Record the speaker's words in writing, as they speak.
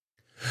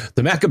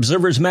The Mac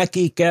Observer's Mac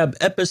Geek Gab,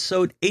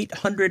 episode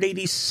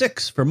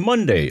 886 for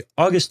Monday,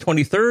 August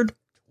 23rd,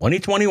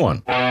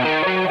 2021.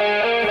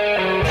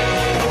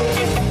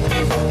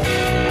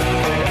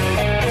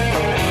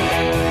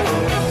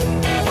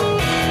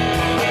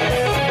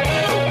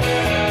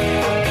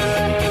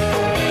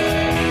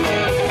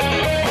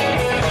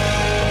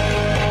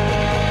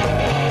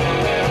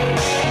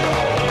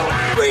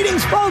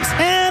 Greetings, folks,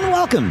 and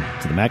welcome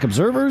to the Mac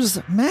Observer's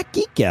Mac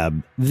Geek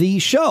Gab, the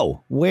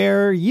show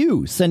where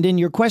you send in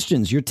your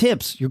questions, your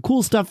tips, your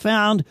cool stuff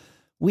found.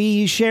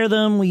 We share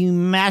them, we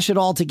mash it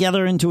all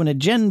together into an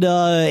agenda,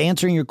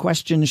 answering your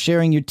questions,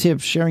 sharing your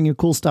tips, sharing your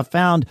cool stuff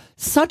found,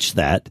 such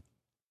that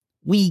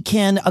we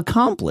can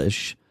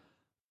accomplish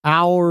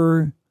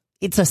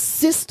it's a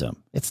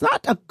system. It's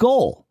not a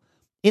goal.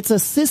 It's a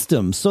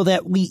system so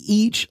that we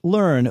each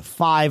learn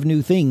 5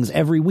 new things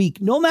every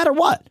week, no matter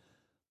what.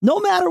 No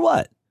matter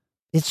what.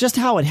 It's just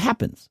how it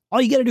happens. All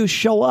you got to do is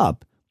show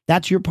up.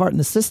 That's your part in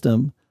the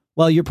system.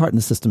 Well, your part in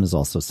the system is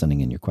also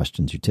sending in your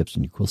questions, your tips,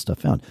 and your cool stuff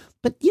found.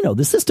 But,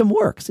 the system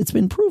works. It's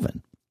been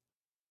proven.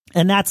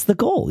 And that's the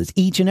goal, is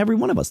each and every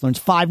one of us learns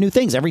 5 new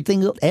things every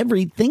single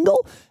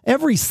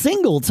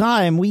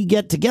time we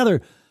get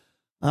together.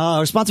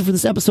 Our sponsor for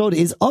this episode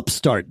is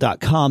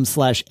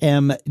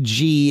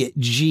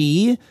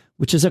upstart.com/MGG,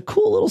 which is a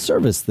cool little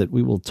service that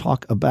we will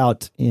talk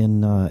about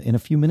in a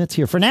few minutes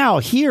here. For now,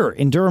 here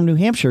in Durham, New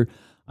Hampshire,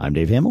 I'm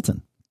Dave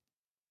Hamilton.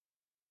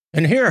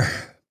 And here,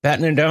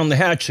 battening down the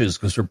hatches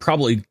because we're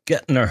probably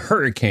getting a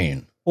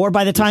hurricane. Or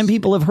by the time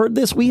people have heard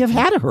this, we have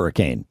had a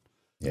hurricane.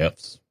 Yep.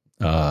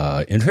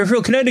 In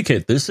Fairfield,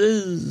 Connecticut, this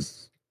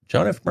is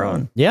John F.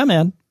 Braun. Yeah,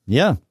 man.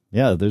 Yeah.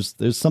 There's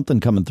something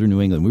coming through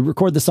New England. We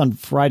record this on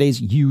Fridays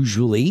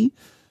usually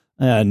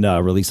and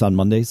release on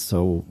Mondays.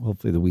 So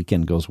hopefully the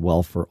weekend goes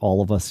well for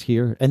all of us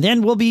here. And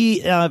then we'll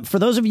be, for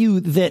those of you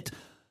that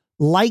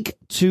like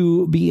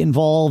to be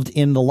involved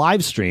in the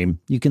live stream,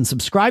 you can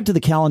subscribe to the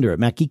calendar at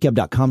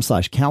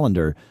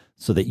macgeekgab.com/calendar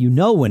so that you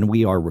know when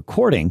we are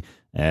recording.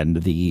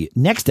 And the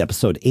next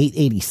episode,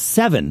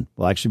 887,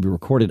 will actually be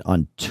recorded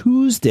on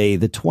Tuesday,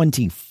 the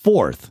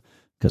 24th,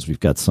 because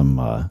we've got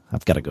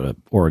I've got to go to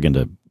Oregon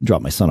to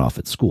drop my son off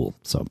at school.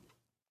 So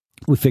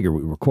we figure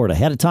we record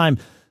ahead of time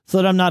so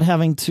that I'm not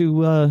having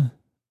to, I'm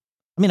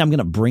going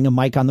to bring a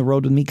mic on the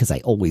road with me because I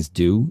always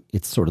do.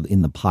 It's sort of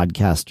in the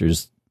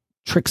podcaster's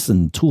tricks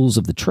and tools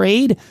of the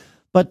trade.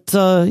 But,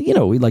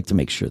 we like to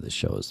make sure the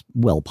show is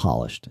well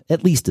polished,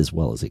 at least as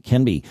well as it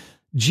can be.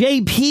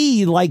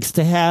 JP likes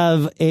to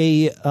have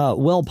a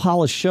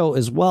well-polished show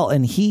as well,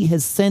 and he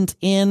has sent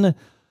in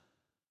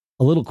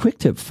a little quick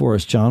tip for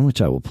us, John,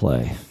 which I will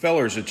play.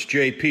 Fellers, it's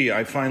JP.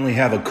 I finally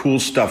have a cool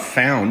stuff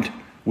found,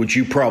 which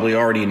you probably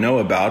already know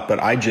about, but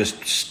I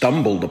just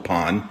stumbled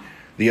upon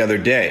the other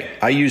day.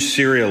 I use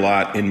Siri a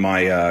lot in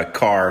my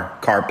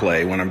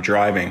CarPlay when I'm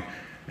driving,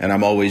 and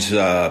I'm always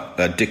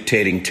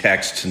dictating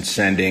texts and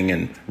sending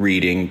and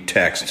reading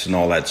texts and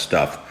all that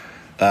stuff.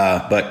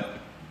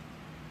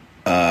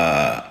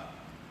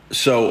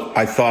 So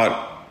I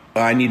thought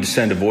I need to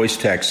send a voice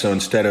text. So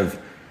instead of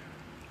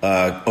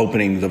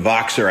opening the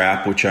Voxer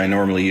app, which I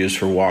normally use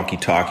for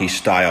walkie-talkie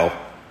style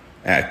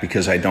app,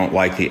 because I don't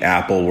like the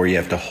Apple where you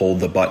have to hold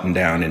the button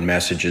down in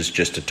messages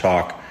just to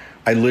talk,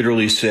 I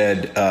literally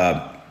said,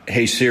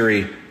 hey,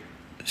 Siri,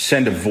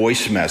 send a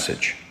voice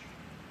message.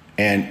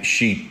 And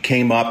she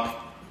came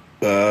up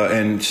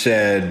and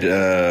said,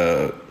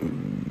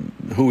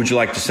 who would you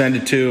like to send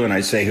it to? And I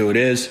say who it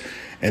is.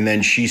 And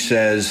then she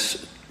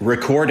says,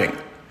 recording.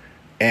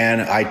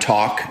 And I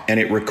talk, and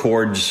it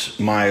records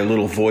my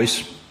little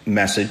voice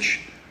message.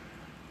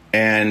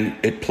 And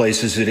it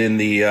places it in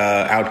the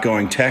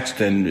outgoing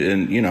text.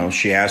 And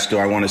she asked, do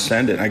I want to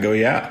send it? And I go,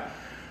 yeah.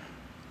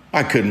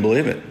 I couldn't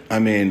believe it. I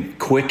mean,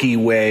 quickie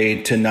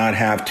way to not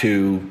have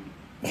to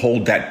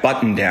hold that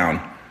button down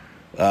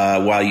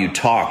while you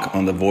talk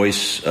on the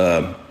voice,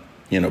 voice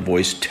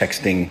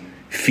texting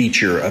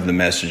feature of the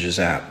Messages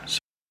app. So,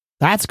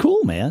 that's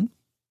cool, man.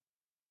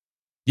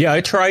 Yeah,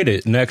 I tried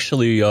it. And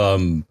actually,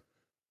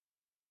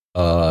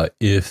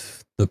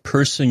 if the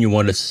person you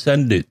want to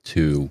send it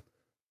to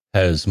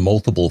has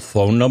multiple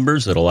phone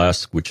numbers, it'll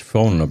ask which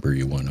phone number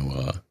you want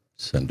to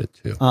send it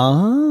to.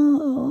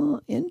 Oh,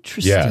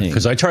 interesting. Yeah,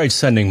 because I tried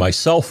sending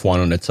myself one,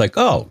 and it's like,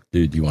 oh,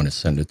 dude, you want to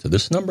send it to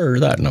this number or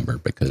that number?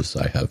 Because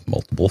I have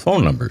multiple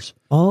phone numbers.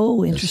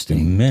 Oh,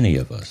 interesting. Many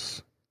of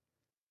us.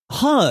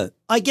 Huh.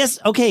 I guess,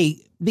 okay,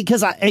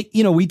 because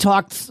we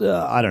talked,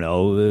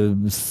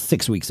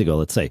 6 weeks ago,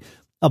 let's say,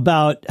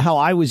 about how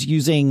I was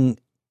using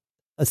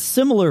a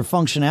similar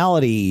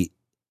functionality,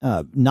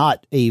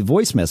 not a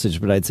voice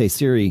message, but I'd say,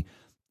 Siri,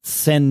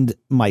 send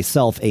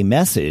myself a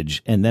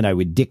message, and then I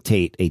would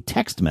dictate a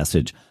text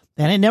message.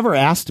 And it never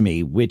asked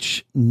me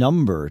which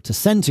number to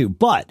send to,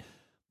 but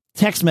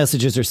text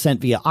messages are sent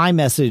via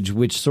iMessage,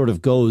 which sort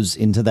of goes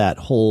into that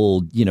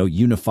whole,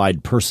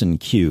 unified person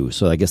queue.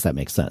 So I guess that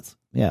makes sense.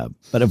 Yeah.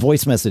 But a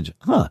voice message,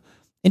 huh?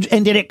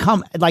 And did it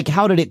come,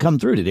 how did it come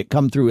through? Did it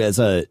come through as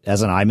an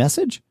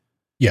iMessage?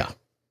 Yeah.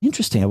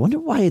 Interesting. I wonder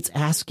why it's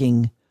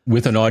asking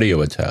with an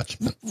audio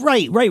attachment.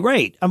 Right.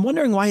 I'm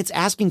wondering why it's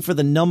asking for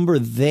the number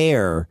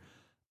there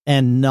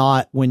and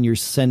not when you're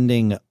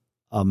sending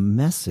a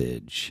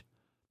message.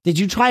 Did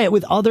you try it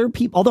with other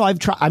people? Although I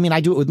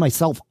do it with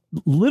myself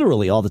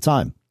literally all the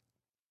time.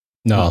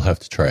 No, I'll have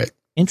to try it.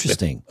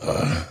 Interesting.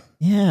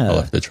 Yeah.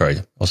 I'll have to try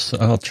it.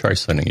 I'll try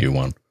sending you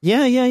one.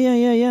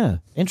 Yeah.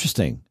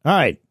 Interesting. All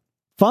right.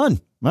 Fun.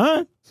 All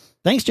right.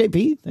 Thanks,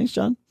 JP. Thanks,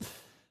 John.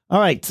 All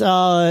right.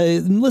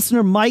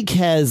 Listener Mike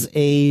has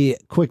a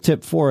quick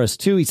tip for us,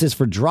 too. He says,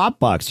 for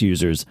Dropbox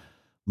users,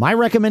 my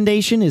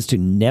recommendation is to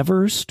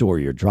never store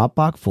your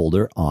Dropbox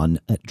folder on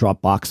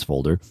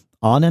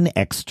an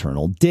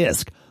external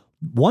disk.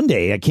 One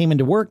day I came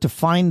into work to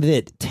find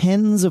that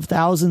tens of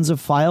thousands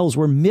of files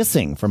were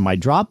missing from my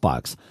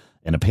Dropbox.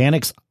 In a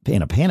panic,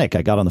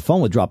 I got on the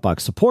phone with Dropbox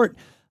support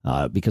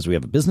because we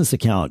have a business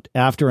account.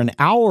 After an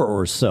hour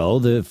or so,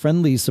 the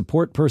friendly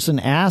support person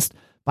asked,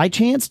 by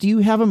chance, do you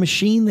have a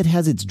machine that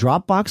has its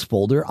Dropbox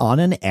folder on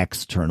an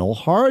external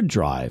hard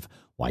drive?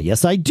 Why,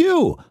 yes, I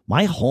do.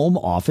 My home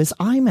office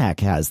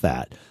iMac has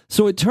that.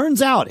 So it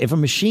turns out if a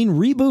machine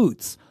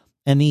reboots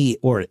and the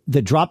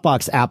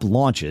Dropbox app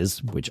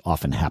launches, which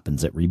often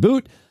happens at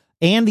reboot,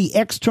 and the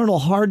external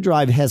hard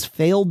drive has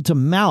failed to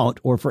mount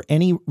or for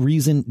any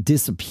reason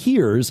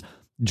disappears,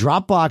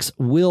 Dropbox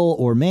will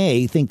or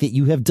may think that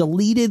you have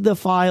deleted the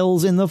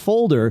files in the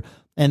folder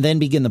and then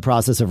begin the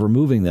process of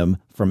removing them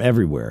from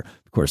everywhere.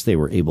 Of course, they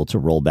were able to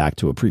roll back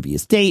to a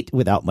previous date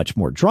without much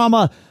more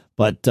drama.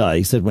 But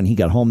he said when he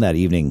got home that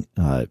evening,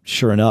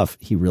 sure enough,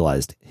 he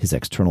realized his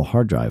external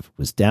hard drive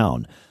was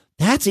down.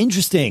 That's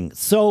interesting.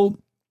 So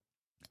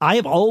I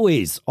have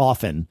always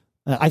often,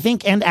 I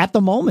think, and at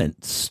the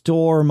moment,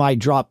 store my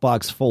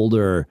Dropbox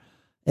folder,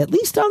 at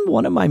least on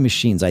one of my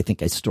machines. I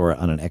think I store it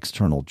on an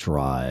external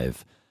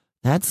drive.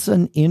 That's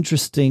an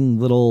interesting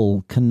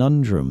little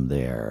conundrum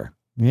there.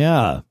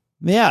 Yeah,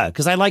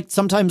 because I like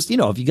sometimes,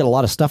 if you get a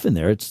lot of stuff in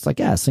there, it's just like,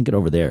 sync it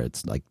over there.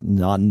 It's like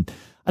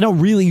I don't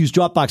really use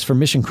Dropbox for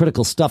mission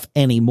critical stuff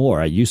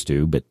anymore. I used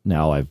to, but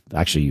now I've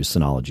actually used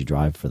Synology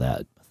Drive for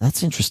that.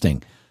 That's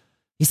interesting.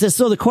 He says,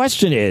 so the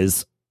question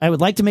is, I would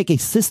like to make a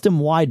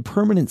system-wide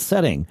permanent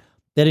setting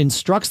that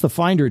instructs the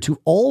Finder to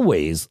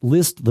always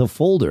list the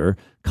folder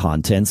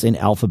contents in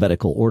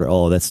alphabetical order.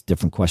 Oh, that's a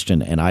different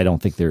question, and I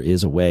don't think there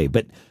is a way.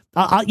 But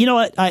you know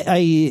what?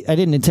 I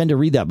didn't intend to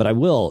read that, but I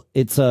will.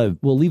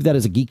 We'll leave that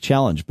as a geek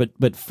challenge.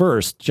 But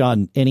first,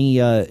 John,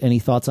 any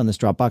thoughts on this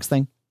Dropbox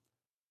thing?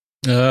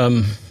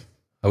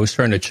 I was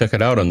trying to check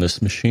it out on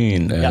this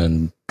machine,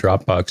 and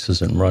Dropbox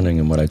isn't running.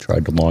 And when I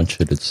tried to launch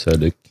it, it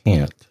said it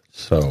can't.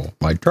 So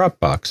my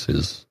Dropbox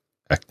is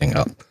acting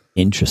up.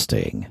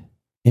 Interesting.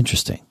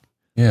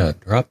 Yeah,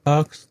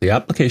 Dropbox. The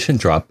application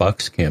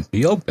Dropbox can't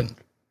be opened.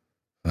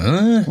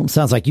 Huh? Well, it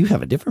sounds like you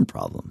have a different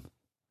problem.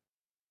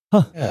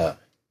 Huh. Yeah.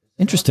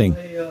 Interesting.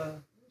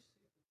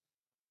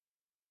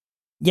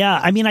 Yeah,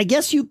 I mean, I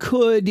guess you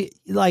could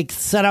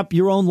set up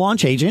your own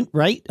launch agent,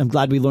 right? I'm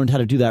glad we learned how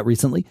to do that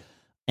recently,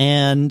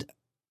 and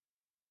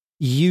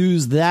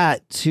use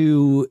that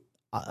to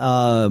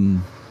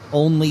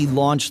only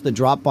launch the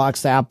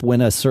Dropbox app when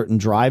a certain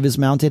drive is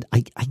mounted.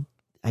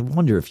 I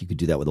wonder if you could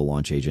do that with a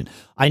launch agent.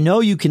 I know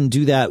you can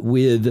do that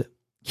with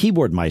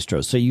Keyboard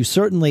Maestro, so you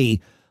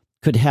certainly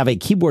could have a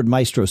Keyboard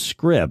Maestro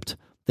script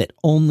that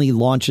only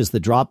launches the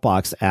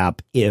Dropbox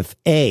app if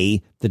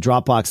A, the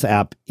Dropbox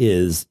app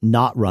is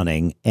not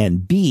running,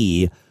 and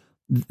B,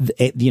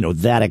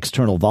 that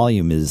external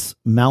volume is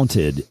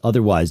mounted.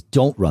 Otherwise,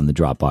 don't run the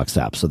Dropbox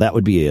app. So that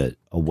would be a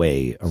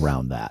way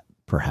around that,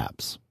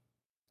 perhaps.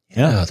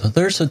 Yeah,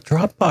 there's a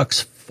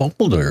Dropbox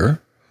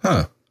folder.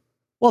 Huh.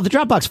 Well, the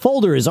Dropbox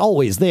folder is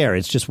always there.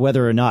 It's just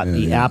whether or not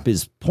the app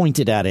is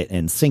pointed at it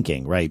and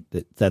syncing, right?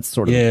 That's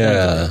sort of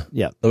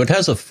yeah. Though it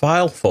has a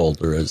file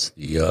folder as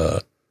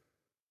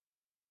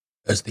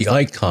the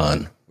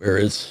icon,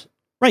 whereas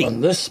on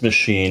this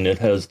machine it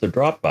has the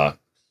Dropbox.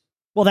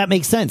 Well, that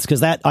makes sense because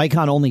that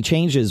icon only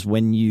changes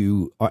when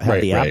you have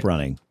the app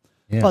running.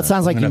 Yeah, well, it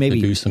sounds like you maybe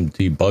do some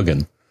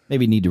debugging.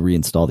 Maybe need to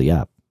reinstall the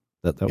app.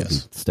 That would be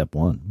step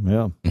one.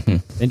 Yeah,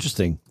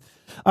 Interesting.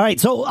 All right,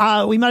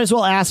 so we might as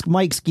well ask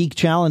Mike's Geek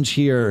Challenge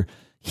here.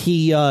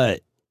 He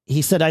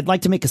said, I'd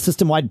like to make a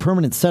system-wide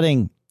permanent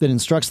setting that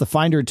instructs the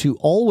Finder to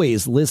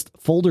always list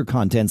folder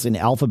contents in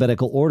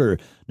alphabetical order,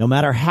 no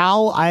matter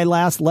how I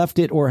last left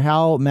it or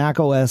how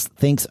macOS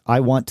thinks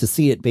I want to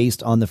see it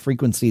based on the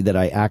frequency that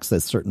I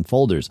access certain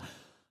folders.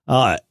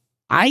 I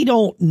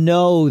don't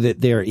know that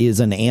there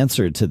is an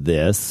answer to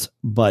this,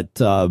 but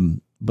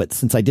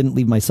since I didn't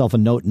leave myself a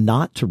note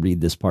not to read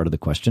this part of the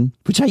question,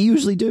 which I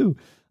usually do,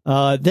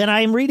 then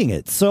I am reading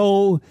it.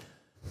 So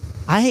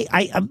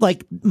I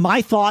like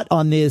my thought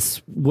on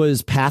this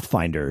was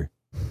Pathfinder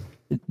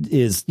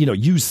is,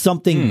 use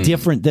something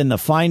different than the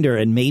Finder,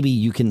 and maybe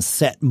you can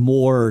set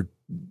more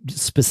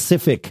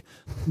specific,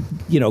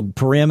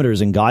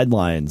 parameters and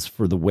guidelines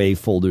for the way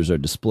folders are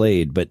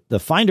displayed. But the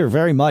Finder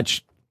very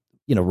much,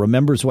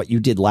 remembers what you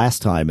did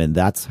last time, and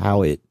that's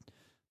how it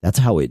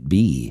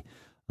be.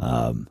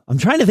 I'm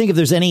trying to think if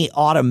there's any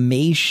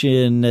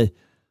automation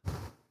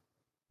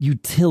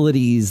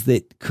utilities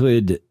that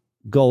could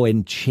go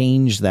and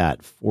change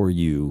that for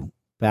you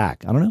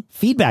back? I don't know.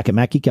 Feedback at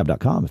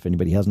MacGeekGab.com if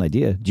anybody has an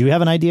idea. Do you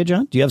have an idea,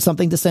 John? Do you have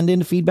something to send in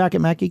to feedback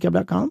at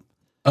MacGeekGab.com?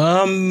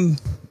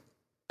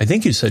 I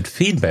think you said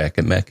feedback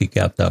at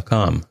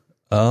MacGeekGab.com.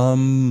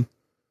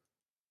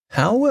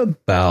 How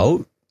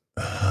about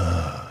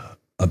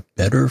a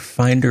better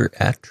Finder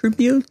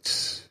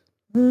attributes?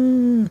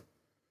 I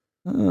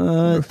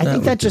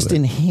think that just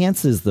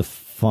enhances the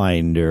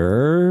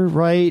Finder,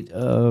 right?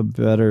 A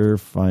better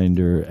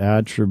Finder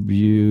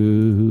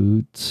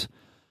attribute.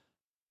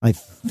 I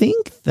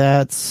think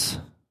does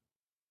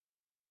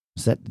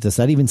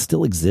that even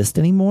still exist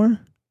anymore?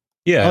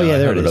 Yeah. Oh yeah,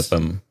 there it is.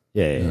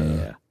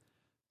 Yeah.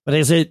 But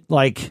is it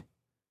like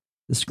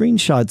the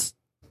screenshots?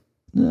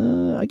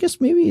 I guess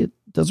maybe it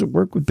doesn't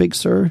work with Big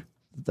Sur.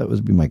 That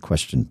would be my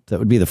question. That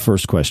would be the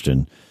first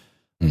question.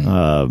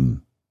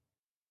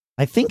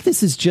 I think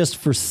this is just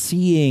for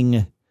seeing.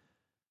 It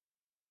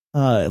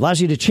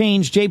allows you to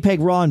change JPEG,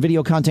 RAW, and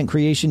video content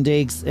creation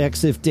dates,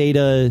 EXIF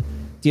data,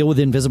 deal with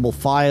invisible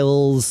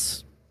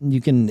files.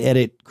 You can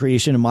edit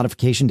creation and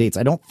modification dates.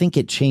 I don't think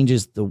it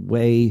changes the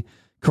way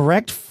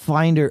correct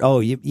Finder.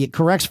 Oh, it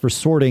corrects for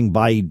sorting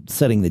by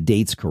setting the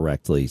dates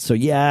correctly. So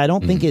yeah, I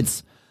don't think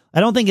it's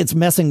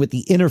messing with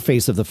the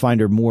interface of the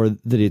Finder more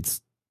that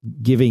it's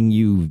giving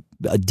you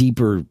a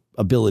deeper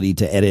ability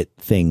to edit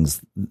things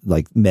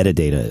like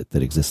metadata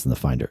that exists in the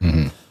Finder,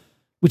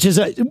 which is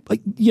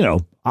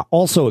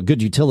also a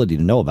good utility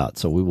to know about.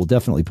 So we will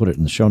definitely put it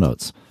in the show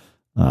notes.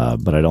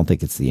 But I don't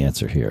think it's the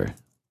answer here.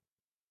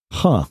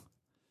 Huh.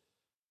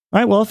 All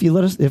right. Well, if you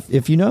let us,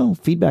 if you know,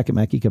 feedback at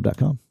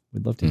MacGeekGab.com.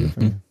 We'd love to hear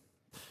from you.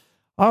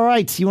 All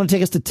right. You want to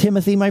take us to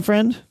Timothy, my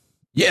friend?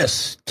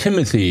 Yes,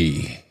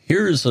 Timothy.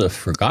 Here's a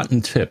forgotten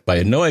tip. I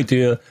had no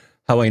idea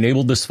how I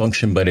enabled this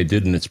function, but I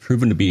did, and it's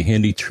proven to be a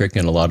handy trick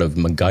in a lot of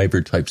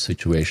MacGyver-type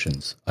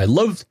situations. I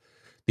loved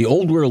the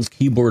old world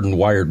keyboard and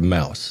wired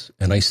mouse,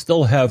 and I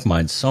still have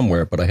mine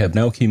somewhere, but I have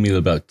now accumulated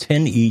about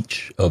 10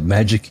 each of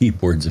Magic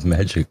Keyboards and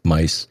Magic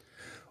Mice,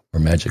 or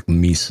Magic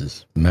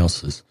Mouses.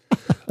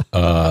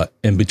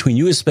 And between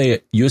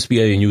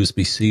USB-A and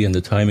USB-C and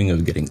the timing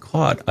of getting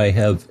caught, I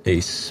have a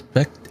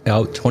spec'd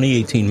out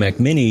 2018 Mac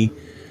Mini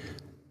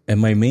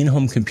and my main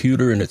home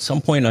computer, and at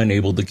some point I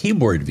enabled the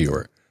keyboard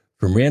viewer.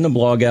 From random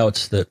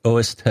logouts that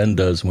OS X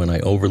does when I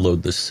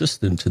overload the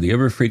system to the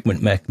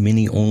ever-frequent Mac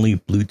Mini-only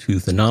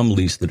Bluetooth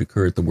anomalies that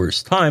occur at the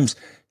worst times,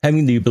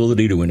 having the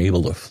ability to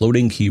enable a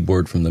floating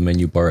keyboard from the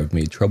menu bar have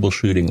made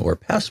troubleshooting or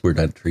password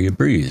entry a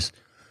breeze.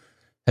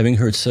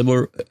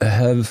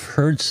 Have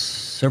heard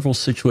several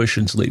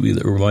situations lately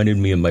that reminded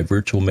me of my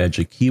virtual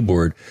Magic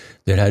Keyboard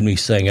that had me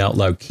saying out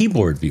loud,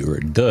 "Keyboard viewer,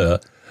 duh."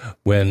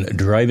 When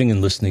driving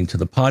and listening to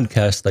the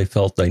podcast, I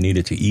felt I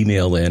needed to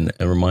email in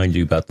and remind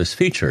you about this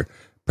feature.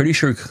 Pretty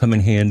sure it could come in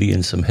handy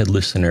in some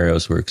headless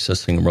scenarios where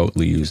accessing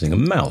remotely using a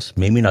mouse.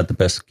 Maybe not the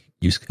best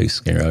use case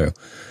scenario,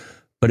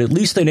 but at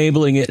least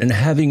enabling it and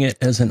having it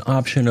as an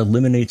option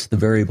eliminates the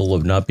variable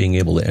of not being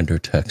able to enter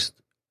text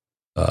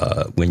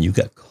when you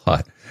get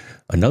caught.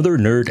 Another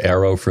nerd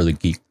arrow for the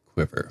geek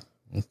quiver.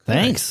 Okay.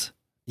 Thanks.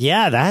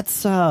 Yeah,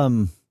 that's I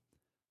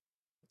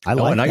like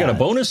and I that. got a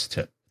bonus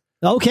tip.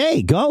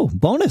 Okay, go.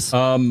 Bonus.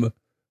 So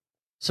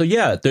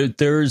yeah,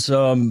 there's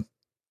in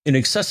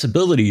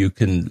accessibility you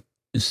can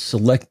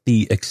select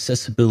the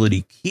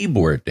accessibility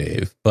keyboard,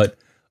 Dave, but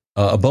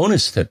a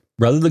bonus tip,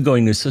 rather than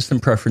going to system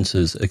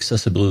preferences,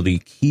 accessibility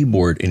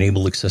keyboard,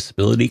 enable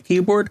accessibility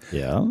keyboard,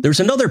 there's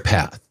another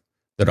path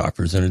that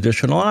offers an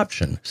additional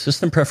option.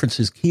 System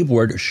preferences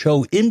keyboard,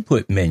 show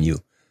input menu.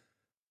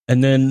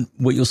 And then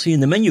what you'll see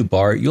in the menu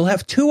bar, you'll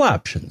have two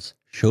options,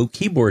 show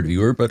keyboard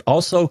viewer, but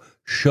also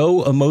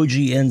show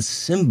emoji and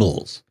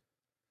symbols.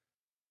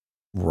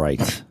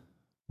 Right.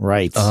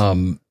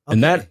 And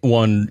that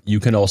one you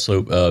can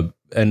also,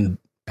 and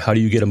how do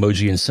you get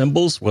emoji and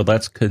symbols? Well,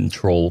 that's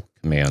Control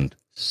Command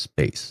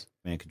Space.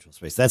 Command Control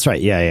Space. That's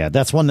right. Yeah.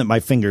 That's one that my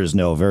fingers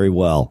know very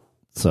well.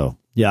 So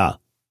yeah.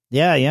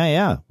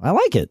 I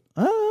like it.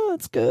 Oh,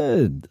 it's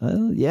good.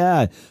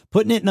 Yeah.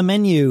 Putting it in the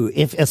menu,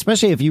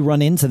 especially if you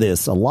run into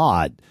this a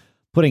lot,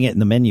 putting it in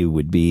the menu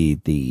would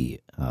be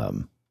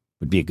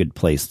a good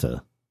place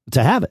to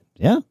have it.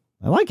 Yeah.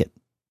 I like it.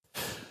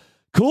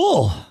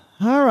 Cool.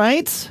 All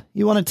right.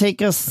 You want to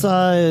take us,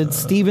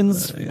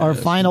 Stevens, our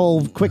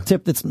final quick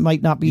tip that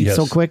might not be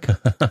so quick?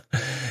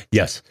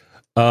 Yes.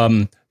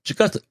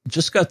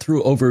 Just got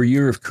through over a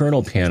year of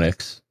kernel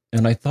panics,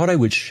 and I thought I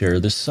would share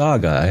this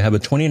saga. I have a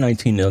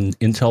 2019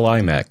 Intel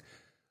iMac.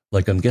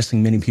 Like I'm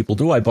guessing many people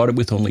do. I bought it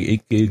with only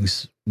 8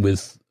 gigs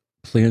with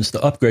plans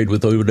to upgrade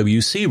with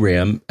OWC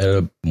RAM at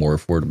a more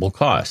affordable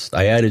cost.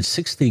 I added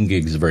 16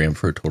 gigs of RAM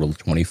for a total of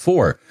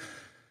 24.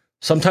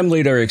 Sometime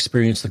later, I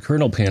experienced the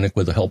kernel panic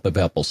with the help of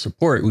Apple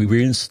support. We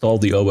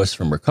reinstalled the OS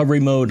from recovery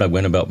mode. I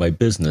went about my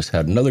business,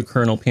 had another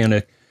kernel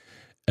panic,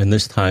 and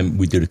this time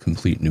we did a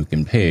complete nuke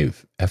and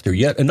pave. After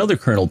yet another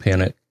kernel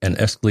panic and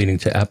escalating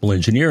to Apple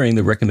engineering,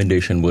 the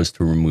recommendation was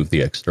to remove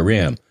the extra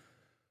RAM.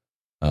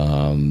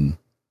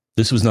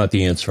 this was not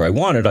the answer I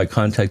wanted, I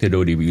contacted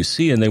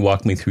OWC and they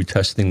walked me through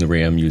testing the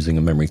RAM using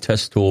a memory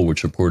test tool,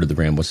 which reported the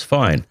RAM was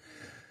fine.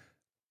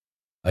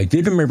 I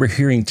did remember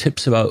hearing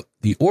tips about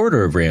the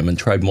order of RAM and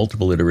tried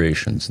multiple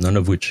iterations, none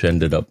of which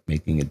ended up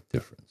making a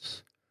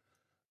difference.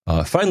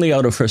 Finally,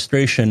 out of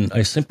frustration,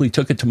 I simply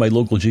took it to my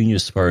local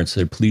Genius Bar and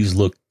said, please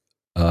look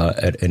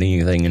at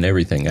anything and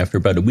everything. After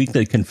about a week,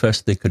 they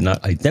confessed they could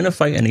not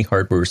identify any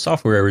hardware or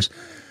software errors,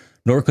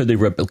 nor could they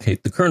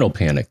replicate the kernel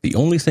panic. The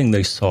only thing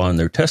they saw in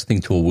their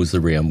testing tool was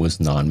the RAM was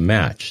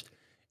non-matched.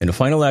 In a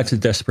final act of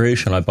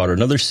desperation, I bought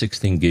another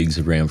 16 gigs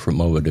of RAM from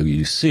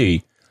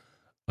OWC.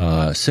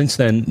 Since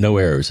then, no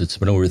errors. It's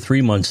been over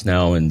 3 months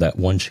now, and that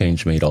one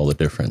change made all the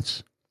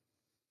difference.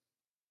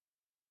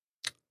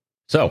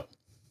 So,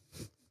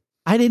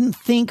 I didn't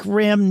think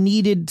RAM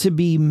needed to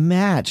be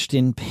matched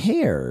in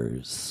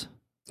pairs.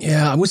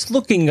 Yeah, I was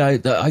looking. I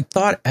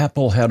thought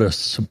Apple had a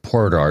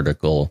support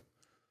article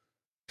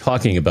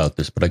talking about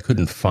this, but I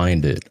couldn't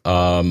find it.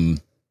 I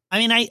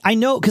mean, I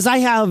know because I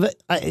have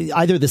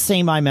either the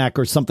same iMac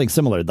or something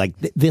similar. Like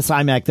this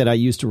iMac that I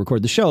used to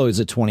record the show is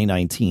a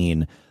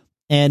 2019,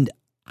 and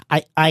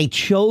I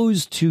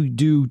chose to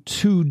do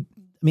two.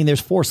 I mean,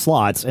 there's 4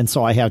 slots, and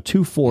so I have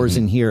 2 4s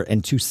in here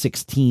and 2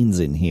 16s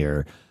in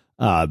here.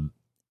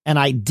 And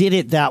I did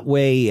it that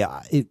way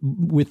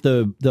with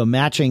the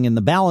matching and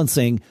the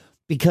balancing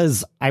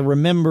because I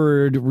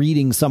remembered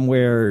reading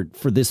somewhere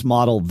for this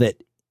model that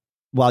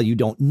while you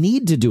don't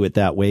need to do it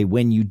that way,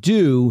 when you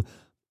do,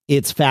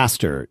 it's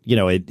faster. You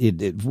know,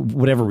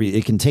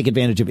 it can take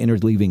advantage of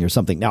interleaving or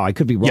something. Now, I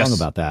could be wrong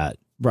about that,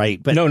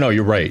 right? But no,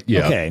 you're right.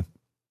 Yeah. Okay.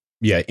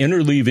 Yeah,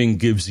 interleaving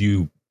gives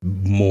you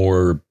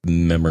more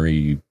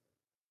memory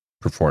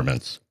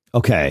performance.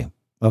 Okay.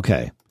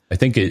 I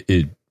think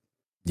it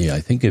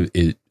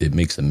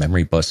makes the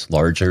memory bus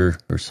larger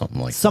or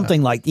something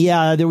like that.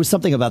 Yeah, there was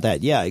something about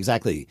that. Yeah,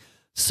 exactly.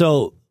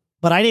 So,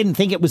 but I didn't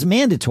think it was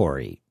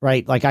mandatory,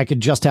 right? Like I could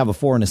just have a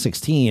 4 and a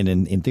 16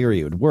 and in theory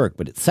it would work,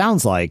 but it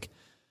sounds like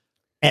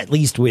at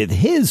least with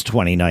his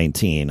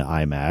 2019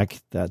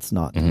 iMac, that's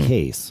not the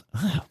case.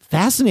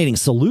 Fascinating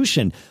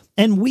solution.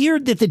 And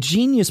weird that the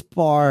Genius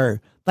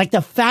Bar, like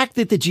the fact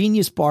that the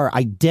Genius Bar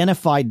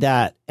identified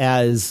that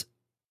as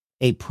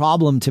a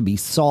problem to be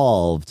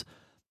solved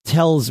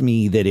tells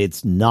me that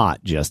it's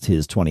not just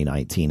his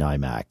 2019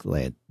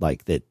 iMac,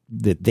 like that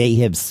they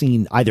have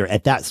seen either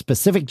at that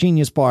specific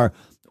Genius Bar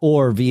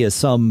or via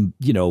some,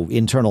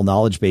 internal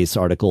knowledge base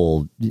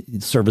article,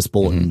 service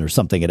bulletin or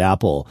something at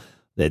Apple,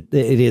 that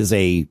it is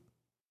a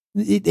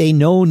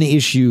known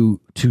issue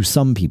to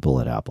some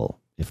people at Apple,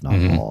 if not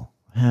all.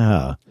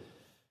 Yeah.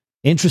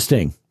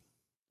 Interesting.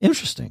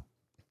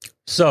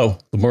 So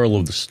the moral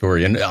of the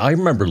story, and I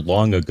remember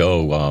long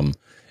ago,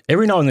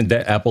 every now and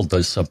then Apple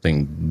does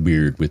something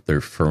weird with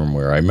their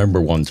firmware. I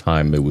remember one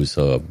time it was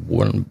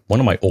one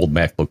of my old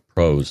MacBook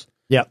Pros.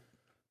 Yep.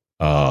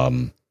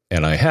 And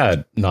I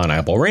had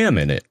non-Apple RAM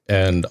in it,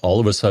 and all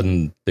of a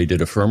sudden they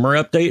did a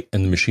firmware update,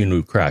 and the machine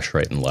would crash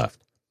right and left.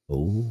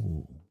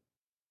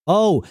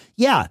 Oh,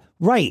 yeah,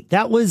 right.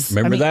 That was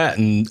that,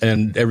 and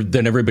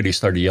then everybody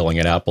started yelling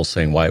at Apple,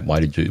 saying, "Why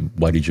did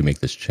you make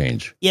this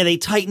change?" Yeah, they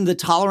tightened the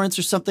tolerance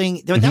or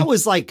something. That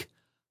was like,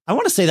 I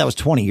want to say that was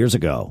 20 years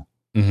ago,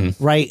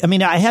 right? I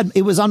mean,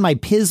 it was on my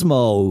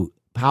Pismo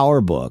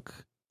PowerBook,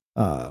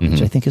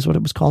 which I think is what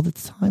it was called at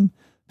the time.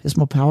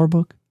 Pismo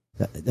PowerBook.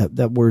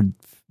 That word.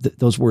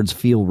 Those words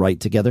feel right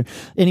together.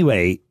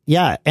 Anyway,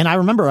 yeah. And I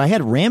remember I had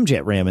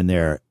Ramjet RAM in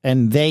there,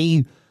 and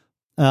they,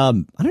 I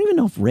don't even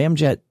know if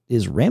Ramjet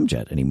is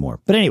Ramjet anymore.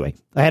 But anyway,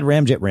 I had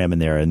Ramjet RAM in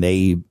there, and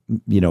they,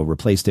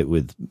 replaced it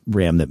with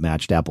RAM that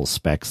matched Apple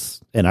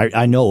specs. And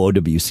I know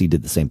OWC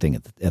did the same thing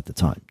at the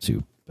time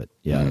too. But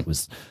yeah,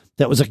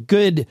 that was a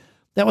good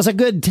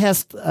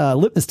test,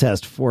 litmus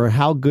test for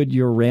how good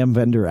your RAM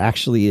vendor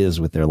actually is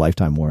with their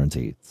lifetime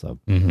warranty. So,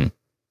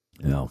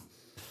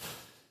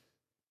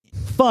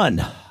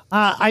 fun.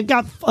 I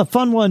got a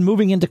fun one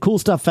moving into cool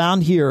stuff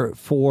found here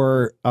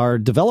for our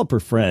developer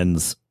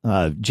friends.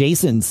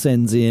 Jason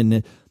sends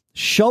in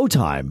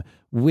Showtime,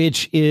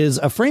 which is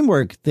a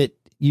framework that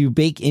you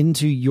bake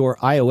into your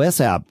iOS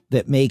app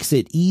that makes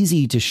it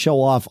easy to show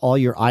off all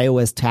your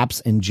iOS taps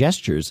and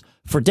gestures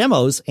for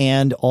demos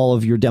and all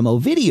of your demo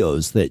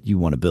videos that you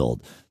want to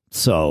build.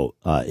 So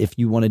if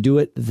you want to do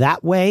it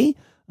that way,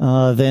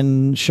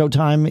 then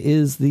Showtime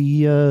is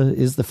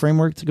the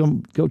framework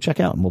to go check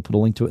out, and we'll put a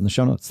link to it in the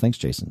show notes. Thanks,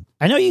 Jason.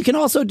 I know you can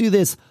also do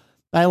this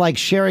by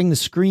sharing the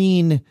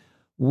screen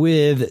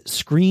with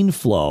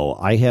ScreenFlow.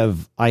 I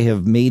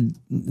have made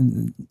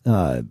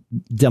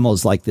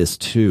demos like this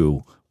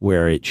too,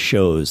 where it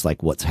shows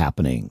what's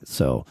happening.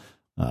 So,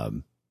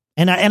 and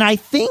I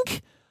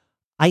think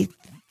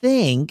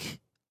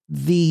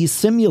the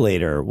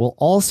simulator will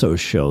also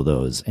show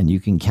those, and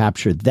you can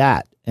capture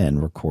that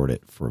and record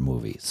it for a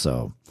movie.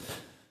 So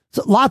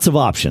lots of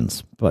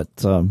options, but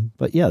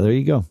yeah, there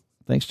you go.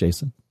 Thanks,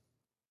 Jason.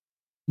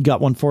 You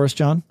got one for us,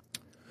 John?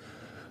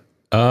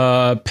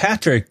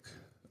 Patrick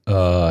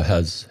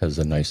has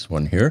a nice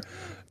one here.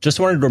 just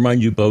wanted to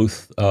remind you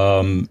both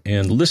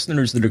and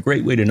listeners that a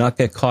great way to not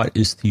get caught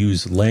is to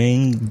use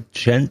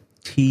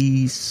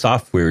Langenti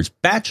Software's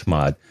Batch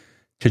Mod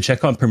to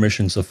check on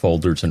permissions of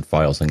folders and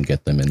files and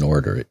get them in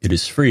order. It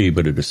is free,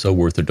 but it is so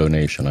worth a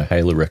donation. I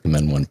highly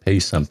recommend one pay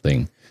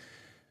something,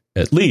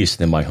 at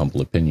least in my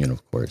humble opinion,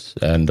 of course.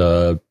 And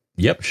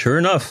yep, sure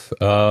enough,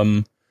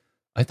 I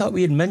thought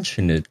we had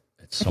mentioned it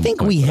at some point. I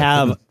think we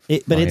have,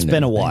 but it's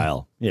been a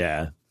while.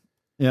 Yeah.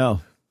 Yeah.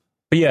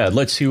 But yeah, it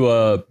lets you,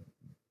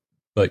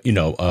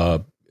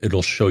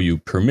 it'll show you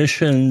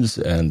permissions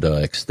and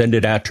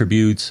extended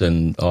attributes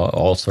and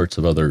all sorts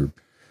of other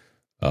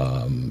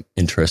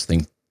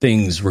interesting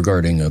things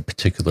regarding a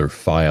particular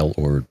file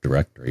or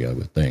directory, I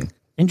would think.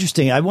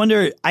 Interesting. I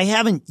wonder, I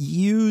haven't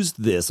used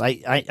this.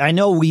 I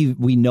know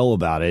we know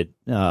about it,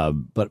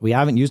 but we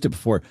haven't used it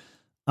before.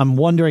 I'm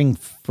wondering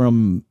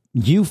from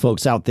you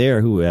folks out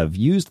there who have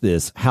used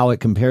this, how it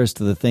compares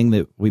to the thing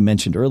that we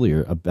mentioned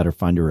earlier, a better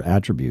finder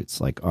attributes.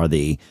 Like, are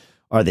they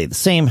the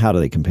same? How do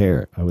they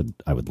compare? I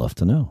would love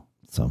to know.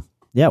 So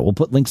yeah, we'll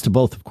put links to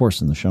both, of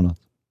course, in the show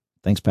notes.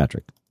 Thanks,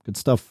 Patrick. Good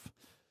stuff.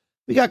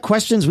 We got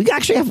questions. We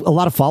actually have a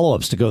lot of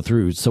follow-ups to go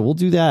through, so we'll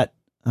do that.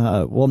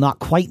 Well, not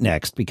quite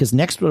next, because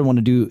next what I want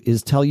to do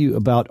is tell you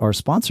about our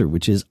sponsor,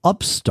 which is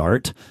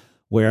Upstart,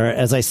 where,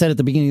 as I said at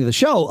the beginning of the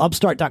show,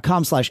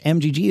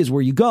 upstart.com/MGG is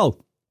where you go.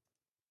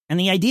 And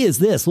the idea is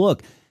this.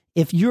 Look,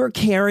 if you're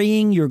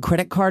carrying your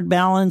credit card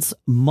balance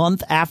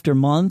month after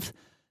month,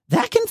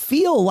 that can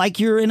feel like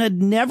you're in a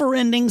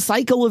never-ending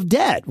cycle of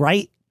debt,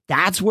 right?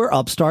 That's where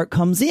Upstart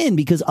comes in,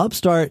 because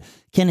Upstart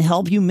can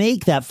help you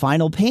make that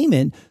final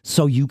payment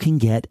so you can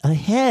get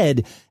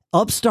ahead.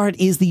 Upstart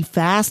is the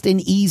fast and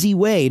easy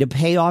way to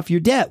pay off your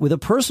debt with a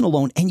personal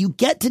loan, and you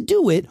get to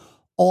do it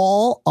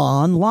all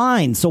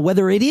online. So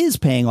whether it is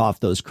paying off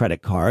those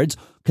credit cards,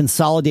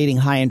 consolidating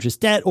high interest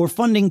debt, or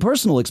funding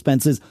personal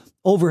expenses,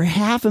 over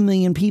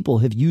 500,000 people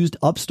have used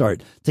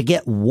Upstart to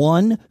get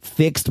one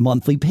fixed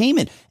monthly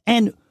payment.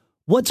 And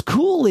what's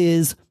cool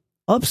is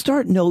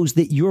Upstart knows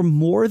that you're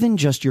more than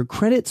just your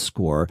credit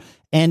score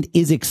and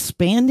is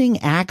expanding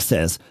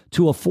access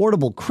to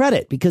affordable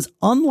credit, because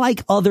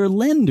unlike other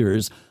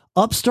lenders,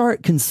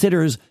 Upstart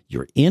considers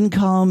your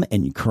income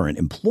and your current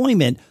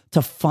employment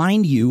to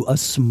find you a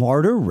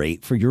smarter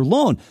rate for your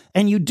loan.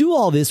 And you do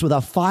all this with a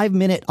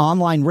 5-minute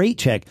online rate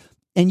check,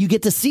 and you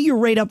get to see your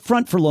rate up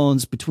front for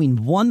loans between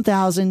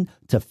 $1,000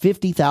 to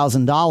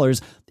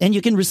 $50,000. And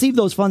you can receive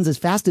those funds as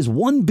fast as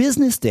one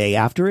business day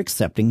after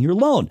accepting your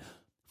loan.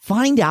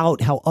 Find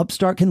out how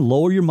Upstart can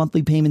lower your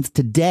monthly payments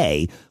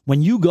today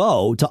when you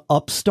go to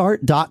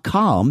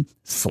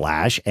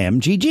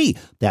upstart.com/MGG.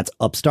 That's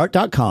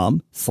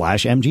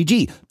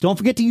upstart.com/MGG. Don't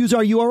forget to use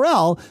our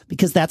URL,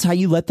 because that's how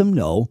you let them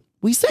know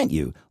we sent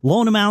you.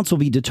 Loan amounts will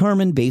be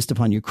determined based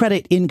upon your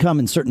credit, income,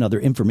 and certain other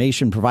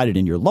information provided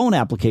in your loan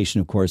application,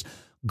 of course.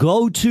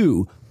 Go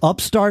to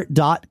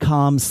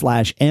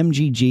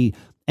upstart.com/MGG.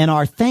 And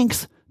our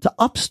thanks to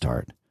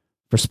Upstart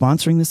for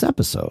sponsoring this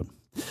episode.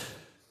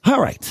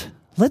 All right.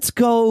 Let's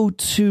go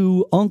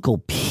to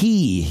Uncle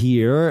P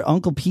here.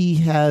 Uncle P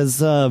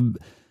has a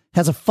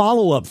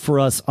follow-up for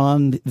us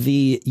on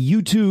the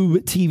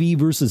YouTube TV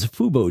versus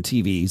Fubo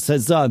TV. He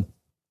says, I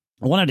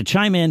wanted to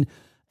chime in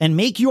and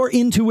make your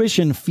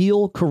intuition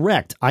feel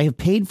correct. I have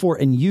paid for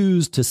and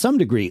used, to some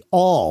degree,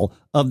 all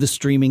of the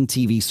streaming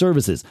TV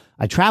services.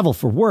 I travel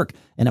for work,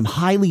 and I'm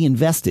highly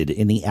invested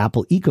in the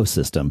Apple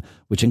ecosystem,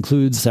 which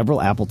includes several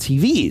Apple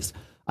TVs.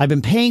 I've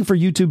been paying for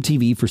YouTube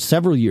TV for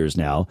several years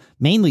now,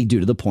 mainly due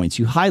to the points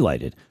you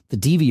highlighted, the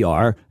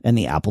DVR and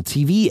the Apple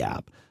TV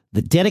app.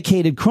 The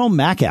dedicated Chrome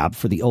Mac app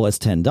for the OS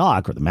X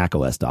dock, or the Mac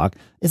OS dock,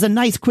 is a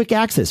nice quick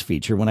access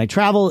feature when I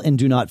travel and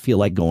do not feel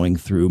like going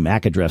through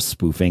MAC address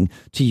spoofing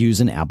to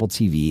use an Apple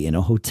TV in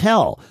a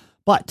hotel.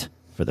 But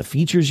for the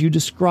features you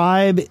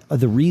describe are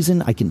the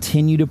reason I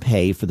continue to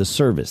pay for the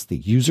service. The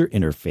user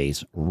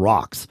interface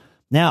rocks.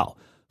 Now,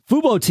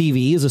 Fubo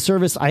TV is a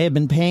service I have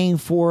been paying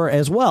for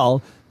as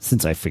well,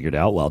 since I figured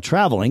out while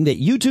traveling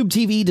that YouTube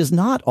TV does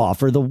not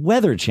offer the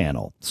Weather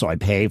Channel. So I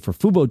pay for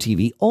Fubo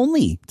TV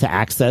only to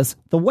access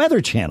the Weather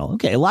Channel.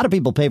 Okay, a lot of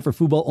people pay for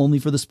Fubo only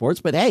for the sports,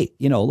 but hey,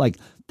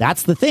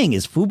 that's the thing,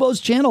 is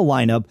Fubo's channel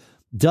lineup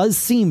does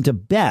seem to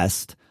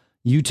best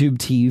YouTube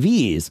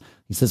TVs.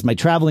 He says, my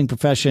traveling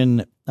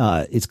profession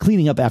is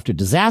cleaning up after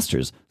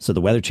disasters, so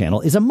the Weather Channel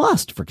is a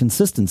must for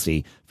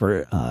consistency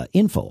for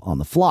info on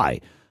the fly.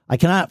 I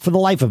cannot, for the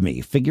life of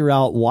me, figure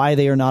out why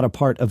they are not a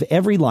part of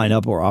every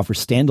lineup or offer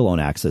standalone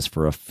access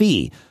for a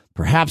fee.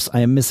 Perhaps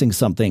I am missing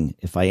something.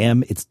 If I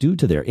am, it's due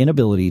to their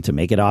inability to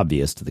make it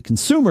obvious to the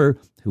consumer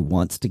who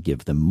wants to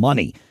give them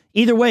money.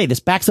 Either way, this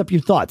backs up your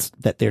thoughts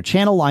that their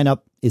channel lineup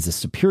is a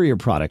superior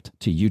product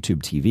to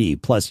YouTube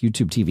TV. Plus,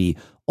 YouTube TV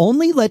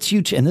only lets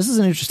you, and this is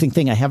an interesting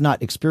thing I have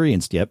not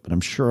experienced yet, but I'm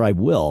sure I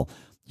will.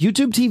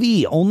 YouTube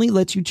TV only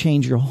lets you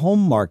change your home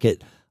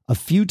market a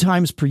few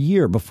times per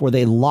year before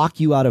they lock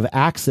you out of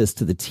access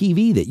to the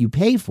TV that you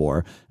pay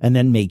for and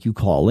then make you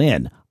call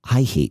in.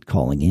 I hate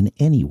calling in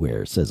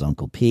anywhere, says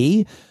Uncle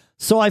P.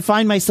 So I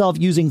find myself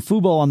using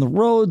Fubo on the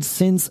road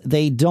since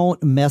they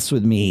don't mess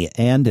with me,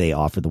 and they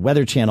offer the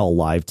Weather Channel,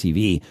 live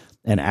TV,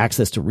 and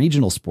access to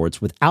regional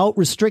sports without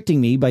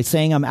restricting me by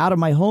saying I'm out of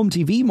my home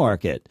TV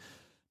market.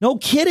 No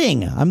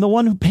kidding. I'm the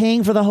one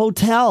paying for the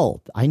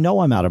hotel. I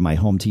know I'm out of my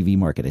home TV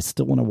market. I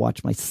still want to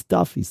watch my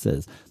stuff, he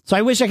says. So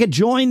I wish I could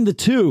join the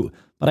two,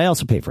 but I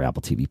also pay for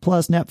Apple TV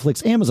Plus,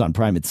 Netflix, Amazon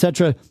Prime,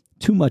 etc.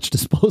 Too much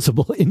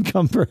disposable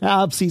income,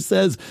 perhaps, he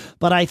says.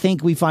 But I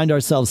think we find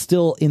ourselves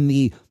still in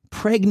the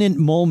pregnant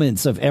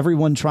moments of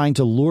everyone trying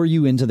to lure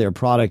you into their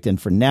product.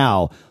 And for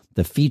now,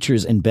 the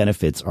features and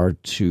benefits are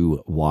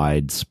too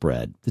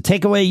widespread. The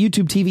takeaway,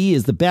 YouTube TV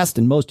is the best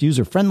and most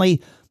user-friendly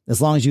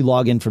as long as you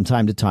log in from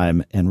time to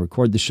time and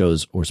record the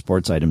shows or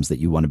sports items that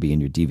you want to be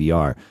in your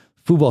DVR.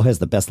 Fubo has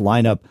the best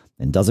lineup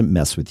and doesn't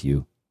mess with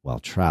you while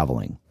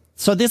traveling.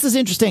 So this is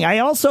interesting. I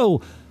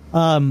also,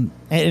 and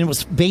it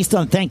was based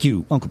on, thank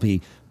you, Uncle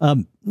P.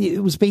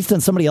 It was based on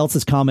somebody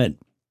else's comment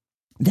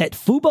that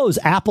Fubo's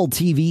Apple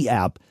TV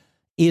app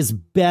is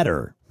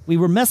better. We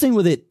were messing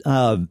with it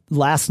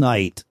last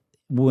night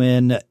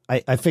when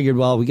I figured,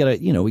 well, we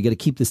gotta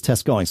keep this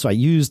test going. So I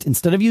used,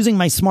 instead of using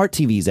my Smart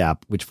TVs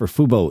app, which for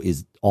Fubo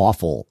is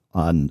awful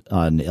on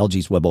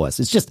LG's WebOS.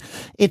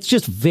 It's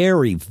just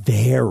very,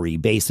 very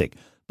basic.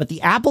 But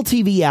the Apple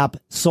TV app,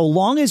 so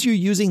long as you're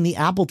using the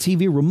Apple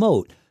TV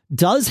remote,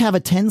 does have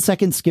a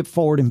 10-second skip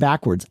forward and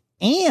backwards.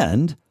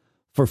 And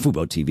for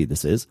Fubo TV,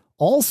 this is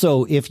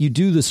also, if you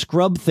do the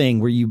scrub thing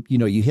where you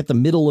hit the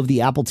middle of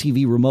the Apple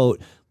TV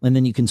remote and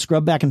then you can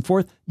scrub back and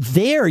forth,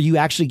 there you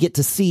actually get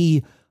to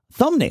see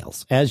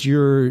thumbnails as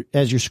you're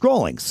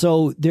scrolling.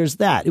 So there's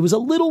that. It was a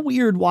little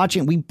weird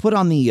watching. We put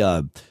on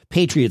the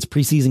Patriots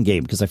preseason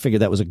game because I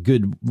figured that was a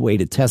good way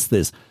to test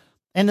this.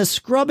 And the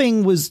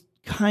scrubbing was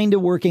kind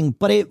of working,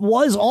 but it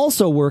was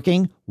also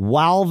working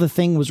while the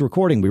thing was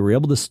recording. We were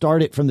able to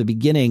start it from the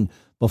beginning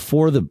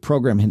before the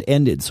program had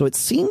ended. So it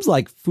seems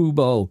like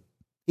Fubo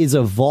is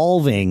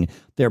evolving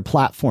their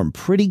platform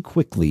pretty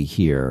quickly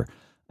here,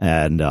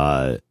 and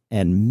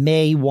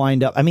may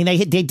wind up. I mean,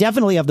 they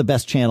definitely have the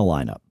best channel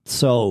lineup.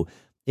 So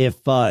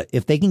if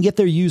they can get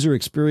their user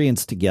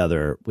experience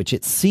together, which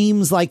it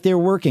seems like they're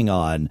working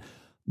on,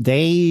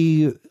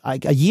 a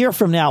year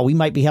from now, we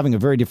might be having a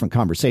very different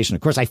conversation.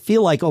 Of course, I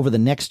feel like over the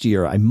next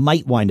year, I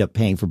might wind up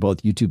paying for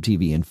both YouTube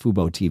TV and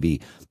Fubo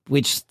TV,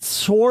 which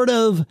sort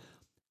of,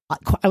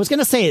 I was going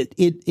to say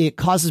it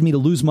causes me to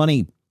lose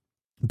money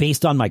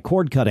based on my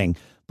cord cutting,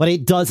 but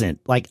it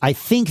doesn't. Like, I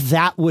think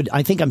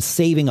I'm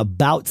saving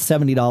about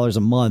 $70 a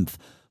month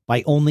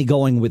by only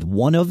going with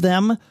one of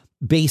them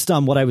based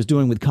on what I was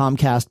doing with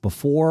Comcast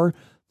before.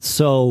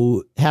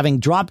 So having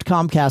dropped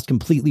Comcast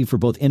completely for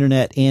both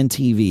internet and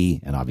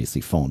TV, and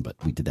obviously phone, but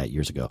we did that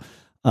years ago.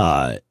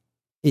 But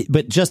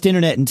just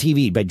internet and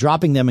TV, by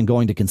dropping them and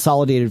going to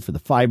Consolidated for the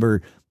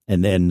fiber,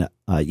 and then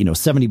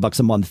 $70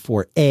 a month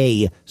for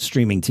a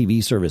streaming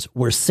TV service,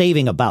 we're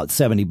saving about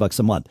 $70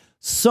 a month.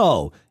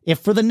 So if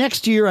for the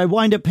next year I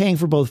wind up paying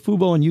for both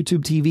Fubo and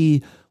YouTube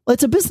TV, well,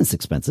 it's a business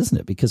expense, isn't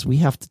it? Because we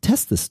have to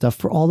test this stuff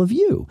for all of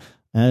you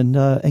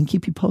and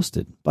keep you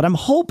posted. But I'm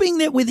hoping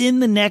that within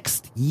the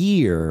next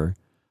year,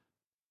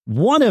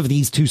 one of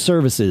these two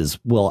services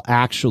will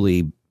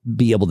actually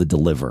be able to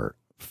deliver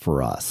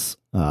for us.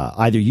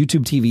 Either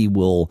YouTube TV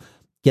will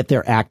get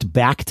their act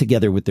back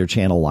together with their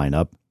channel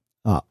lineup,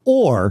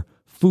 or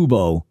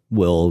Fubo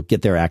will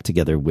get their act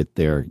together with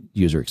their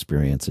user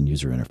experience and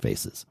user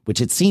interfaces,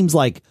 which it seems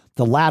like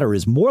the latter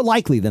is more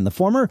likely than the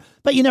former,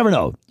 but you never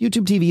know.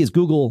 YouTube TV is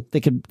Google. They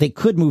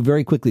could move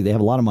very quickly. They have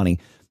a lot of money,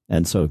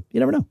 and so you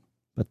never know.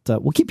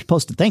 But we'll keep you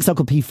posted. Thanks,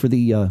 Uncle P, for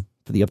the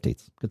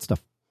updates. Good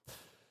stuff.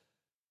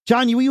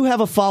 John, you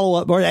have a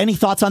follow-up or any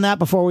thoughts on that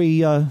before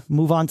we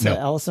move on to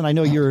Allison? I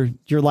know you're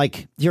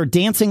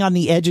dancing on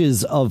the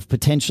edges of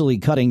potentially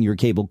cutting your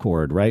cable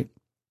cord, right?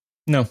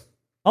 No.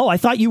 Oh, I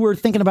thought you were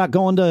thinking about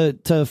going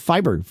to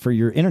fiber for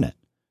your internet.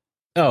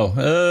 Oh,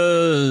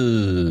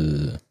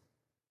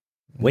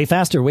 way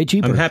faster, way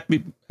cheaper.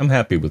 I'm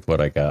happy with what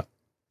I got.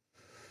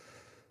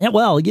 Yeah,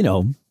 well,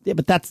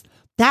 but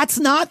that's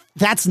not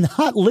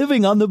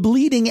living on the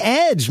bleeding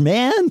edge,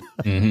 man.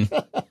 Mm-hmm.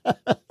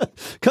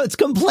 It's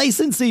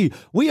complacency.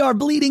 We are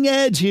bleeding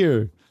edge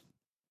here.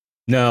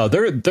 No,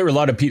 there are a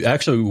lot of people.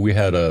 Actually, we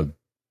had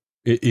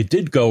it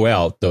did go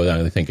out,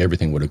 though. I think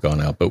everything would have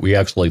gone out, but we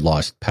actually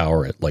lost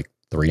power at like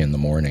 3 a.m.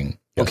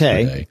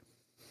 yesterday. Okay.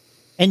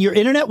 And your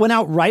internet went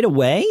out right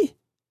away?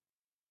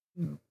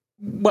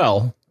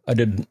 Well, I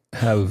didn't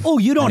have. Oh,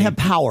 you don't have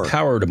power.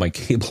 Power to my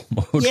cable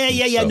modem.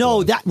 Yeah.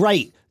 No, that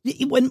right.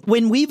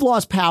 When we've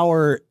lost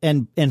power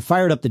and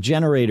fired up the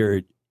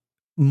generator,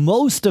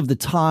 most of the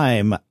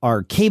time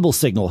our cable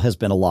signal has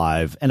been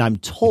alive, and I'm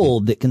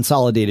told that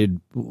Consolidated,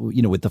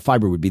 with the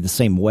fiber would be the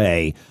same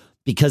way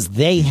because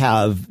they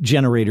have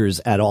generators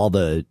at all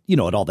the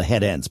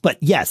head ends. But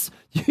yes,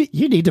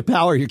 you need to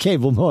power your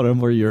cable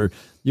modem or your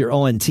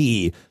ONT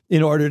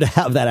in order to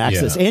have that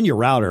access, and your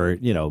router,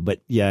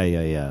 but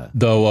yeah.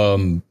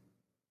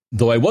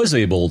 Though I was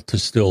able to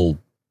still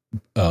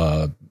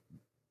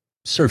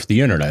surf the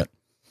internet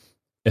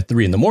at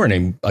 3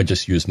 in.m, I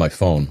just use my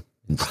phone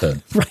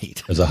instead,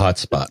 right, as a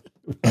hotspot.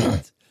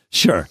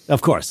 Sure,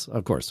 of course.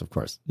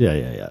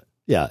 Yeah.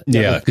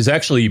 Because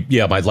actually,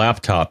 my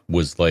laptop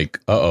was like,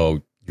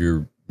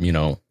 you're,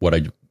 what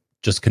I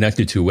just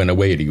connected to went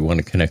away. Do you want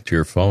to connect to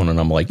your phone? And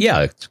I'm like,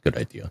 yeah, it's a good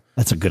idea.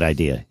 That's a good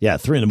idea. Yeah,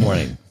 3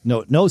 a.m.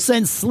 No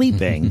sense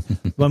sleeping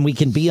when we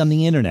can be on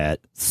the internet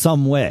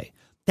some way.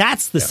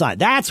 That's the sign.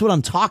 That's what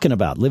I'm talking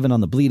about. Living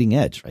on the bleeding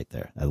edge right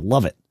there. I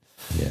love it.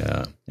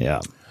 Yeah.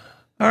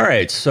 All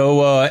right.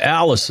 So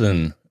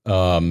Allison did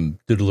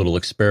a little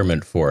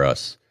experiment for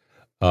us.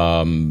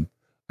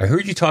 I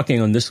heard you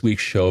talking on this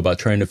week's show about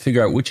trying to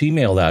figure out which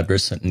email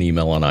address sent an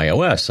email on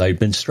iOS. I've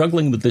been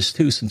struggling with this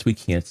too since we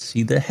can't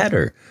see the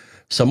header.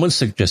 Someone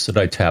suggested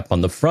I tap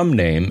on the from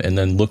name and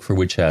then look for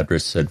which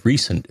address said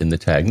recent in the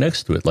tag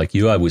next to it. Like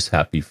you, I was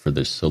happy for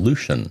this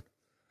solution.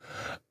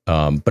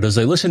 But as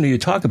I listened to you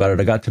talk about it,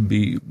 I got to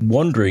be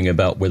wondering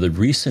about whether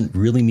recent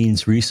really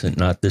means recent,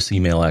 not this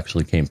email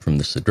actually came from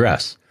this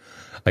address.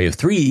 I have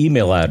 3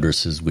 email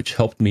addresses, which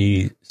helped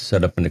me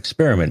set up an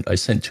experiment. I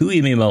sent 2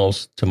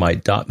 emails to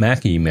my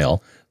 .mac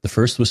email. The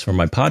first was from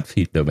my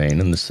Podfeet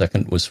domain, and the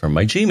second was from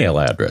my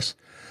Gmail address.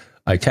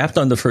 I tapped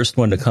on the first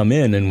one to come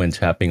in, and when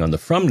tapping on the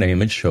from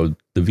name, it showed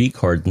the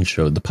vCard and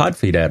showed the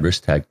Podfeet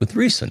address tagged with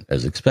recent,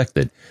 as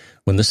expected.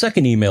 When the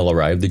second email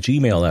arrived, the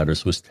Gmail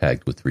address was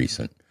tagged with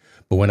recent.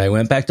 But when I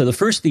went back to the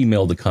first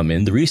email to come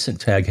in, the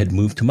recent tag had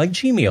moved to my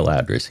Gmail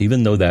address,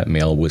 even though that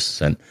mail was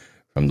sent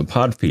from the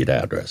Podfeet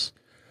address.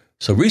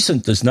 So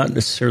recent does not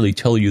necessarily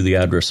tell you the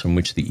address from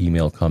which the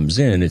email comes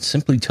in. It's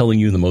simply telling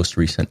you the most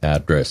recent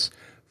address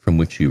from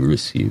which you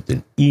received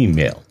an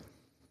email.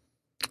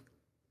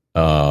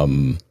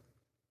 And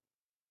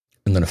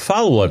then a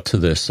follow-up to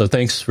this. So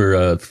thanks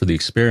for the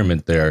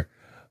experiment there.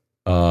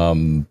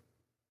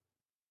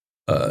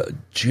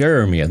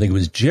 Jeremy, I think it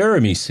was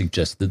Jeremy,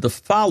 suggested the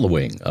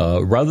following.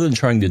 Rather than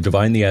trying to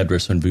divine the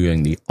address when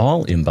viewing the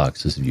all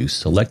inboxes view,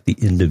 select the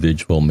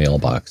individual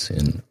mailbox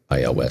in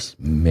iOS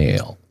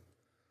Mail.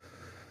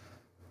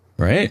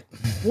 Right?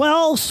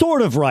 Well,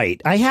 sort of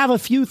right. I have a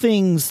few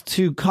things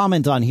to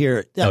comment on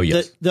here.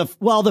 Yes.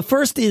 The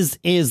first is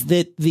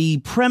that the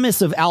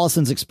premise of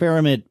Allison's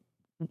experiment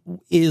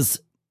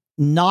is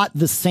not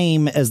the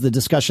same as the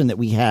discussion that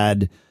we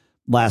had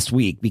last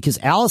week, because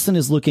Allison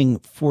is looking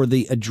for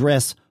the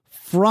address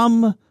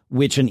from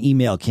which an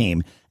email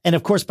came. And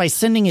of course, by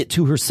sending it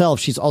to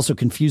herself, she's also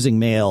confusing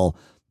mail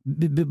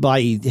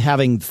by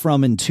having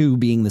from and to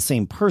being the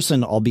same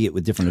person, albeit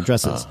with different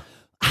addresses.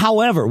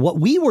 However, what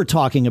we were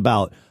talking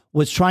about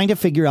was trying to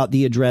figure out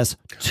the address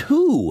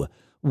to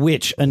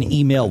which an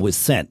email was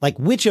sent. Like,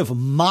 which of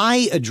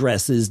my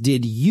addresses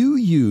did you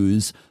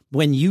use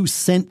when you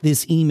sent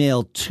this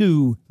email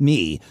to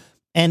me?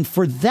 And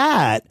for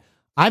that,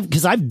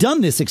 because I've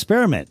done this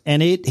experiment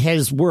and it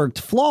has worked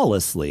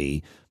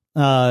flawlessly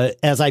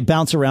as I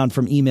bounce around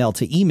from email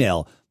to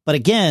email. But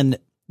again,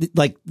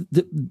 like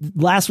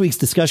last week's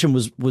discussion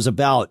was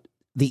about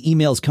the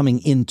emails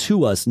coming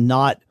into us,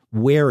 not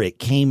where it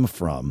came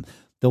from.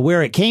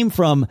 Where it came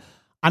from,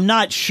 I'm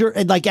not sure.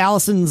 Like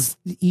Allison's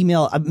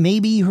email,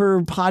 maybe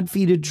her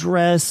Podfeet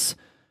address.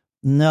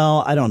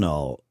 No, I don't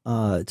know.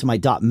 To my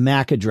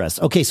 .mac address.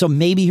 Okay, so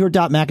maybe her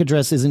 .mac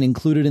address isn't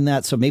included in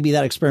that. So maybe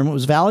that experiment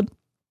was valid.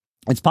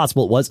 It's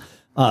possible it was.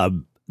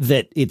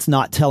 That it's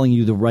not telling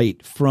you the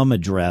right from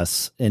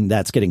address, and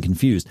that's getting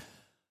confused.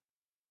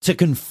 To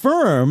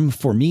confirm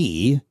for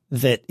me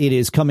that it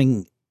is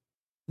coming,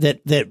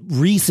 that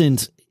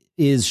recent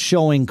is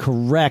showing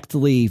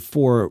correctly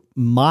for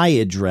my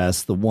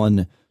address, the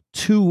one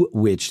to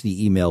which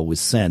the email was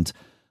sent,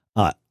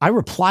 I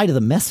reply to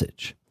the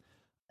message,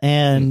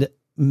 and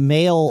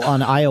Mail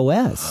on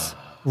iOS,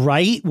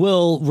 right,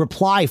 will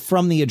reply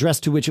from the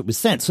address to which it was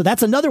sent. So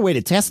that's another way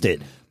to test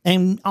it.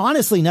 And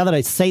honestly, now that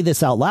I say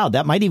this out loud,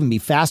 that might even be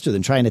faster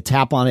than trying to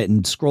tap on it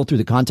and scroll through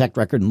the contact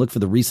record and look for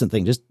the recent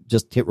thing.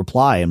 Just hit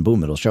reply and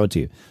boom, it'll show it to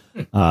you.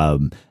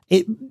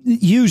 It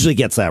usually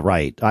gets that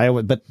right.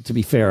 But to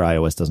be fair,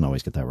 iOS doesn't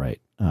always get that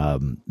right.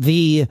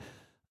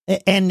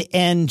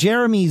 And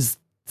Jeremy's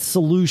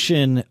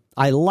solution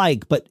I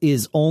like, but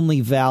is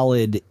only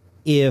valid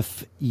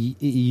if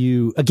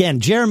you, again,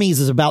 Jeremy's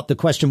is about the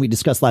question we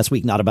discussed last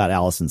week, not about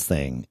Allison's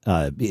thing.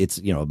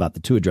 It's, about the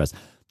to address.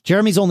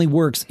 Jeremy's only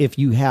works if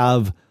you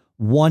have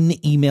one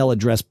email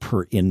address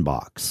per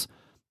inbox.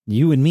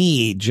 You and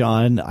me,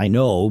 John, I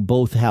know,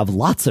 both have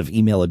lots of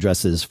email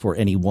addresses for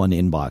any one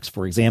inbox.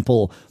 For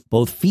example,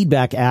 both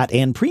feedback at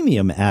and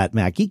premium at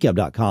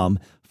MacGeekGab.com.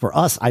 For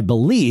us, I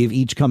believe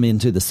each come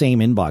into the same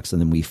inbox,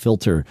 and then we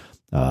filter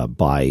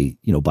by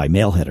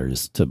mail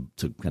headers to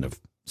kind of,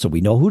 so we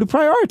know who to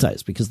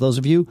prioritize, because those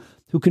of you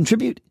who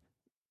contribute,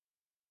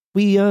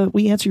 we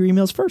answer your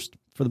emails first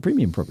for the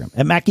premium program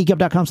at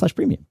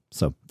MacGeekGab.com/premium.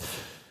 So,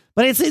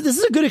 but this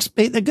is a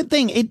good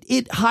thing.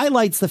 It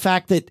highlights the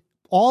fact that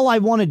all I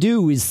want to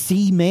do is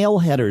see mail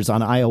headers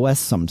on iOS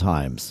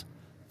sometimes.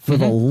 For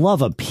the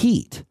love of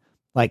Pete.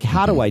 Like,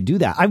 how do I do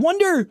that? I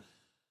wonder,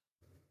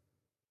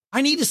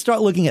 I need to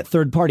start looking at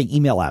third-party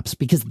email apps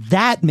because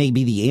that may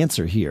be the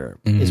answer here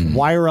is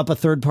wire up a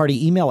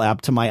third-party email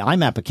app to my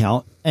IMAP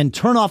account and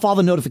turn off all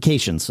the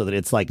notifications so that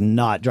it's like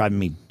not driving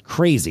me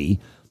crazy.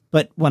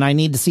 But when I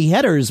need to see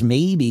headers,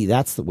 maybe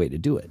that's the way to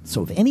do it.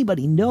 So if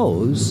anybody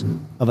knows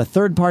of a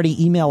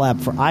third-party email app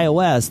for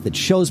iOS that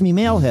shows me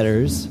mail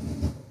headers,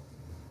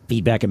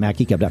 feedback at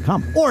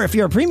MacGeekGab.com. Or if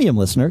you're a premium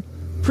listener,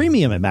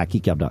 premium at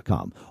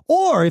MacGeekGab.com.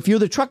 Or if you're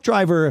the truck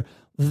driver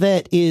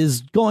that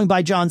is going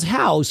by John's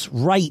house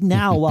right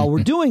now while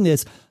we're doing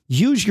this,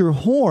 use your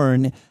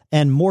horn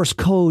and Morse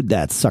code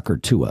that sucker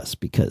to us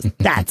because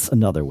that's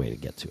another way to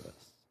get to us.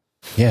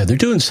 Yeah, they're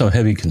doing some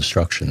heavy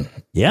construction.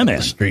 Yeah, man.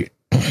 On the street.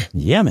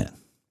 Yeah, man.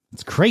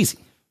 It's crazy.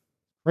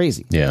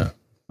 Crazy. Yeah.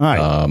 All right.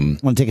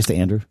 Want to take us to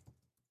Andrew?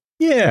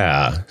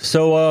 Yeah.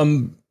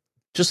 So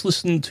just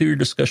listen to your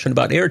discussion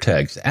about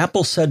AirTags.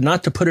 Apple said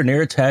not to put an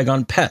AirTag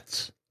on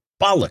pets.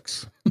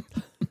 Bollocks.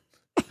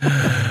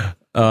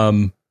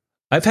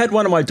 I've had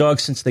one of my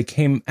dogs since they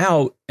came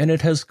out, and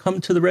it has come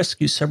to the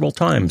rescue several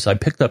times. I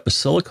picked up a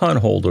silicone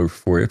holder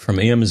for it from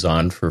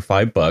Amazon for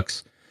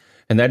 $5,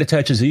 and that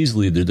attaches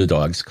easily to the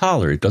dog's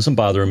collar. It doesn't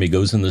bother him. He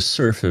goes in the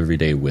surf every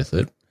day with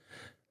it.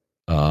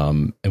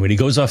 And when he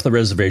goes off the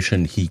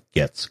reservation, he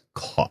gets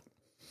caught.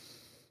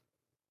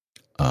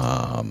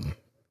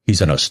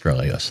 He's in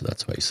Australia, so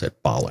that's why he said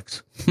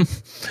bollocks.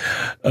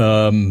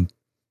 And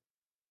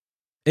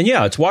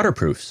yeah, it's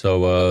waterproof.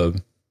 So,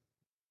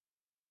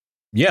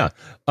 yeah.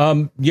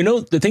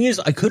 The thing is,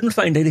 I couldn't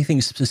find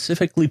anything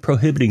specifically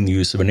prohibiting the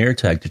use of an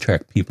AirTag to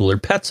track people or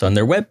pets on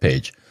their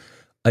webpage.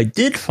 I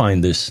did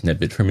find this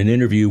snippet from an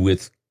interview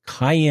with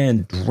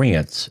Kyan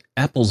Drance,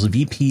 Apple's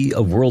VP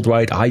of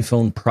Worldwide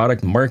iPhone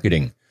Product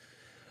Marketing.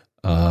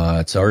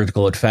 It's an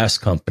article at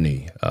Fast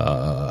Company,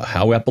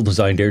 how Apple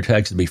designed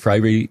AirTags to be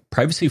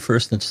privacy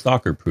first and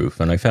stalker proof.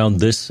 And I found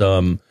this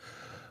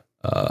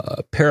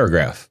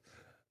paragraph.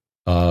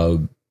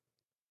 When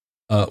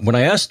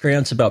I asked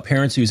Drance about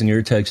parents using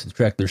AirTags to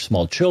track their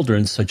small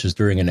children, such as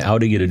during an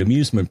outing at an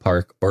amusement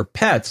park, or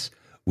pets,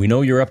 we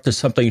know you're up to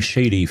something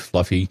shady,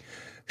 Fluffy.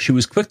 She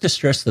was quick to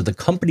stress that the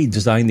company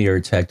designed the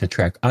AirTag to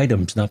track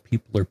items, not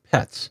people or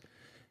pets.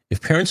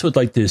 If parents would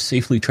like to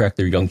safely track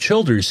their young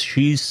children,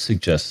 she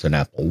suggests an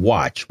Apple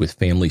Watch with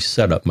family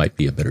setup might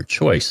be a better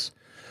choice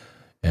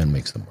and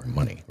makes them more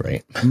money,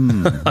 right?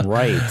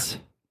 Right.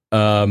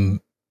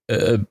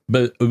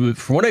 But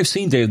from what I've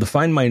seen, Dave, the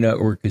Find My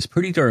network is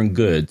pretty darn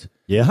good.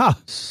 Yeah.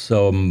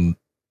 So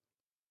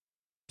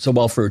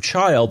while for a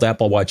child,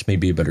 Apple Watch may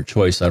be a better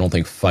choice, I don't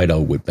think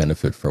Fido would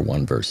benefit for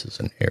one versus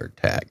an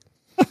AirTag.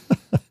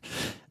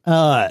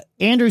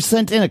 Andrew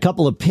sent in a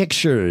couple of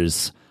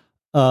pictures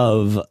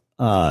of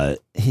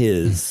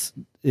his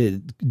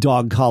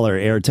dog collar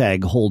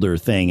AirTag holder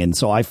thing, and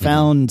so I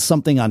found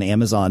something on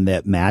Amazon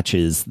that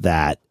matches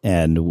that,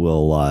 and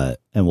we'll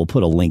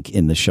put a link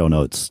in the show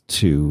notes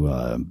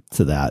to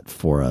that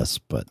for us.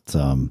 But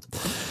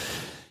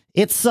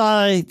it's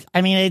so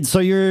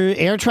your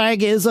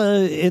AirTag is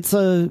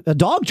a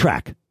dog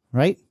track,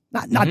 right?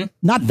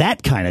 Not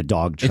that kind of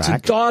dog track. It's a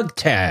dog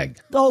tag.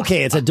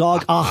 Okay, it's a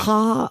dog.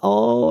 Aha.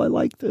 Oh, I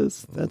like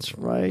this. That's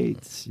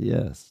right.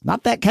 Yes.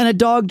 Not that kind of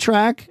dog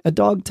track. A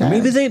dog tag.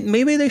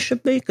 Maybe they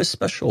should make a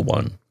special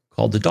one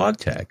called the dog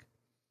tag.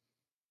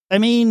 I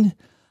mean,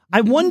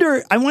 I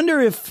wonder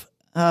if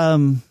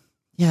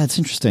it's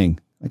interesting.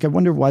 Like I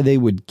wonder why they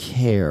would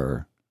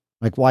care.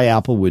 Like why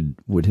Apple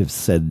would have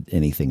said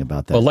anything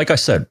about that. Well, like I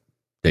said,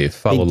 Dave,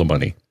 follow the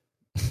money.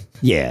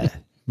 Yeah.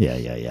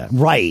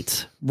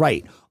 Right.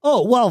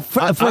 Oh, well,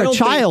 for a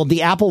child,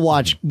 the Apple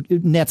Watch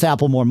nets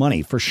Apple more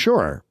money, for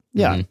sure.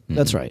 Yeah,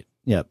 that's right.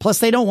 Yeah. Plus,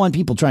 they don't want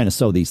people trying to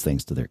sew these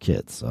things to their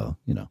kids. So,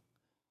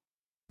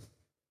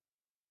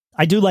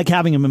 I do like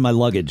having them in my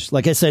luggage.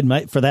 Like I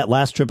said, for that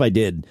last trip I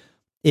did,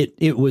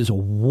 it was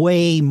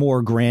way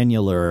more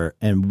granular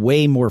and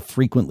way more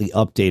frequently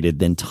updated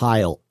than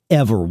Tile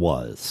ever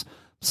was.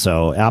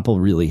 So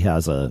Apple really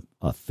has a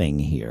thing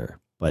here.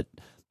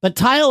 But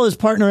Tile is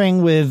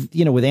partnering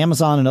with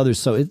Amazon and others.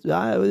 So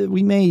I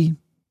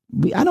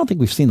don't think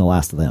we've seen the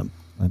last of them.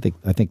 I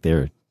think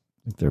they're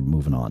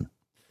moving on.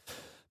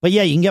 But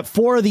yeah, you can get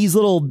 4 of these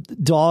little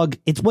dog.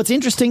 It's what's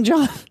interesting,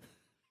 John.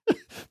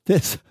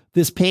 this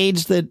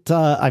page that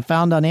I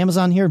found on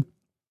Amazon here.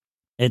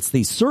 It's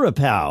the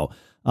Surapow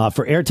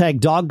for AirTag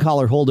dog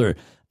collar holder,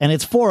 and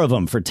it's 4 of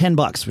them for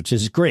 $10, which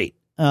is great.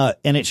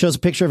 And it shows a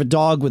picture of a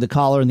dog with a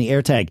collar and the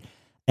AirTag.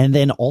 And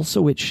then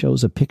also it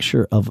shows a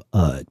picture of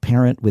a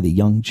parent with a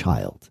young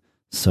child.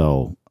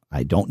 So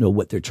I don't know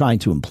what they're trying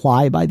to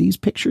imply by these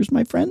pictures,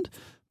 my friend,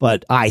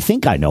 but I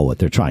think I know what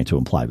they're trying to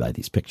imply by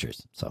these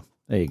pictures. So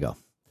there you go.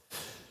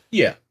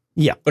 Yeah.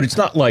 Yeah. But it's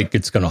not like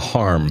it's going to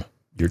harm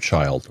your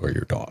child or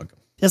your dog.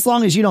 As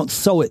long as you don't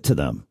sew it to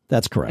them.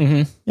 That's correct.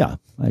 Mm-hmm. Yeah,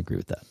 I agree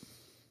with that.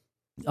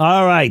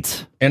 All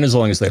right. And as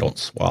long as they don't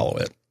swallow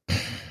it.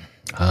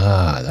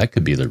 That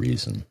could be the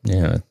reason.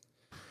 Yeah.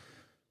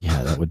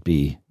 Yeah, that would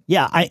be.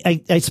 Yeah,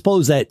 I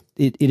suppose that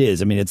it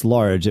is. I mean, it's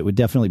large. It would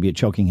definitely be a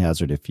choking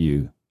hazard if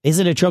you. Is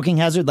it a choking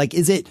hazard? Like,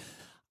 is it?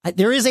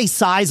 There is a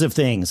size of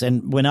things,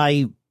 and when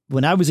I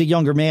when I was a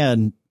younger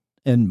man,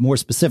 and more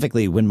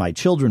specifically, when my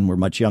children were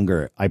much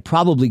younger, I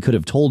probably could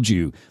have told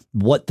you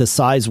what the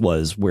size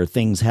was where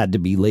things had to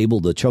be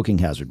labeled a choking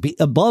hazard.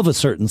 Above a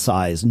certain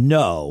size,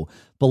 no.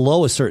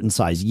 Below a certain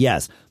size,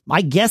 yes.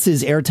 My guess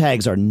is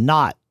AirTags are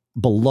not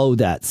below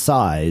that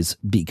size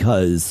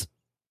because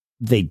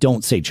they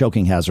don't say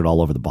choking hazard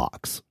all over the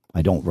box.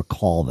 I don't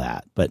recall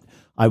that, but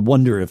I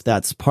wonder if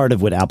that's part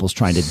of what Apple's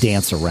trying to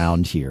dance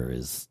around here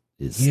is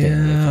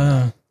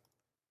yeah.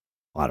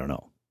 I don't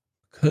know.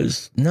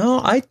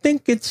 No, I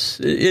think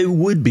it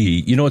would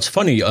be. You know, it's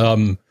funny.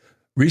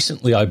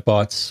 Recently I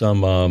bought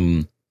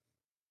some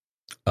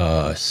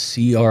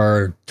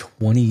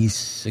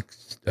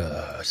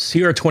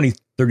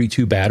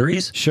CR2032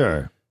 batteries.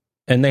 Sure.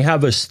 And they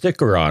have a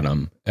sticker on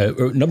them.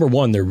 Number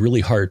one, they're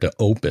really hard to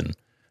open.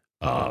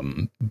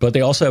 But they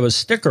also have a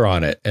sticker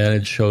on it, and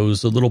it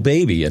shows a little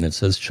baby, and it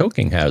says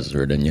choking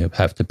hazard, and you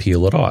have to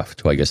peel it off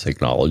to, I guess,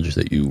 acknowledge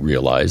that you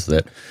realize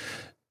that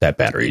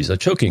battery is a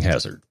choking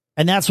hazard.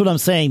 And that's what I'm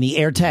saying. The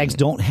AirTags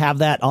don't have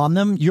that on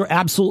them. You're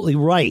absolutely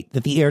right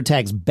that the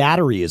AirTag's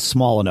battery is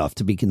small enough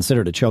to be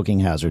considered a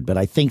choking hazard, but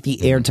I think the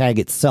AirTag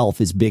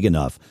itself is big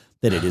enough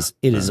that it is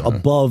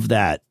above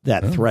that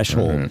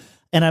threshold.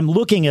 And I'm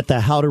looking at the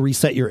How to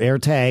Reset Your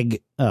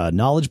AirTag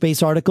knowledge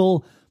base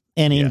article,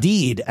 and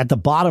indeed, at the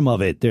bottom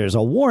of it, there's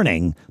a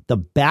warning. The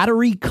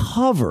battery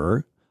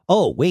cover.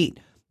 Oh, wait.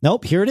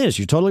 Nope, here it is.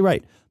 You're totally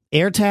right.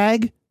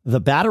 AirTag, the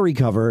battery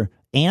cover,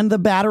 and the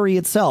battery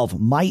itself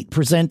might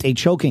present a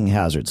choking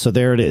hazard. So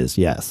there it is.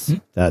 Yes.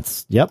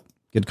 That's, yep.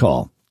 Good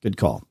call. Good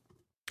call.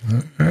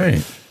 All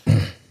right.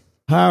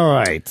 All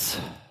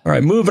right. All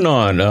right. Moving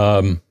on.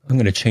 I'm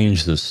going to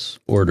change this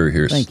order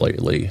here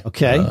slightly.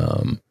 Okay.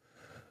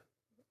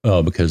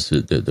 Because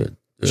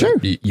sure.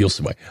 You'll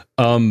see why.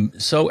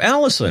 So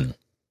Allison.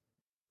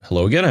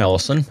 Hello again,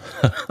 Allison.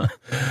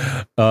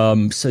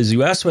 Says,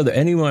 you asked whether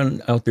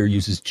anyone out there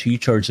uses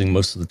Qi charging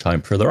most of the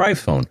time for their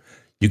iPhone.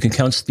 You can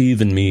count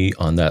Steve and me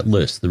on that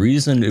list. The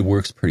reason it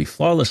works pretty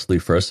flawlessly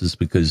for us is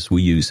because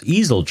we use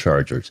easel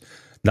chargers,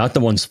 not the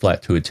ones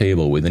flat to a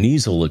table. With an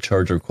easel, the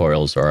charger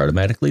coils are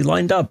automatically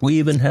lined up. We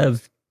even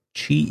have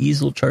Qi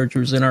easel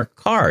chargers in our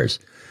cars.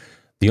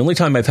 The only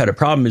time I've had a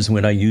problem is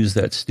when I use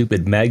that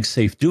stupid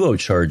MagSafe Duo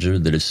charger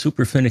that is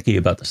super finicky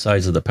about the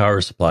size of the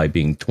power supply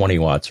being 20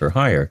 watts or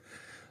higher.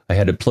 I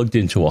had it plugged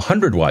into a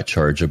 100-watt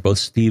charger. Both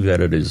Steve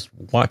added his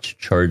watch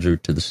charger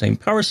to the same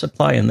power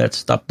supply, and that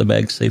stopped the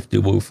MagSafe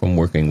Duo from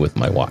working with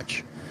my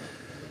watch.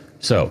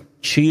 So,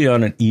 Qi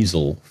on an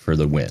easel for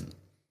the win.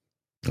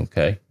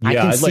 Okay. I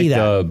can see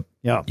that.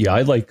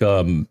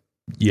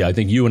 I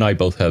think you and I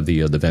both have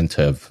the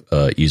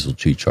Ventev easel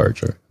Qi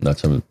charger.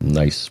 That's a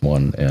nice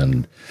one,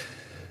 and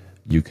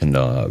you can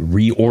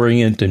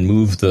reorient and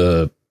move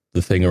the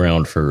thing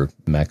around for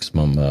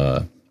maximum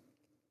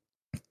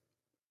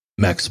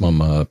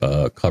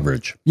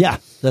coverage. Yeah,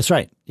 that's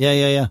right.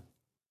 Yeah.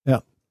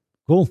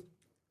 Cool.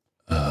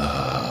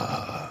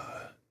 I'll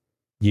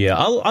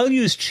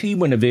use Qi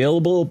when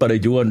available, but I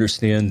do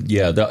understand.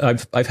 Yeah,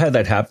 I've had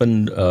that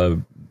happen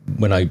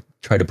when I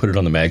try to put it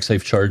on the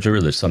MagSafe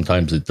charger. That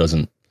sometimes it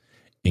doesn't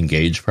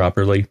engage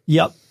properly.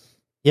 Yep,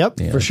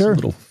 for sure.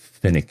 It's a little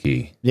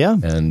finicky. Yeah,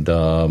 and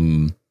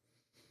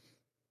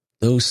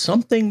though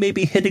something may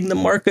be hitting the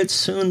market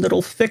soon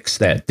that'll fix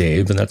that,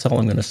 Dave, and that's all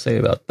I'm going to say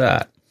about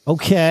that.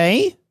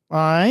 Okay. All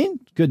right.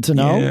 Good to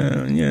know.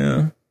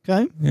 Yeah.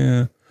 Okay.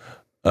 Yeah.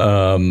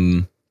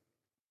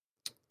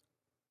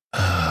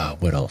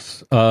 What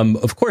else?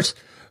 Of course,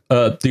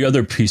 the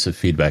other piece of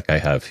feedback I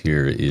have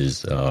here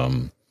is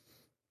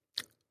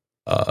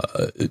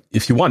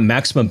if you want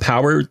maximum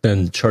power,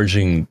 then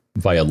charging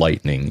via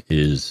Lightning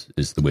is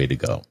the way to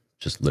go.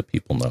 Just let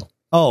people know.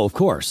 Oh, of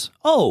course.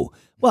 Oh,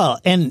 well,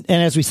 and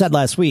as we said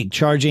last week,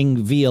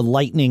 charging via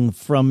Lightning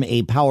from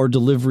a power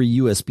delivery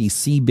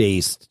USB-C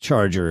based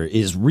charger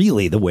is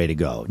really the way to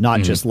go.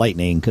 Not just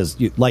Lightning, because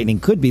Lightning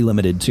could be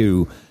limited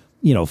to,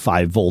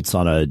 5 volts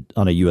on a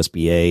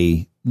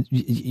USB-A,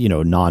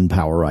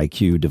 non-power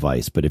IQ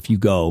device. But if you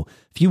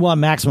want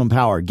maximum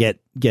power, get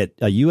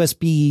a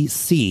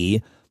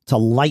USB-C to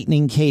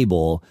Lightning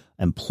cable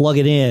and plug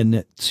it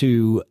in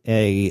to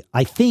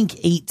I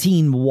think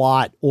 18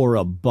 watt or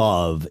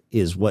above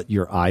is what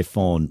your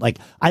iPhone,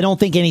 I don't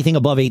think anything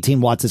above 18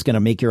 watts is going to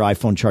make your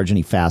iPhone charge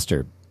any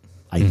faster,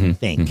 I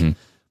think.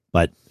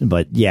 But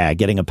yeah,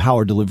 getting a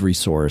power delivery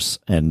source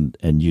and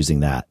using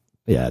that,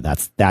 yeah,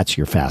 that's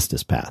your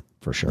fastest path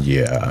for sure.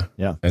 Yeah.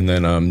 And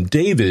then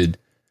David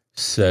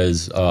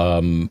says,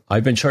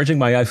 I've been charging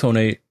my iPhone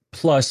 8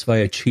 Plus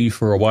via Qi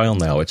for a while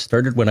now. It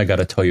started when I got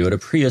a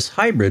Toyota Prius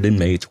hybrid in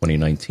May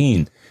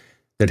 2019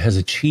 that has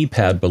a Qi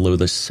pad below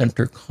the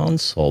center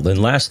console. Then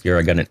last year,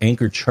 I got an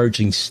Anker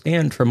charging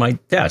stand for my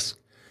desk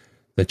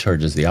that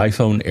charges the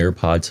iPhone,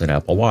 AirPods, and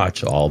Apple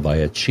Watch all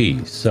via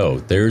Qi. So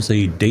there's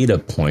a data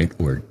point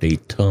or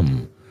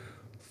datum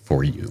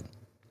for you.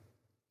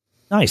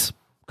 Nice.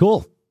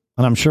 Cool.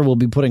 And I'm sure we'll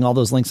be putting all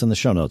those links in the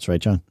show notes,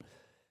 right, John?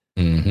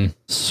 Mm-hmm.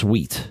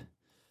 Sweet.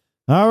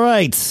 All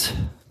right.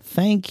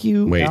 Thank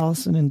you,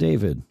 Allison and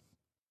David.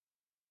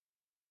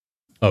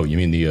 Oh, you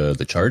mean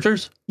the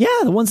chargers? Yeah,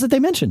 the ones that they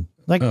mentioned.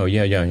 Like, oh,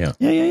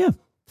 yeah.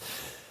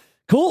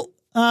 Cool.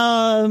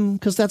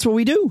 Because that's what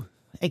we do.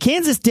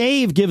 Kansas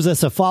Dave gives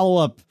us a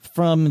follow-up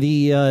from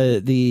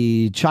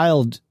the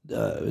child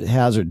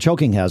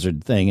choking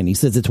hazard thing, and he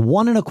says it's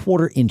 1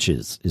 1/4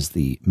 inches is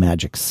the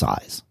magic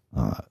size.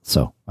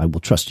 So I will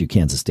trust you,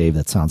 Kansas Dave.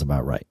 That sounds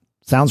about right.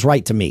 Sounds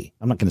right to me.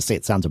 I'm not going to say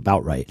it sounds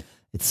about right.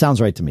 It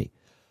sounds right to me.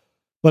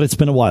 But it's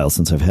been a while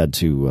since I've had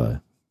to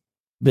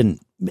been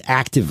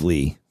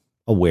actively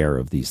aware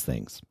of these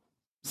things.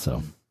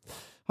 So,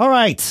 all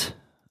right.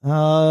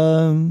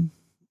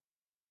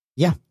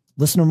 Yeah.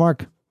 Listener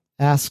Mark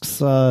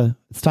asks,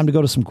 it's time to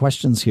go to some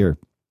questions here.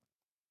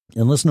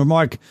 And listener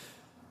Mark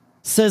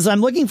says,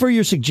 I'm looking for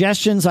your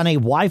suggestions on a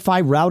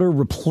Wi-Fi router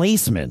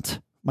replacement.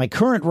 My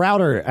current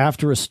router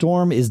after a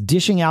storm is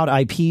dishing out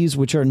IPs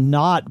which are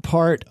not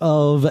part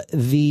of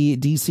the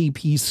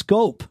DCP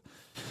scope.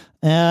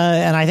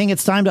 And I think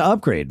it's time to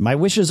upgrade. My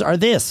wishes are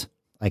this.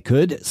 I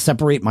could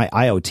separate my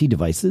IoT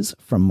devices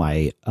from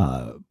my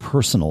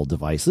personal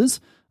devices.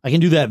 I can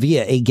do that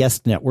via a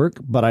guest network,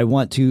 but I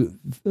want to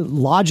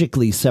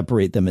logically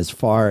separate them as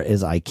far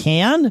as I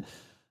can.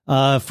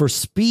 For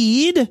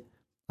speed,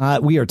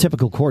 we are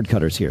typical cord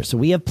cutters here. So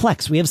we have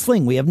Plex, we have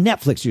Sling, we have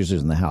Netflix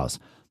users in the house.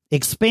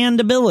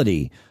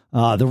 Expandability.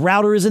 The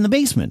router is in the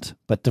basement,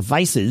 but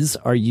devices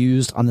are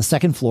used on the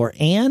second floor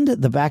and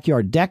the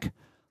backyard deck.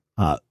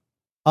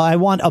 I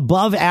want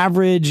above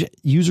average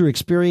user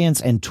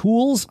experience and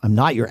tools. I'm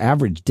not your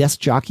average desk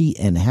jockey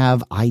and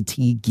have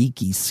IT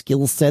geeky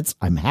skill sets.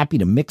 I'm happy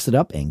to mix it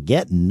up and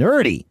get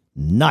nerdy.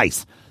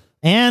 Nice.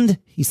 And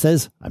he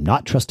says, I'm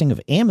not trusting of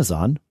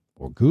Amazon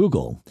or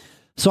Google,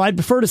 so I'd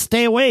prefer to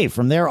stay away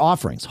from their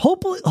offerings.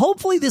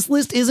 Hopefully this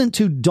list isn't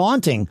too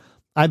daunting.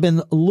 I've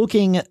been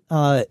looking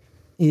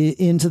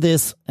into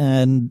this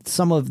and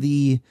some of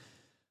the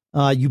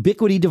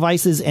Ubiquiti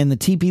devices and the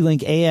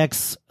TP-Link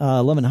AX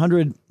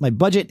 1100. My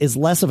budget is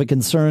less of a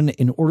concern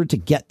in order to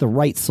get the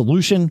right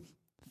solution.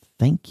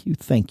 Thank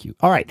you.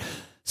 All right.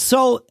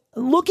 So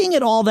looking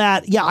at all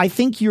that, yeah, I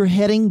think you're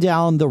heading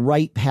down the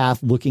right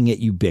path looking at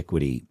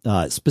Ubiquiti,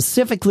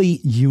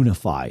 specifically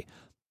Unify.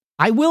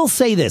 I will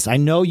say this. I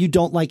know you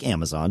don't like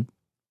Amazon.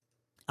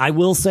 I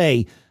will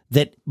say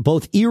that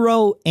both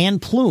Eero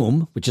and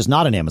Plume, which is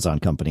not an Amazon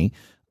company,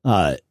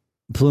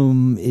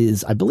 Plume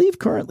is, I believe,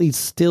 currently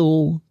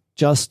still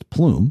just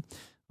Plume.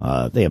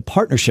 They have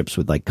partnerships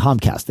with like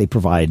Comcast. They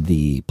provide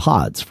the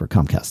pods for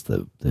Comcast.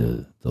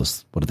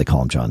 Those, what do they call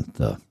them, John?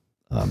 The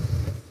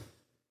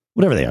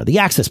whatever they are, the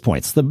access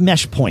points, the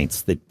mesh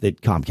points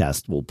that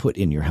Comcast will put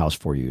in your house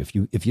for you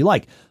if you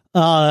like.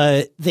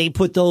 They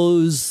put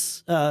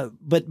those,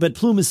 but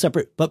Plume is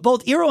separate. But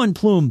both Eero and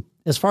Plume,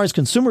 as far as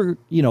consumer,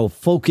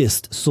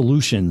 focused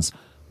solutions,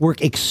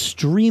 work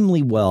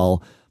extremely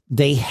well.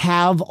 They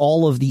have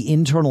all of the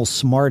internal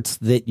smarts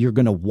that you're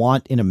going to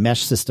want in a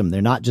mesh system. They're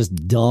not just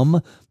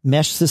dumb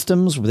mesh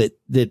systems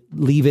that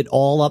leave it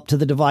all up to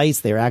the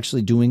device. They're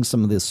actually doing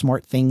some of the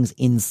smart things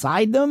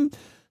inside them.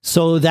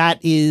 So that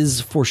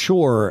is for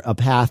sure a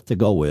path to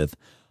go with.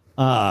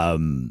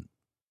 My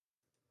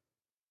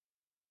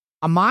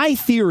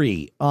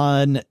theory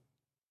on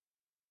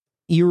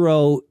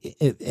Eero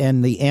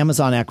and the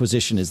Amazon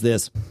acquisition is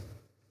this.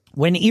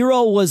 When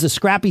Eero was a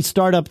scrappy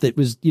startup that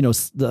was,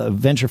 the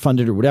venture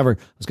funded or whatever,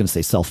 I was going to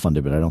say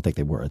self-funded, but I don't think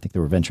they were. I think they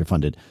were venture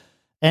funded.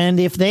 And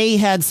if they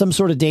had some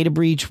sort of data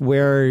breach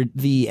where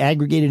the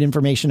aggregated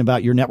information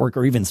about your network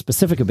or even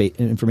specific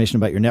information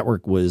about your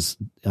network was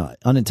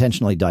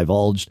unintentionally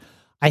divulged,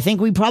 I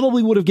think we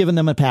probably would have given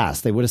them a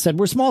pass. They would have said,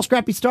 we're a small,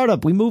 scrappy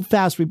startup. We moved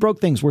fast. We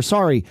broke things. We're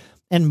sorry.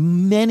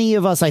 And many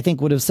of us, I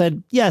think, would have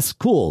said, yes,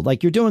 cool.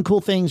 Like, you're doing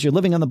cool things. You're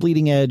living on the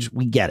bleeding edge.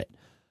 We get it.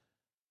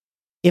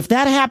 If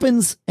that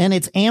happens and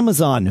it's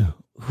Amazon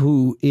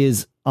who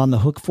is on the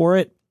hook for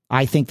it,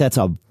 I think that's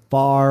a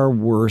far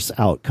worse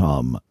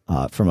outcome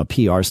from a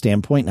PR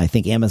standpoint. And I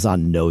think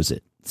Amazon knows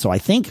it. So I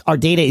think our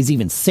data is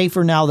even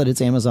safer now that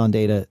it's Amazon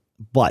data,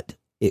 but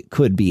it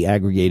could be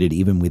aggregated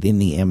even within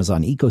the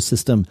Amazon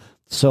ecosystem.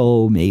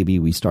 So maybe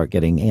we start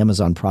getting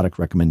Amazon product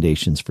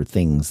recommendations for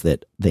things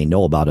that they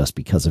know about us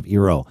because of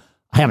Eero.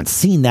 I haven't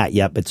seen that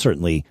yet, but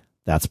certainly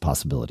that's a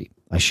possibility.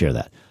 I share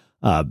that.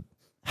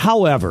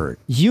 However,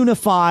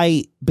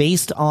 Unify,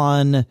 based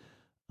on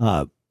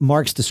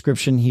Mark's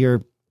description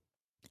here,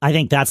 I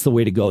think that's the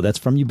way to go. That's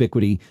from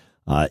Ubiquiti.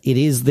 It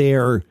is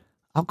their,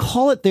 I'll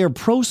call it their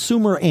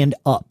prosumer and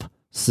up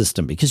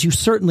system, because you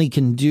certainly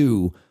can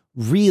do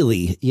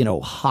really,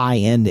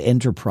 high-end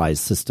enterprise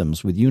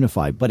systems with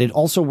Unify, but it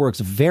also works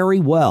very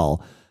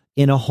well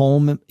in a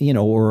home,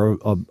 or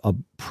a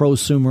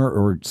prosumer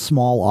or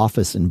small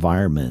office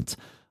environment.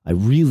 I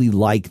really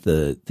like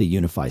the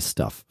Unify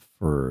stuff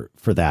for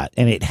that.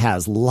 And it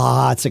has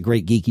lots of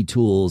great geeky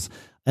tools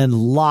and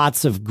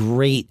lots of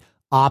great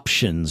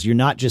options. You're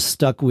not just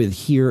stuck with,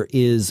 here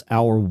is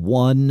our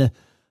one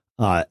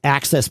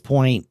access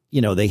point.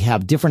 They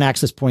have different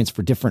access points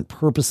for different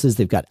purposes.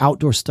 They've got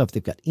outdoor stuff.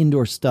 They've got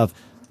indoor stuff.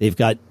 They've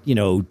got,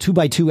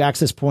 2x2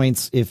 access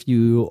points if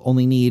you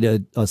only need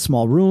a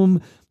small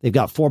room. They've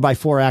got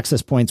 4x4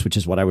 access points, which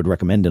is what I would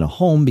recommend in a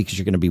home because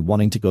you're going to be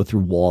wanting to go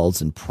through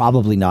walls and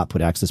probably not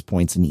put access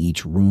points in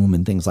each room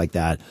and things like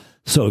that.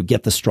 So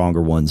get the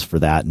stronger ones for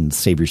that and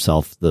save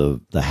yourself the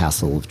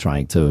hassle of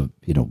trying to,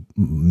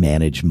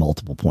 manage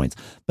multiple points.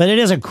 But it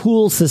is a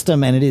cool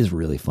system and it is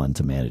really fun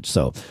to manage.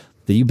 So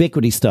the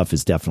Ubiquiti stuff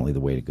is definitely the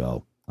way to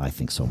go. I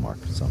think so, Mark.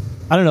 So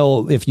I don't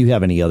know if you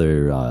have any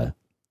other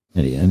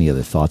any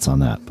other thoughts on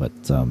that, but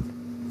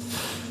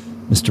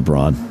Mr.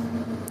 Braun.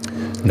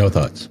 No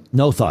thoughts.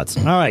 No thoughts.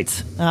 All right.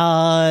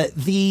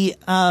 The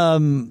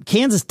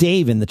Kansas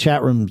Dave in the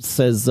chat room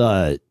says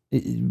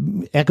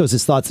echoes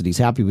his thoughts that he's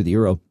happy with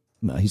Eero.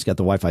 He's got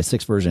the Wi-Fi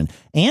 6 version.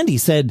 And he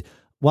said,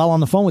 while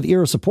on the phone with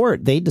Eero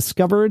support, they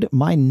discovered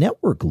my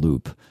network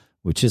loop,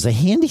 which is a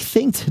handy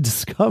thing to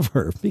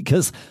discover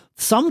because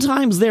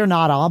sometimes they're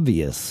not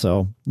obvious.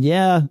 So,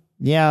 yeah,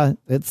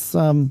 it's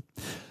more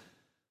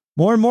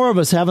and more of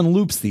us having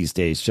loops these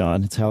days,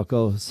 John. It's how it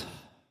goes.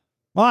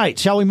 All right,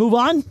 shall we move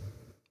on?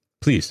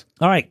 Please.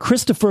 All right,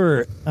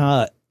 Christopher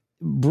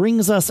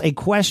brings us a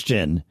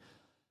question.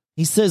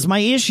 He says, my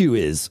issue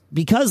is,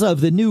 because of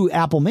the new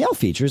Apple Mail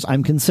features,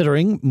 I'm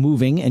considering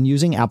moving and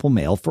using Apple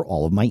Mail for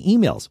all of my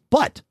emails.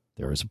 But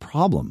there is a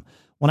problem.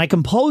 When I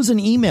compose an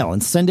email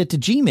and send it to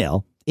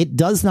Gmail, it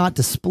does not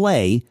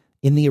display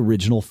in the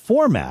original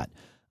format.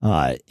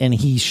 And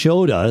he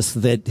showed us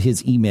that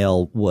his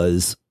email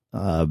was,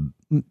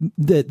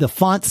 the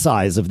font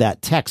size of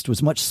that text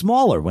was much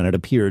smaller when it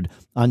appeared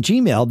on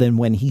Gmail than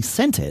when he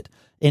sent it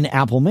in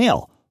Apple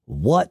Mail.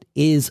 What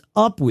is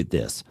up with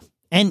this?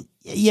 And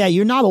yeah,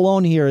 you're not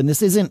alone here. And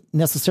this isn't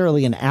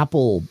necessarily an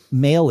Apple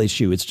Mail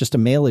issue. It's just a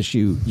mail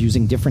issue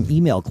using different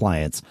email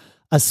clients,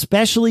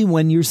 especially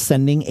when you're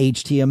sending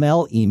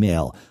HTML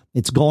email.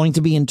 It's going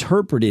to be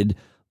interpreted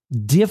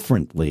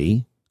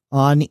differently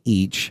on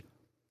each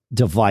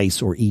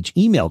device or each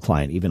email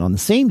client, even on the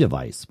same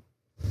device.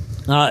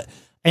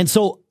 And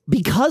so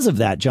because of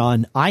that,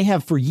 John, I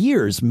have for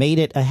years made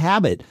it a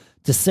habit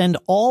to send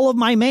all of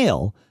my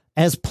mail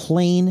as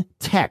plain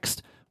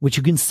text, which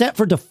you can set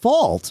for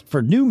default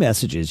for new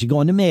messages. You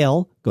go into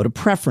Mail, go to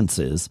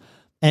Preferences,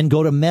 and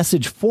go to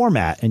Message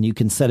Format, and you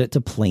can set it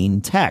to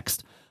plain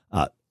text.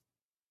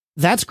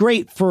 That's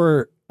great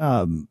for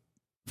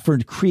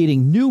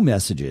creating new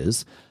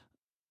messages.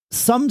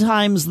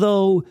 Sometimes,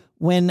 though,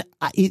 when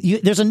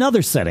there's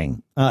another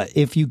setting,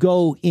 if you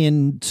go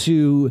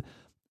into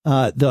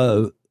where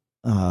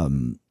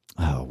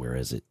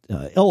is it?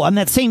 On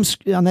that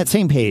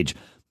same page.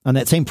 On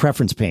that same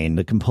preference pane,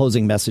 the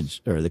composing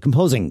message or the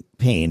composing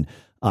pane,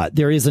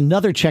 there is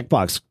another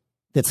checkbox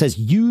that says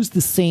use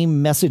the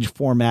same message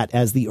format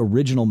as the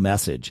original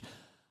message.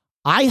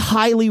 I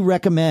highly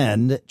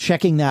recommend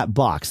checking that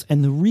box.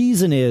 And the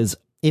reason is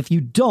if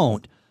you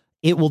don't,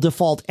 it will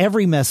default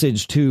every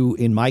message to,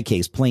 in my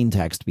case, plain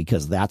text,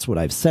 because that's what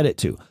I've set it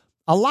to.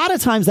 A lot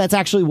of times that's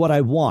actually what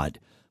I want.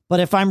 But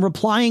if I'm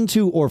replying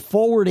to or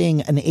forwarding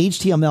an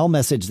HTML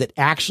message that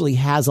actually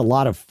has a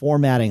lot of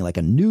formatting, like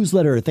a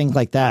newsletter or things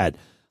like that,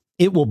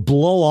 it will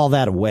blow all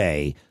that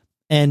away.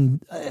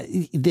 And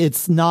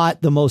it's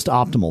not the most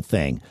optimal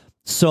thing.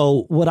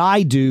 So what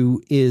I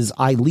do is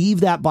I leave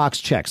that box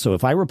checked. So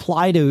if I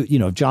reply to,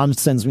 if John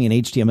sends me an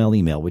HTML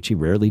email, which he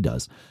rarely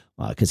does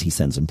because he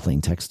sends in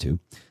plain text too.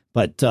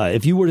 But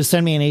if you were to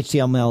send me an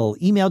HTML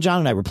email, John,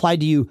 and I replied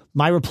to you,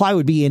 my reply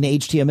would be in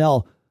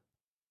HTML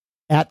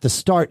at the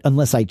start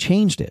unless I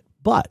changed it.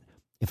 But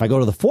if I go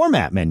to the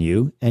format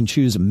menu and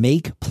choose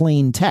make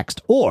plain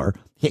text or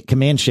hit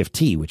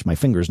Command-Shift-T, which my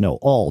fingers know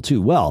all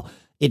too well,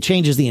 it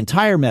changes the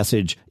entire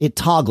message. It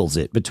toggles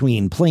it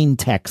between plain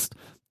text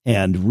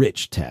and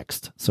rich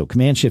text. So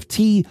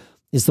Command-Shift-T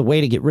is the way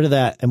to get rid of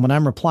that. And when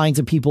I'm replying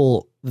to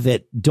people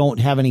that don't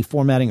have any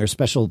formatting or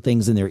special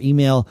things in their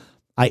email,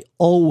 I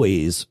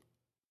always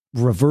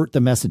revert the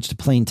message to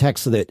plain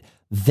text so that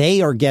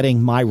they are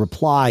getting my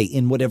reply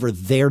in whatever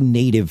their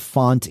native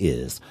font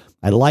is.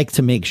 I like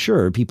to make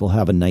sure people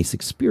have a nice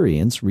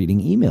experience reading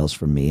emails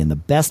from me. And the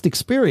best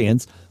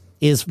experience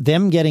is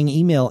them getting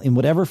email in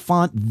whatever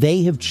font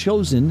they have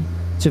chosen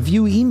to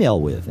view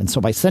email with. And so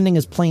by sending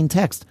as plain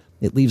text,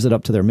 it leaves it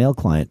up to their mail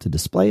client to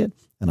display it.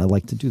 And I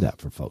like to do that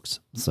for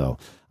folks. So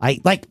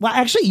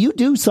actually, you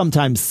do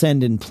sometimes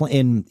send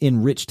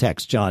in rich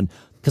text, John,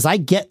 because I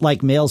get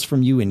like mails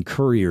from you in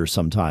Courier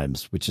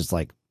sometimes, which is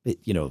like,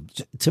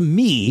 to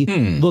me,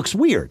 looks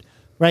weird,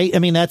 right? I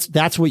mean,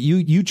 that's what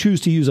you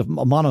choose to use a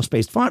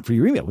monospaced font for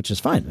your email, which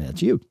is fine.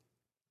 That's you.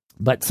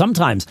 But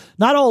sometimes,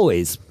 not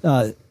always,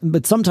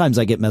 but sometimes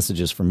I get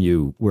messages from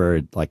you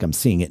where like I'm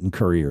seeing it in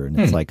Courier and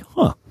it's like,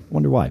 I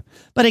wonder why.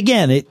 But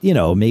again,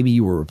 maybe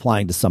you were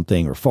replying to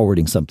something or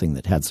forwarding something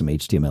that had some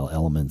HTML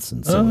elements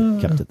and so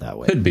it kept it that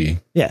way. Could be.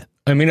 Yeah.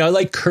 I mean, I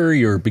like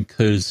Courier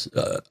because,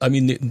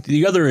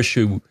 the other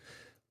issue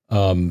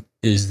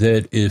is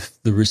that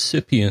if the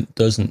recipient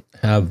doesn't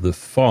have the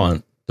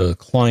font, the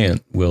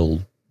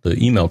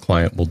email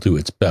client will do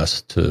its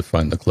best to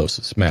find the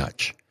closest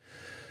match.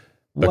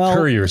 But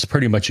Courier is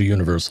pretty much a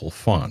universal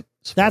font.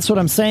 That's what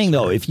I'm saying,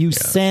 though. If you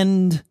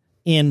send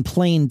in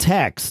plain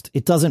text,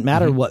 it doesn't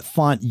matter what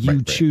font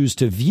you choose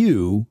to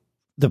view.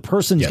 The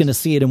person's going to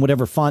see it in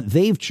whatever font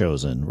they've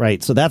chosen,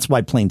 right? So that's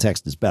why plain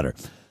text is better.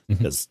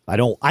 Because I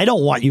don't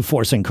want you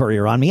forcing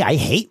Courier on me. I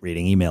hate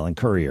reading email in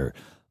Courier.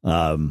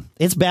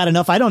 It's bad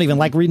enough. I don't even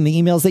like reading the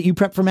emails that you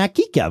prep for Mac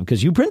Geek Gab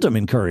because you print them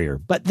in Courier.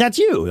 But that's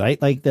you,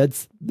 right? Like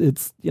it's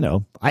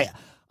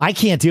I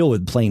can't deal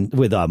with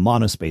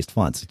monospaced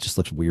fonts. It just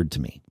looks weird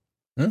to me.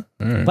 All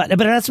right. But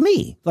that's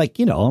me. Like,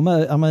 I'm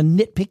a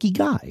nitpicky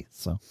guy.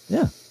 So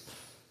yeah.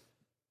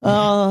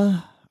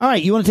 All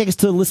right. You want to take us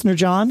to listener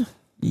John?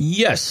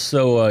 Yes.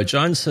 So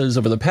John says,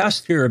 over the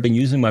past year, I've been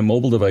using my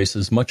mobile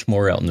devices much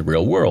more out in the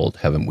real world.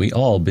 Haven't we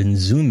all been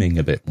Zooming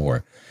a bit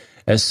more?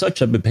 As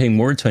such, I've been paying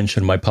more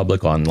attention to my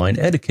public online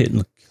etiquette,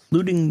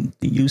 including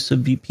the use of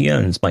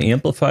VPNs. My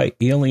Amplify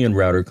Alien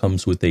router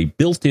comes with a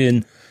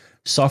built-in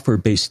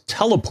software-based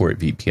teleport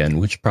VPN,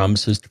 which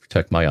promises to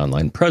protect my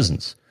online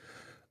presence.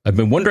 I've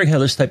been wondering how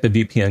this type of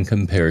VPN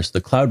compares to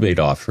cloud-based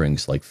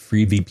offerings like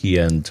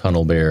FreeVPN,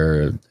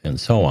 TunnelBear, and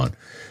so on.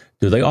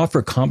 Do they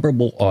offer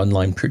comparable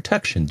online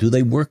protection? Do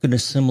they work in a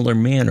similar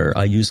manner?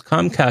 I use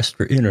Comcast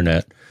for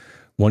internet,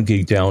 1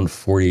 gig down,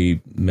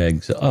 40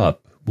 megs up.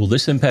 Will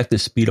this impact the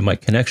speed of my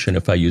connection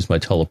if I use my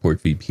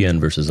teleport VPN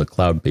versus a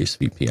cloud-based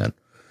VPN?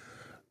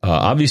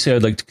 Obviously,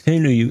 I'd like to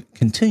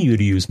continue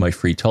to use my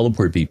free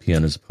teleport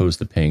VPN as opposed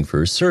to paying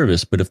for a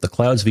service, but if the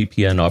cloud's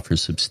VPN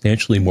offers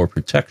substantially more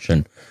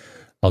protection,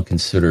 I'll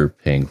consider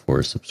paying for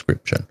a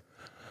subscription.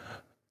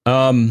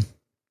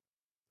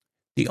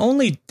 The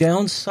only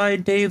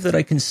downside, Dave, that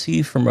I can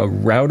see from a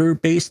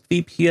router-based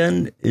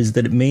VPN is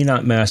that it may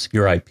not mask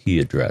your IP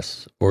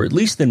address, or at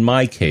least in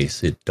my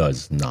case, it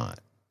does not.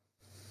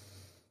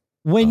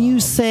 When you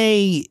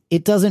say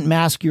it doesn't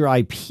mask your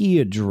IP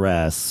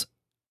address,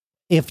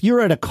 if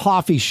you're at a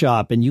coffee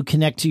shop and you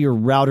connect to your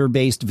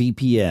router-based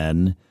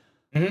VPN,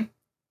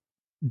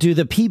 do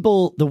the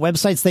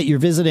websites that you're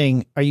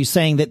visiting, are you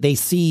saying that they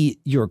see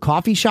your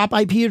coffee shop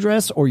IP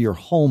address or your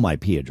home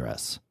IP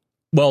address?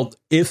 Well,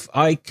 if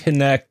I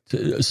connect,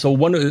 so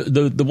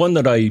the one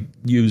that I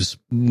use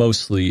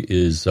mostly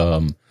is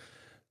the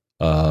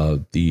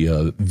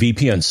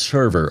VPN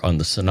server on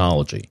the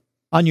Synology.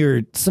 On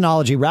your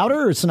Synology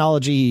router or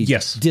Synology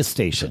disk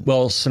station?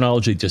 Well,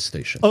 Synology disk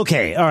station.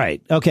 Okay. All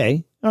right.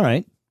 Okay. All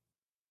right.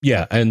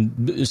 Yeah.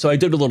 And so I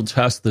did a little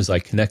test as I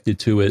connected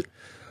to it.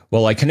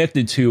 Well, I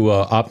connected to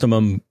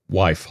Optimum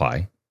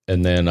Wi-Fi,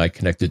 and then I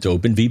connected to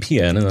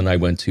OpenVPN, and then I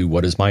went to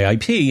what is my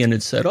IP, and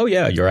it said, oh,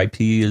 yeah, your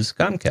IP is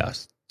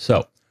Comcast.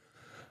 So,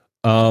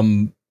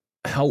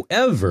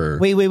 however...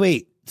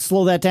 Wait.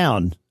 Slow that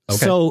down.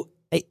 Okay. So,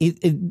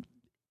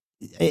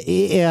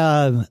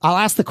 I'll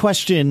ask the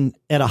question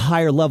at a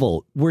higher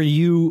level. When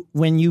you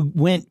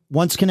went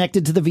once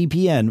connected to the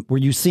VPN, were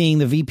you seeing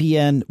the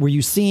VPN? Were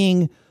you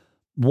seeing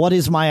what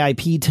is my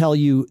IP tell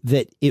you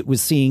that it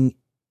was seeing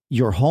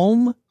your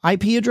home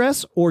IP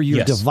address or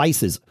your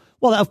devices?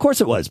 Well, of course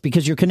it was,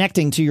 because you're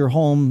connecting to your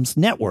home's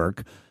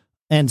network.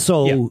 And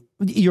so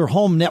your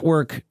home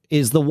network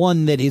is the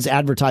one that is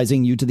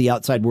advertising you to the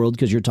outside world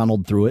because you're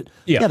tunneled through it.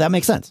 Yeah, that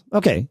makes sense.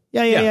 Okay.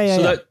 Yeah.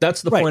 So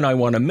that's the point I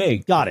want to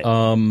make. Got it.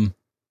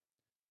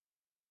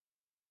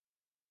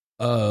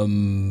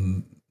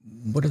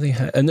 What do they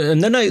have? And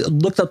then I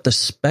looked up the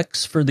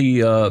specs for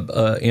the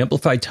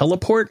Amplify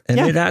Teleport, and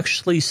it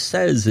actually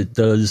says it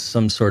does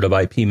some sort of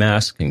IP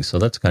masking. So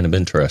that's kind of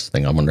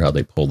interesting. I wonder how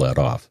they pull that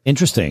off.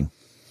 Interesting.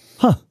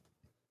 Huh.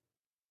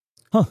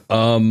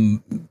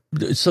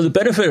 So the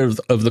benefit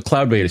of the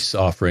cloud-based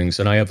offerings,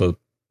 and I have a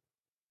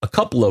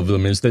couple of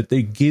them, is that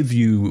they give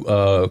you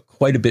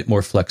quite a bit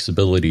more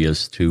flexibility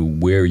as to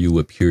where you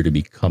appear to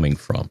be coming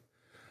from.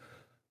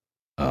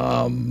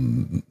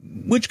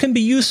 Which can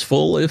be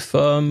useful if,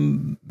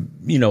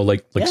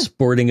 like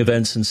sporting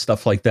events and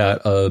stuff like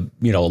that. A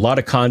lot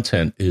of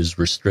content is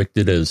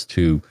restricted as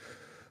to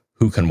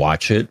who can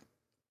watch it.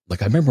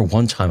 Like I remember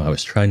one time I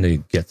was trying to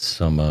get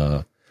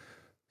some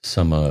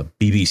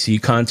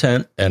BBC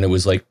content, and it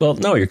was like, well,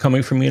 no, you're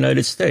coming from the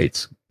United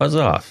States. Buzz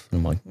off. And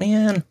I'm like,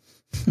 man.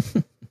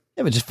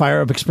 Yeah, but just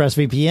fire up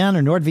ExpressVPN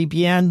or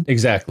NordVPN.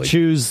 Exactly.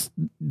 Choose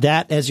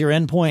that as your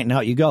endpoint, and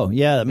out you go.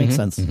 Yeah, that makes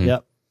sense. Mm-hmm.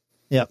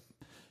 Yep.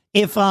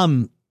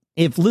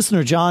 If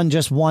listener John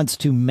just wants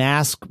to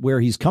mask where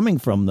he's coming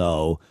from,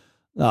 though,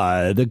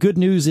 the good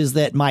news is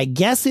that my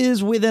guess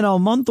is within a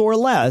month or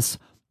less,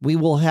 we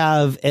will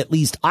have at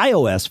least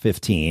iOS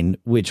 15,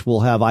 which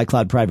will have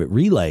iCloud Private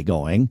Relay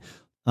going.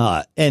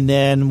 And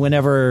then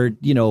whenever,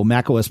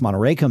 macOS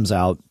Monterey comes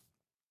out,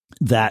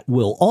 that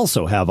will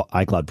also have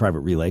iCloud Private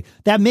Relay.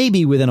 That may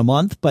be within a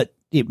month, but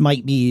it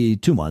might be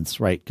 2 months,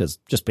 right? Because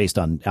just based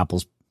on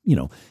Apple's,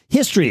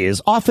 history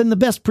is often the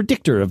best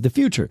predictor of the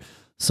future.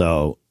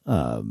 So,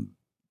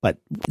 but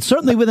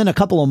certainly within a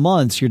couple of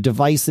months, your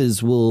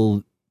devices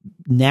will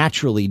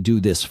naturally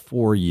do this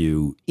for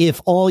you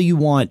if all you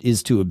want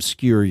is to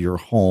obscure your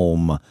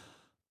home,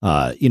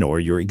 or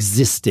your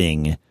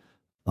existing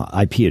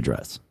IP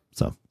address.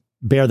 So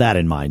bear that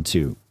in mind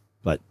too.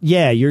 But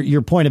yeah,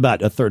 your point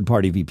about a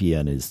third-party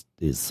VPN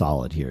is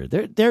solid here.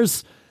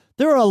 There's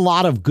there are a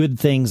lot of good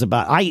things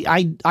about.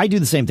 I do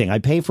the same thing. I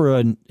pay for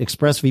an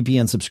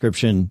ExpressVPN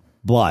subscription,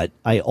 but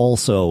I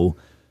also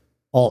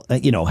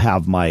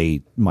have my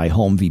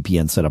home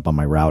VPN set up on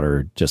my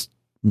router just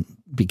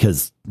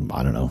because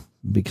I don't know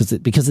because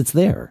it's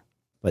there.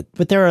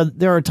 But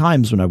there are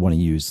times when I want to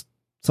use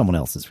someone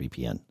else's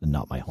VPN and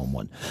not my home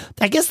one.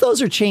 I guess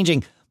those are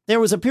changing.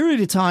 There was a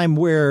period of time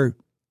where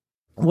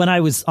when I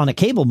was on a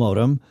cable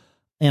modem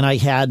and I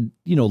had,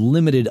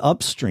 limited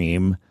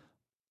upstream,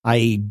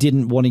 I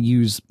didn't want to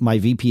use my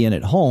VPN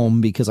at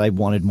home because I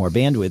wanted more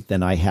bandwidth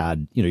than I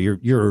had.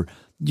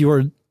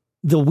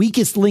 The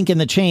weakest link in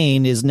the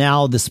chain is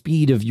now the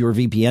speed of your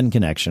VPN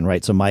connection,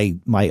 right? So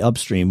my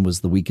upstream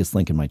was the weakest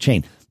link in my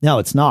chain. Now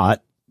it's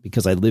not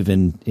because I live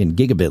in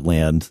gigabit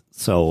land.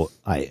 So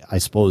I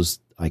suppose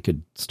I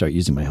could start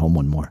using my home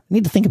one more. I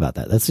need to think about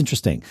that. That's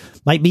interesting.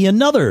 Might be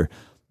another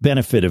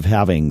benefit of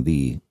having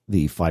the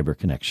fiber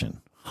connection.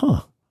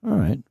 Huh. All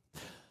right.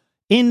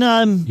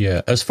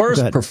 As far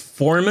as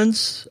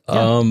performance,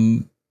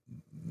 one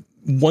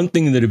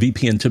thing that a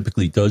VPN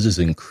typically does is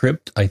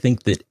encrypt. I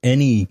think that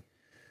any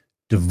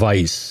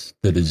device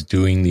that is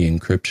doing the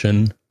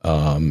encryption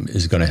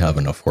is going to have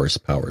enough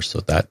horsepower,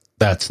 so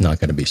that's not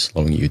going to be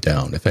slowing you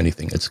down. If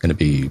anything, it's going to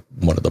be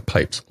one of the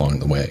pipes along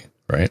the way,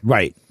 right?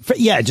 Right.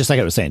 Just like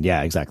I was saying.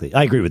 Yeah, exactly.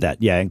 I agree with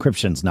that. Yeah,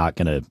 encryption's not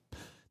going to.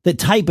 The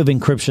type of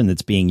encryption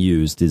that's being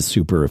used is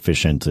super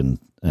efficient and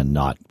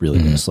not really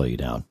going to slow you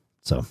down.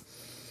 So.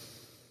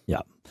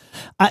 Yeah.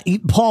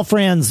 Paul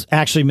Franz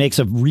actually makes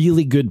a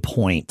really good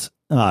point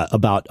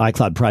about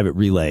iCloud Private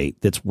Relay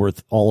that's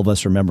worth all of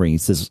us remembering. He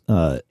says,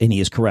 and he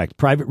is correct,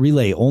 Private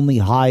Relay only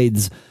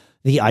hides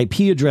the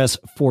IP address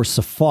for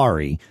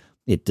Safari.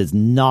 It does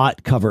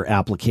not cover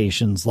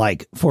applications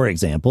like, for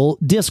example,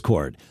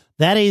 Discord.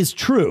 That is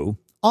true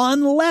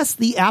unless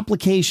the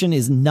application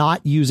is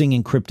not using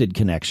encrypted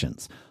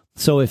connections.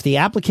 So if the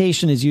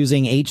application is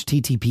using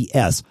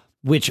HTTPS,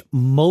 which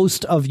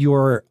most of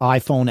your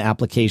iPhone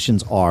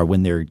applications are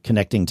when they're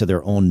connecting to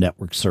their own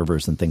network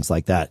servers and things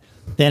like that,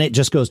 then it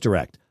just goes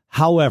direct.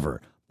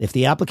 However, if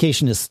the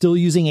application is still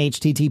using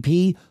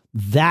HTTP,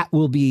 that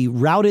will be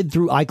routed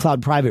through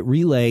iCloud Private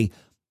Relay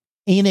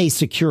in a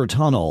secure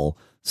tunnel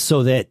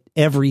so that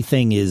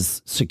everything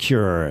is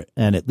secure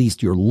and at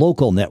least your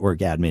local network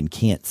admin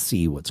can't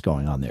see what's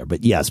going on there.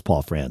 But yes,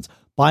 Paul Franz,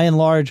 by and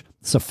large,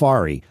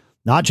 Safari,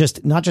 not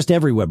just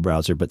every web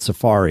browser, but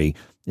Safari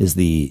is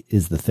the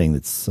thing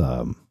that's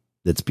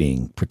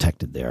being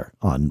protected there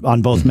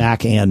on both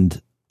Mac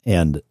and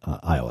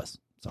iOS.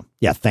 So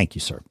yeah, thank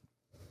you, sir.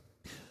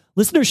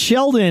 Listener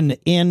Sheldon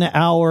in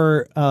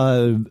our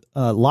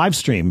live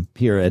stream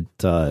here at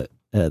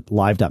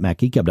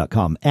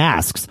live.macgeekup.com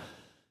asks,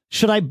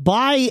 should I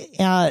buy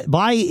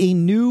a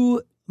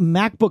new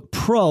MacBook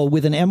Pro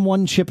with an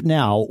M1 chip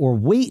now or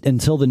wait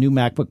until the new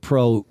MacBook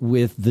Pro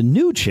with the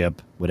new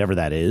chip, whatever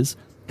that is,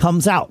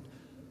 comes out?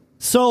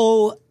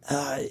 So,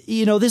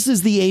 this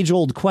is the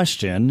age-old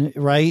question,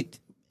 right?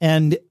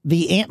 And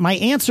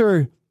my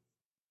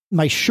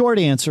short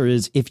answer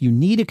is, if you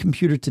need a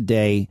computer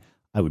today,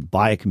 I would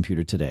buy a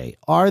computer today.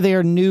 Are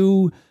there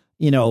new,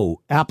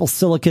 Apple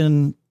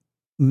Silicon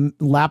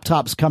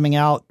laptops coming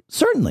out?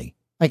 Certainly.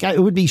 Like, I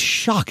would be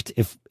shocked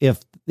if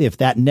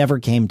that never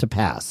came to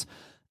pass.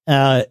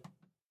 We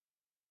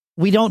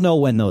don't know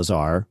when those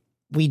are.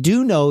 We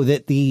do know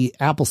that the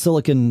Apple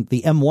Silicon,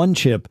 the M1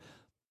 chip,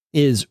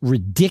 is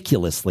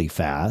ridiculously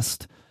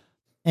fast.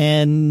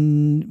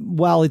 And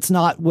while it's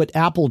not what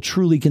Apple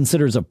truly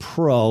considers a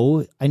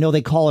Pro, I know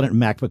they call it a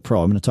MacBook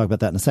Pro. I'm going to talk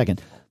about that in a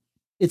second.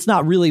 It's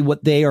not really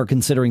what they are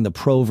considering the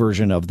Pro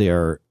version of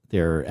their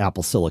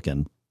Apple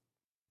Silicon.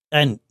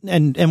 And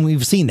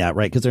we've seen that,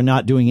 right? Because they're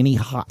not doing any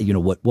high,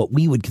 what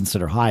we would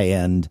consider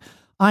high-end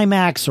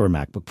iMacs or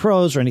MacBook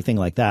Pros or anything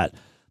like that.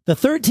 The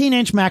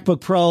 13-inch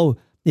MacBook Pro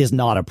is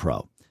not a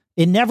Pro.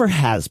 It never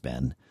has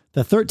been.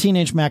 The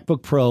 13-inch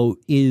MacBook Pro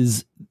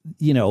is,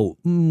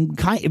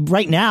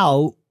 right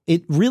now,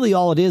 it really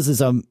all it is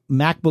a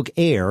MacBook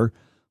Air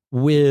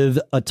with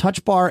a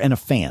touch bar and a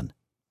fan,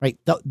 right?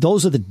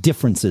 Those are the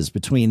differences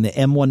between the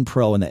M1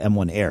 Pro and the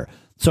M1 Air.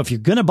 So if you're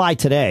going to buy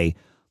today,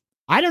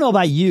 I don't know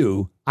about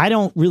you, I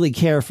don't really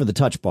care for the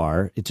touch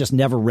bar. It just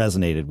never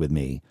resonated with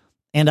me.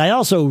 And I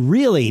also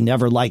really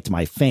never liked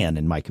my fan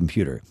in my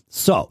computer.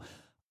 So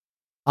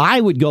I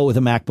would go with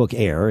a MacBook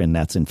Air, and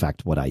that's in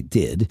fact what I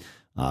did.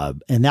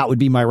 And that would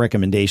be my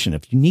recommendation.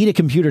 If you need a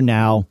computer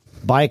now,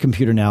 buy a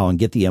computer now and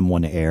get the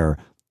M1 Air,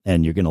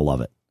 and you're going to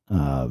love it.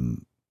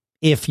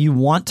 If you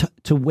want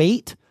to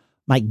wait,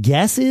 my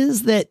guess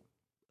is that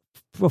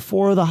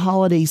before the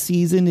holiday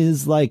season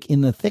is like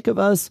in the thick of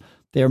us,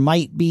 there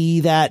might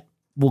be that,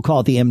 we'll call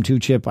it the M2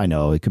 chip. I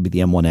know it could be the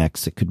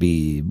M1X. It could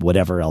be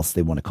whatever else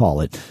they want to call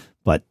it.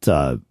 But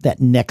that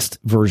next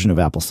version of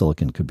Apple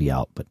Silicon could be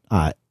out. But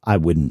I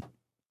wouldn't.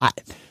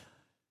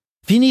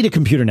 If you need a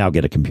computer now,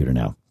 get a computer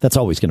now. That's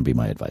always going to be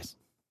my advice.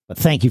 But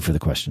thank you for the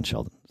question,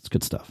 Sheldon. It's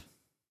good stuff.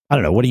 I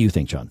don't know. What do you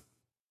think, John?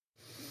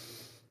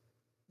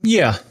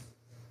 Yeah.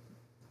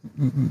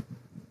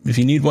 if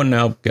you need one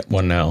now, get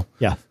one now.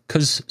 Yeah.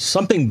 Because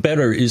something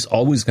better is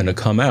always going to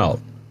come out.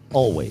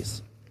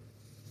 Always.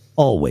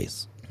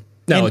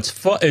 Now,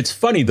 it's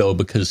funny, though,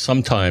 because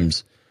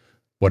sometimes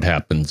what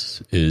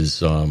happens is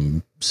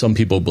some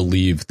people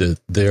believe that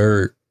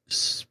their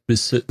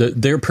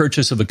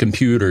purchase of a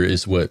computer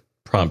is what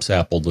prompts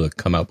Apple to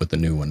come out with a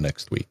new one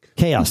next week.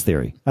 Chaos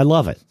theory. I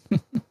love it.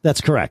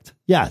 That's correct.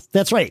 Yeah,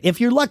 that's right.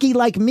 If you're lucky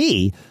like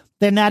me,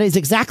 then that is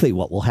exactly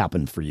what will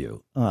happen for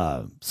you.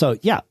 So,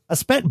 yeah,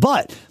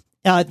 but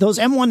those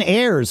M1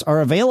 Airs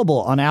are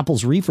available on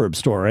Apple's Refurb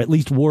store, or at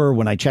least were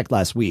when I checked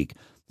last week.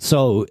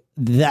 So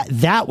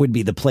that would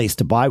be the place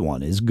to buy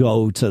one, is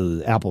go to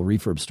the Apple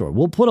Refurb store.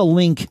 We'll put a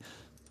link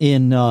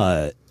in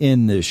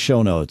the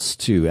show notes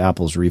to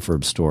Apple's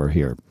Refurb store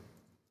here,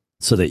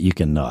 so that you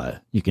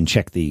can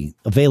check the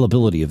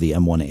availability of the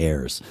M1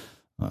 Airs,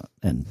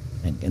 and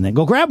then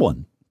go grab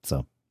one.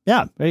 So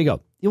yeah, there you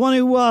go. You want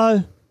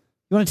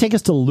to take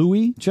us to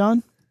Louis,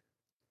 John?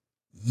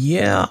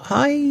 Yeah,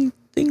 I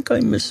think I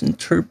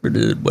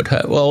misinterpreted what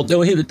happened. Well,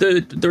 no,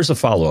 there's a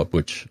follow-up,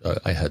 which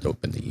I had to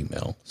open the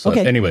email. So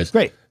okay, anyways,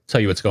 great. Tell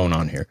you what's going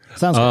on here.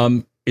 Sounds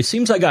good. It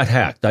seems I got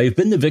hacked. I have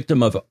been the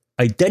victim of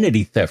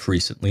identity theft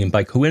recently, and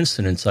by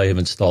coincidence, I have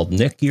installed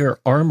Netgear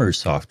Armor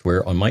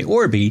software on my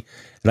Orbi,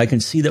 and I can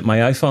see that my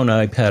iPhone,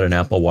 iPad, and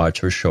Apple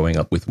Watch are showing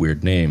up with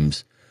weird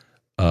names,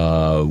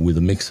 with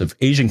a mix of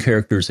Asian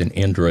characters and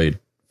Android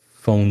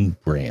phone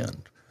brand.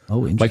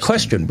 Oh, interesting. My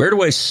question, where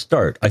do I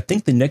start? I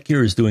think the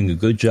Netgear is doing a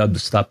good job to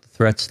stop the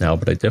threats now,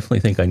 but I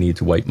definitely think I need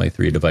to wipe my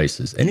 3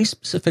 devices. Any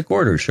specific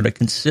order? Should I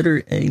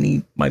consider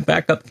my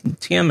backup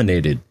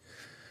contaminated?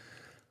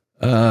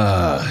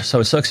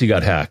 So it sucks you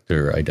got hacked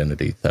or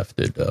identity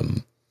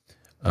thefted.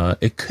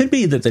 It could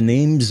be that the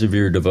names of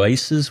your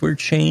devices were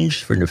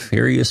changed for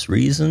nefarious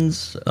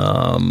reasons.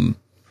 But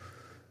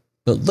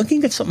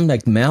looking at something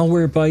like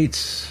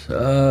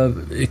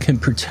Malwarebytes, it can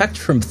protect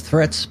from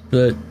threats,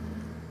 but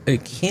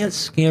it can't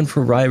scan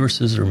for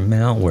viruses or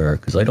malware,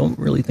 because I don't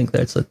really think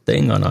that's a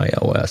thing on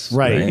iOS.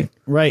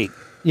 Right.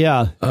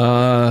 Yeah.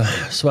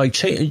 So I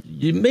check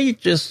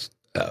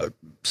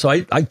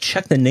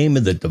the name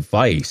of the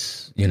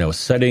device,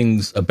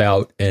 settings,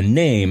 about, and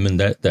name, and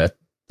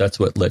that's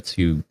what lets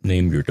you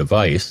name your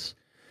device.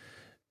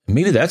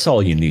 Maybe that's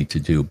all you need to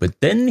do.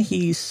 But then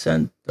he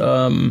sent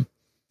or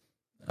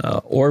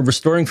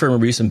restoring from a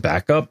recent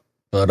backup,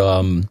 but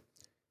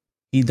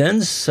he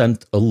then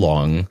sent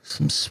along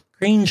some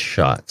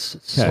screenshots.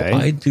 So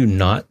I do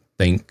not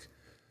think.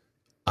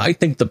 I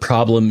think the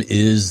problem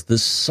is the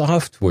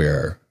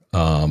software,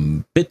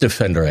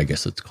 Bitdefender, I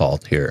guess it's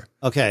called here.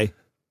 Okay.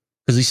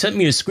 Because he sent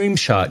me a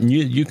screenshot, and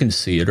you can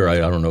see it, or I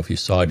don't know if you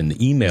saw it in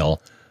the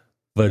email.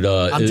 But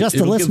I'm just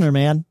a listener,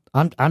 man.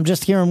 I'm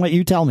just hearing what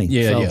you tell me.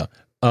 Yeah.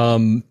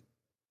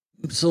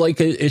 So like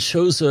it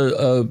shows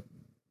an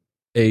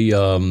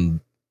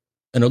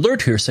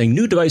alert here saying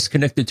new device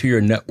connected to your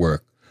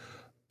network.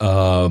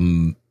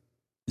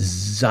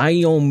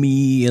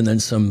 Xiaomi, and then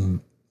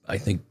some, I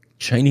think,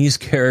 Chinese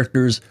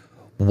characters.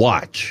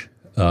 Watch.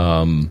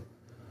 So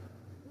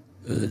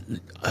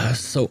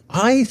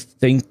I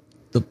think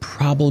the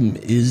problem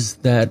is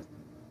that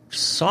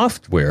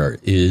software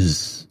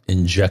is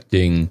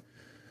injecting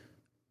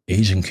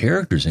Asian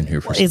characters in here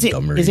for some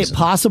dumb reason. Is it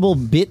possible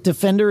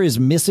Bitdefender is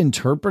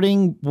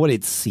misinterpreting what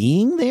it's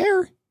seeing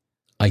there?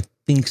 I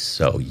think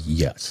so,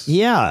 yes.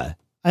 Yeah.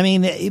 I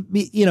mean,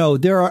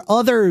 there are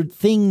other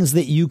things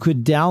that you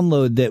could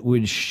download that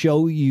would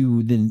show you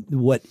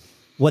what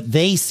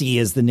they see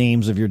as the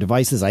names of your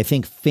devices. I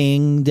think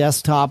Fing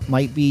Desktop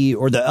might be,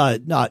 or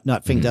the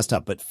not Fing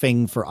Desktop, but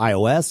Fing for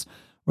iOS,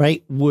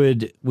 right?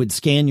 Would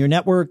scan your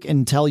network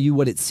and tell you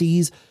what it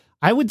sees.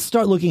 I would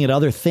start looking at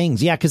other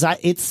things. Yeah, because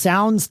it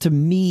sounds to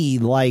me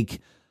like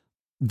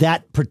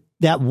that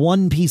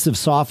one piece of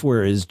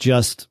software is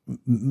just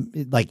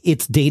like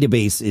its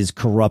database is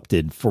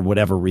corrupted for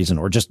whatever reason,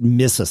 or just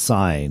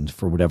misassigned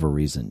for whatever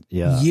reason.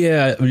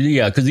 Yeah.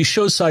 Because he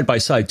shows side by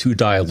side 2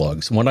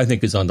 dialogues. One I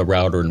think is on the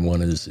router, and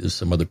one is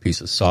some other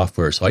piece of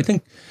software. So I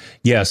think,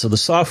 so the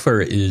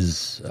software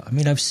is,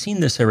 I've seen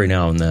this every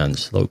now and then.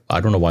 So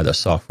I don't know why the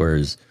software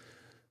is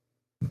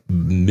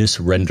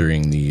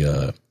misrendering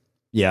the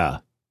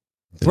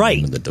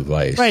name of the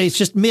device. Right. It's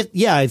just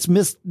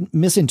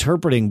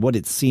misinterpreting what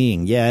it's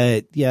seeing. Yeah.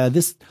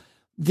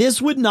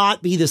 This would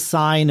not be the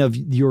sign of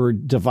your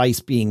device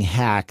being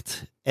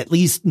hacked, at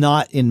least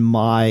not in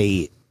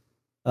my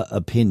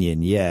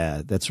opinion.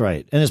 Yeah, that's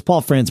right. And as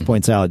Paul Franz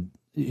points out,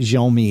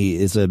 Xiaomi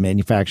is a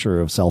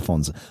manufacturer of cell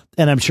phones,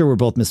 and I'm sure we're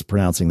both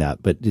mispronouncing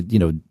that, but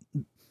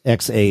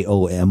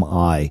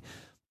Xiaomi.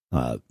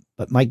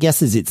 But my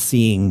guess is it's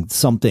seeing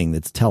something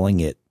that's telling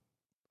it,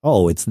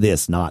 oh, it's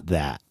this, not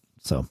that.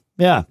 So,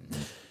 yeah.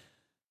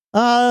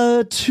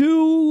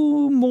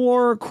 2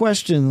 more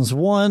questions.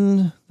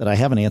 One that I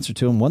have an answer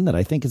to, and one that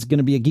I think is going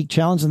to be a geek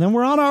challenge, and then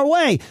we're on our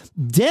way.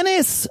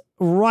 Dennis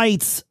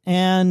writes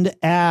and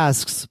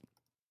asks,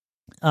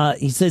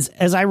 he says,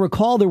 as I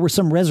recall, there were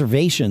some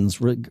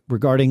reservations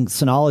regarding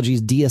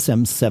Synology's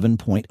DSM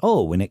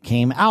 7.0 when it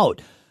came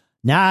out.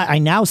 Now I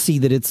now see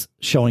that it's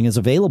showing as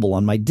available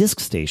on my disk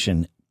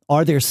station.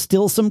 Are there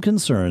still some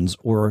concerns,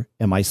 or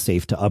am I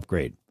safe to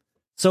upgrade?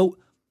 So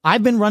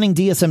I've been running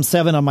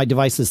DSM-7 on my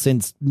devices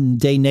since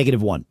day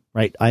 -1,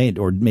 right?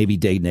 Or maybe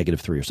day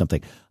 -3 or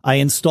something. I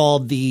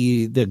installed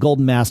the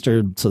Golden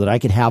Master so that I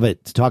could have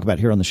it to talk about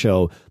here on the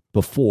show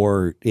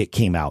before it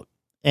came out.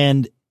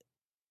 And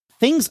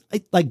things,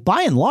 like,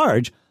 by and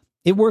large,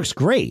 it works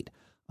great.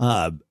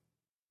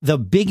 The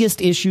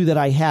biggest issue that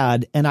I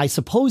had, and I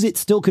suppose it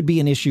still could be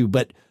an issue,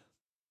 but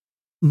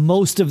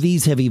most of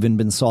these have even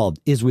been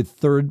solved, is with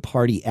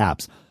third-party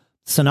apps.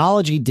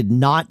 Synology did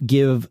not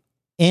give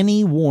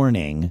any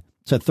warning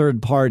to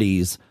third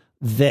parties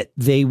that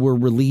they were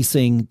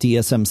releasing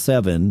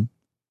DSM-7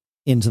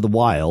 into the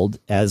wild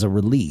as a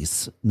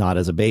release, not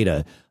as a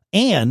beta.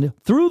 And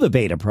through the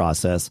beta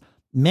process,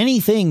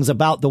 many things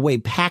about the way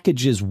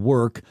packages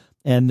work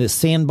and the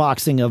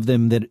sandboxing of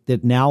them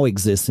that now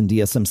exists in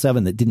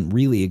DSM-7 that didn't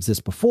really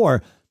exist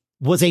before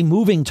was a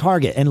moving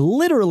target and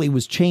literally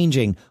was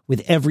changing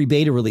with every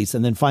beta release.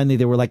 And then finally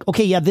they were like,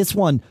 okay, yeah, this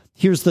one,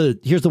 here's the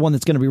one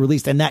that's going to be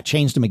released. And that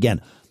changed them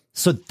again.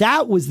 So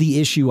that was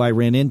the issue I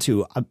ran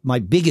into. My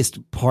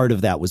biggest part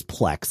of that was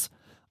Plex.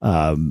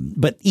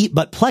 But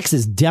Plex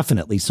has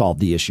definitely solved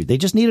the issue. They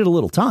just needed a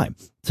little time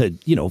to,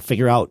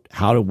 figure out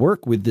how to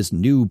work with this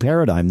new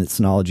paradigm that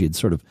Synology had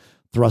sort of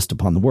thrust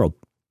upon the world.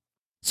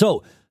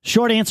 So,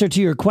 short answer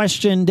to your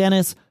question,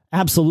 Dennis,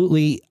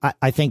 absolutely.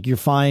 I think you're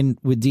fine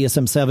with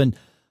DSM-7.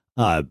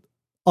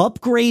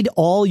 Upgrade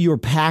all your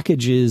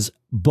packages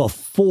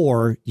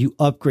before you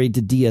upgrade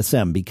to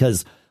DSM,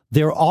 because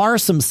there are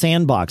some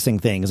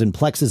sandboxing things, and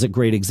Plex is a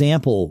great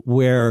example,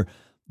 where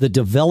the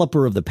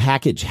developer of the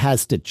package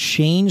has to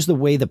change the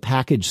way the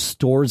package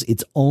stores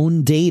its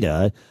own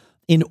data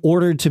in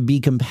order to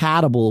be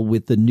compatible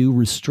with the new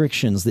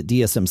restrictions that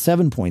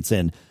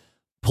DSM-7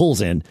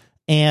 pulls in.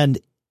 And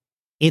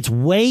it's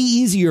way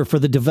easier for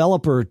the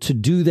developer to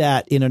do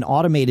that in an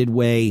automated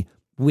way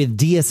with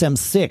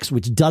DSM-6,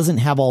 which doesn't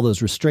have all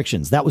those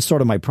restrictions. That was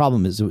sort of my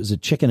problem, is it was a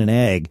chicken and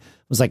egg. It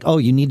was like, oh,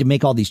 you need to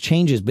make all these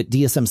changes, but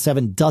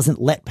DSM-7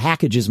 doesn't let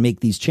packages make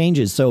these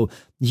changes. So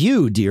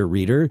you, dear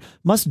reader,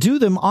 must do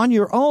them on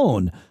your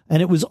own.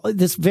 And it was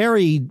this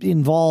very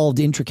involved,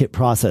 intricate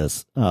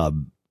process.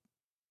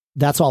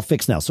 That's all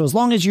fixed now. So as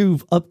long as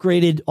you've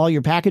upgraded all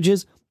your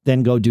packages,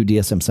 then go do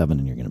DSM-7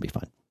 and you're going to be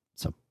fine.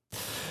 So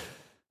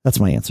that's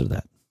my answer to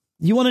that.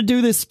 You want to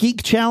do this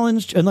geek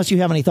challenge? Unless you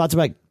have any thoughts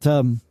about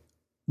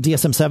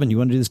DSM-7, you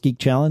want to do this geek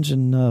challenge,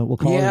 and we'll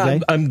call it a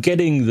day? I'm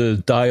getting the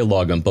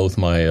dialogue on both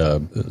my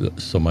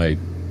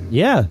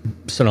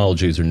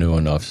Synologies are new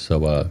enough,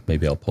 so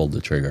maybe I'll pull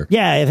the trigger.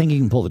 Yeah, I think you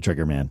can pull the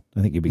trigger, man.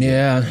 I think you'd be good.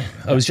 Yeah,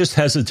 I was just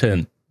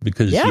hesitant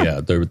because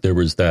there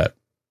was that,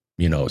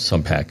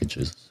 some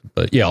packages,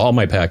 but yeah, all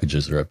my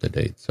packages are up to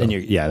date. So then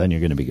you're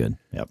going to be good.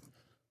 Yep.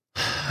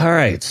 All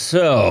right,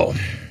 so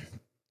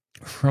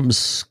from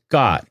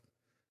Scott.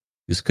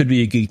 This could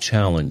be a geek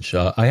challenge.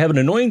 I have an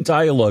annoying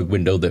dialogue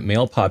window that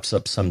mail pops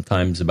up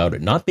sometimes about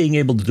it not being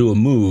able to do a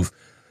move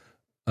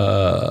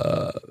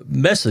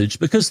message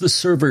because the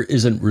server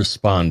isn't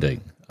responding.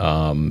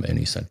 And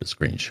he sent a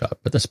screenshot.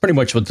 But that's pretty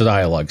much what the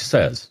dialogue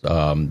says.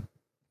 The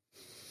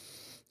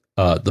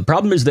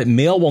problem is that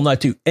mail will not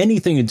do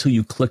anything until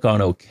you click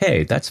on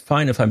OK. That's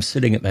fine if I'm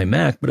sitting at my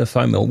Mac, but if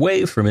I'm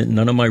away from it,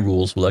 none of my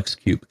rules will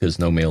execute because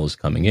no mail is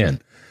coming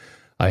in.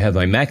 I have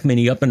my Mac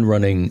Mini up and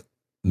running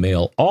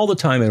mail all the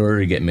time in order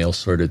to get mail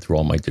sorted through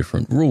all my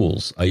different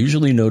rules. I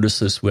usually notice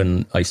this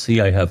when I see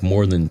I have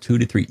more than 2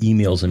 to 3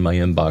 emails in my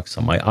inbox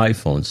on my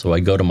iPhone. So I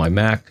go to my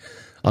Mac,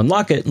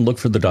 unlock it, and look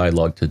for the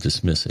dialogue to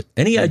dismiss it.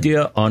 Any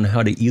idea on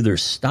how to either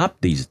stop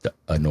these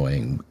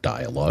annoying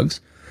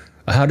dialogues,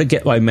 or how to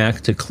get my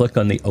Mac to click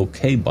on the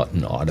OK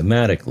button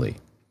automatically?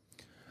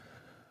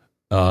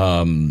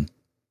 Yeah,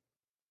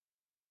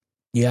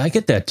 I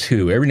get that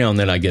too. Every now and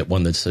then I get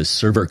one that says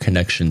server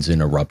connections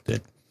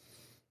interrupted.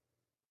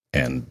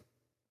 And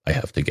I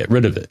have to get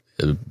rid of it.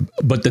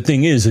 But the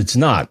thing is, it's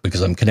not, because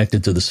I'm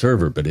connected to the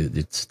server, but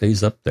it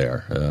stays up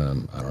there.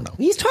 I don't know.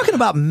 He's talking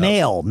about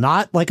mail,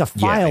 not like a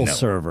file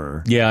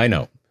server. Yeah, I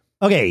know.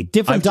 Okay,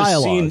 different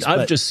dialogues.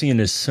 I've just seen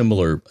a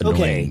similar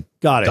annoying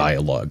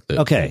dialogue that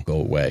will go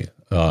away.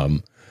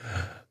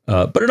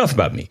 But enough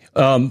about me.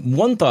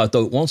 One thought,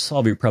 though, it won't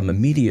solve your problem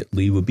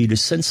immediately, would be to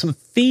send some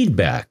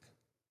feedback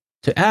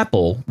to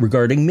Apple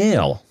regarding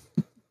mail.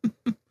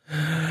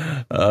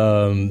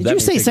 Did you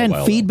say send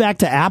feedback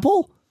to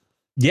Apple?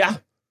 Yeah.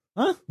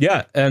 Huh?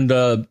 Yeah. And,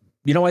 I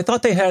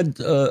thought they had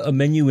a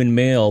menu in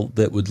Mail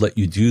that would let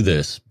you do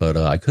this, but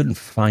I couldn't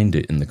find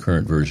it in the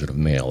current version of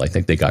Mail. I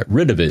think they got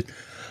rid of it.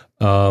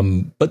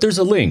 But there's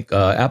a link,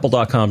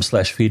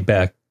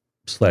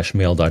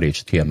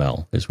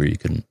 apple.com/feedback/mail.html is where you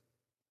can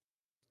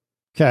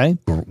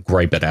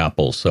gripe at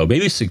Apple. So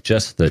maybe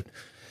suggest that,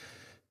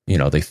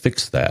 they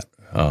fix that.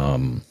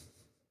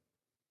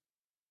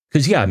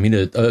 Because,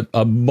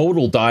 a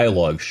modal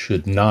dialogue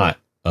should not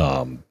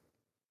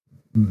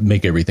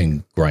make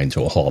everything grind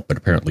to a halt, but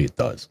apparently it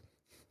does.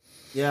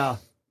 Yeah.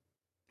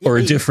 Or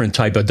a different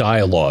type of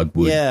dialogue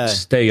would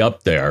stay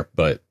up there,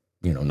 but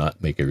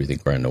not make everything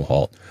grind to a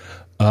halt.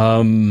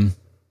 But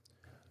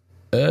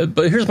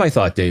here's my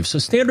thought, Dave. So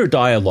standard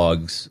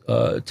dialogues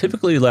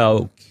typically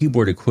allow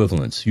keyboard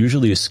equivalents,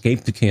 usually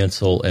escape to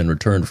cancel and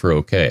return for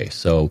OK.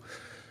 So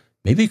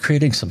maybe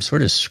creating some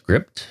sort of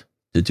script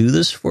to do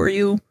this for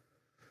you,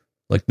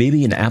 like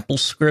maybe an Apple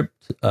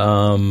script,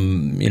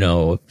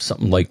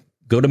 something like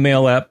go to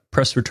Mail app,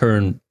 press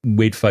return,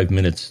 wait 5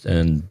 minutes,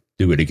 and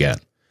do it again.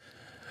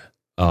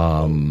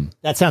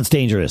 That sounds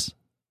dangerous.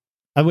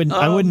 I wouldn't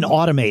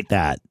automate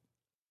that.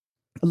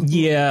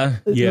 Yeah,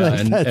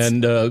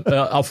 and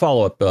I'll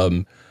follow up.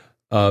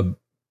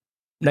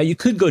 Now you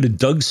could go to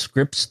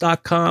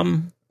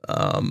DougScripts.com.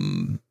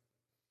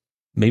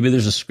 Maybe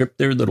there's a script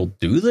there that'll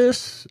do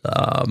this.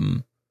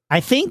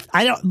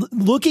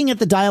 Looking at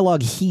the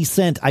dialogue he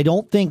sent, I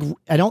don't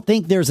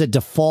think there's a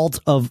default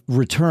of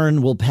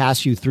return will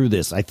pass you through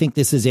this. I think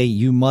this is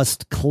you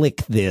must click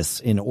this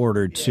in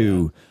order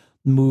to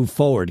move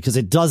forward, because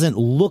it doesn't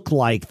look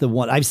like the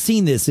one I've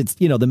seen. This, it's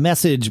the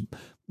message,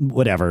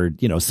 whatever,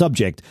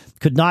 subject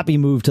could not be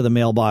moved to the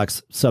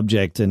mailbox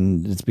subject,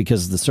 and it's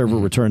because the server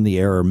returned the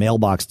error.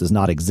 Mailbox does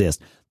not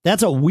exist.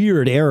 That's a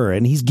weird error,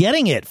 and he's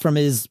getting it from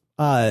his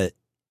mail.com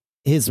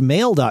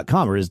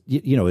or his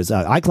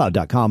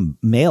iCloud.com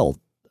mail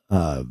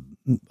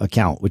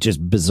account, which is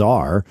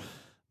bizarre,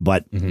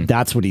 but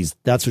that's what he's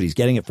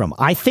getting it from.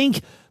 I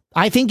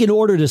think in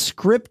order to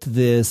script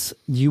this,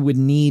 you would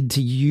need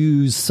to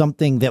use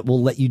something that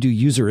will let you do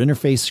user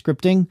interface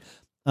scripting,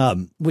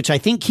 which I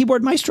think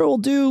Keyboard Maestro will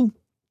do.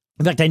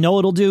 In fact, I know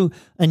it'll do.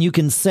 And you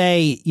can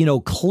say,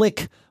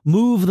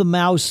 move the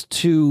mouse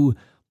to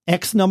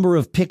X number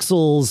of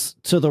pixels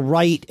to the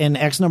right and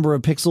X number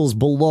of pixels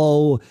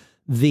below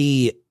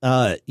the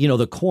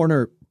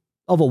corner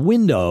of a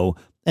window,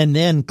 and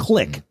then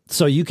click.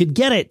 So you could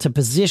get it to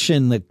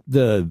position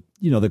the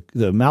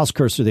mouse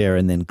cursor there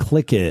and then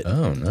click it.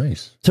 Oh,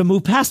 nice. To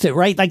move past it,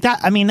 right? Like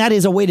that. I mean, that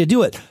is a way to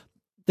do it.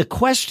 The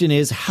question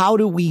is, how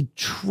do we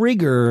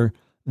trigger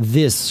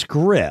this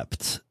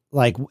script?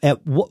 Like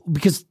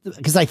because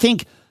I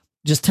think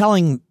just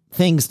telling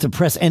things to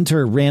press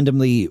enter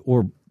randomly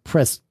or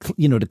press,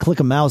 to click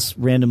a mouse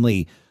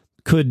randomly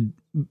could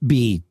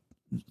be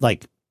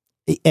like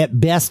at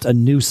best a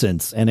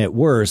nuisance, and at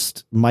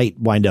worst might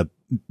wind up,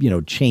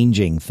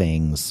 changing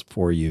things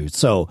for you.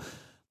 So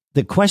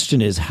the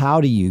question is,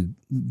 how do you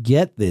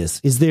get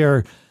this? Is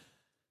there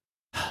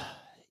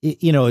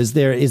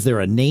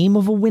a name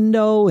of a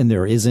window? And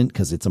there isn't,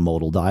 because it's a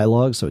modal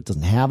dialogue, so it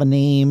doesn't have a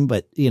name.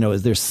 But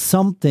is there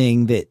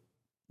something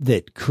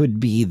that could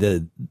be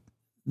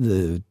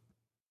is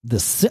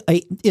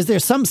there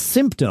some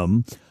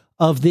symptom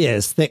of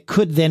this that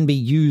could then be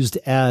used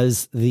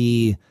as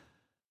the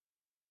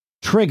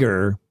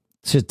trigger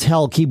to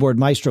tell Keyboard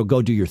Maestro,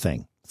 go do your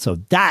thing? So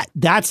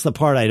that's the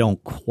part I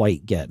don't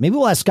quite get. Maybe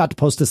we'll ask Scott to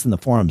post this in the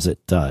forums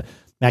at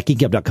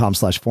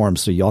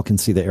macgeekgab.com/forums, so y'all can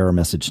see the error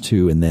message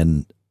too, and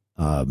then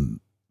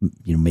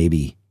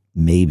maybe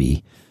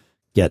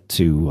get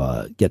to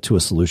a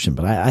solution.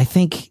 But I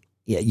think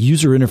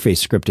user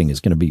interface scripting is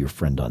going to be your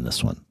friend on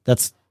this one.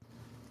 That's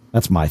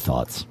my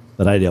thoughts.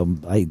 But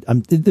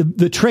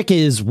the trick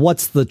is,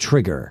 what's the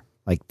trigger?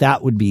 Like,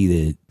 that would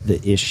be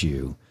the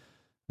issue.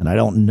 And I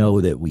don't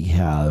know that we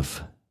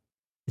have.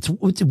 It's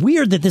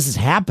weird that this is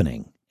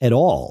happening at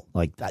all.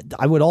 Like,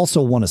 I would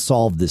also want to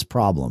solve this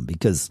problem,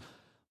 because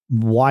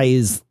why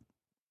is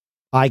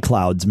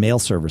iCloud's mail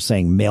server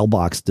saying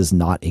mailbox does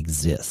not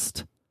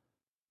exist?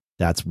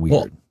 That's weird.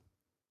 Well,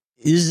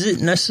 is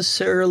it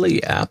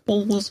necessarily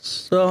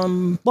Apple's?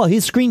 Well,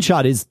 his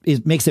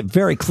screenshot makes it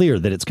very clear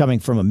that it's coming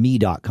from a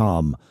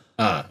me.com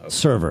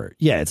server.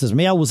 Yeah, it says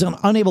mail was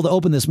unable to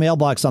open this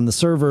mailbox on the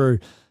server,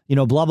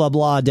 blah, blah,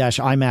 blah,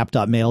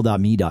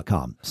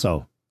 -imap.mail.me.com.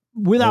 So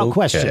without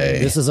question,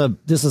 this is an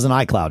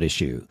iCloud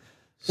issue.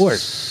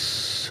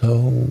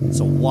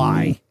 So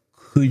why?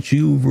 Could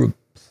you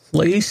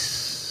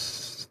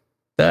replace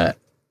that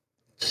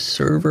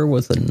server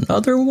with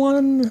another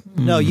one?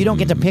 No, you don't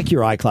get to pick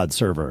your iCloud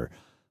server.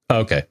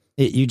 Okay.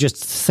 You just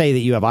say that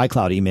you have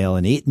iCloud email,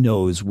 and it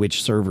knows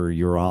which server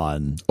you're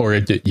on. Or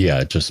it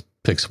just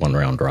picks one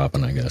round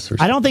robin, I guess.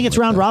 I don't think it's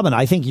round robin.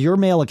 I think your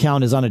mail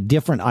account is on a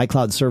different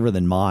iCloud server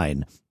than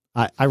mine.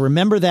 I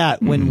remember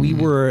that when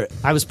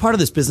I was part of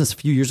this business a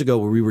few years ago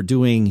where we were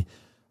doing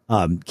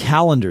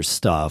calendar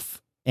stuff,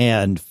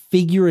 and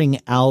figuring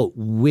out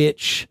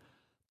which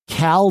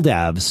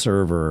CalDAV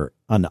server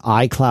an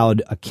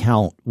iCloud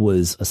account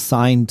was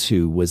assigned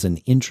to was an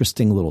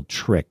interesting little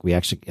trick. We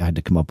actually had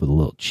to come up with a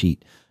little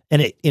cheat,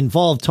 and it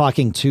involved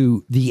talking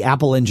to the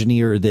Apple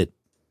engineer that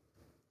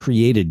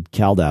created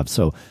CalDAV.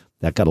 So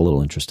that got a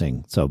little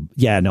interesting. So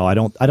yeah, no, I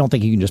don't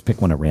think you can just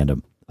pick one at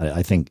random.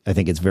 I think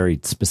it's very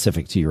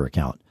specific to your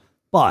account.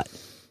 But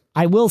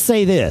I will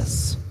say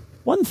this.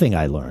 One thing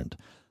I learned,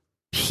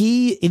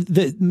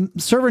 the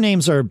server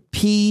names are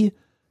PXX,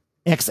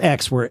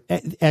 where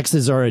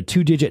X's are a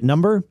 2-digit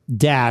number,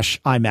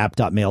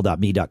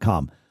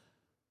 -imap.mail.me.com.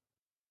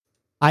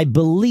 I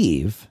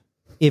believe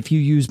if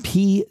you use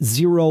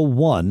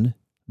P01,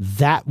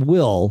 that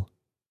will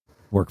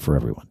work for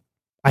everyone.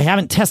 I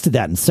haven't tested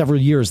that in several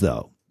years,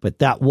 though. But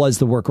that was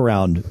the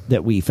workaround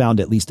that we found,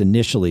 at least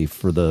initially,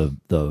 for the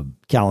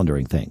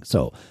calendaring thing.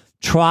 So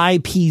try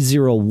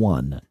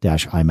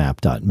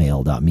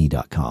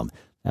p01-imap.mail.me.com.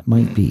 That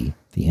might be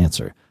the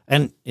answer.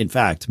 And, in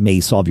fact,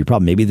 may solve your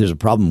problem. Maybe there's a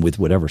problem with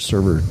whatever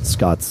server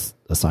Scott's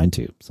assigned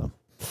to. So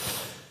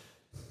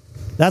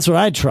that's what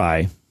I'd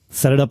try.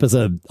 Set it up as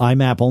a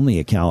IMAP-only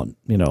account,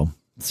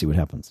 see what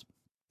happens.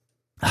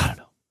 I don't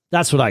know.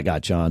 That's what I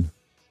got, John.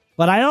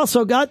 But I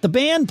also got the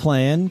band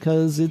playing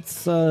because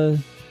it's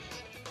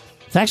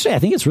actually, I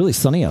think it's really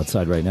sunny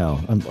outside right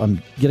now.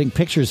 I'm getting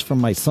pictures from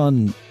my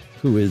son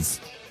who is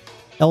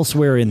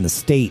elsewhere in the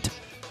state,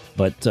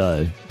 but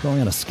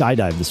going on a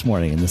skydive this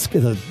morning. And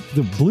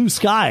the blue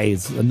sky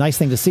is a nice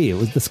thing to see.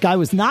 The sky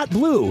was not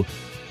blue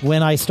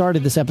when I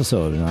started this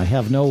episode, and I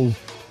have no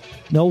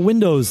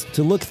windows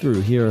to look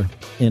through here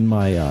in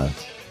my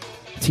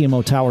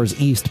TMO Towers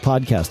East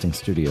podcasting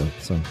studio.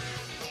 So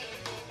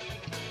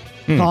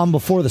calm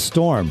before the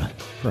storm,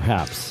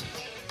 perhaps.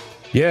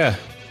 Yeah,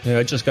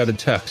 I just got a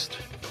text.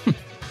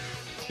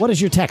 What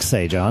does your text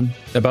say, John?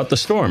 About the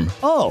storm.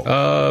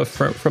 Oh.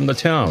 From the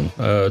town.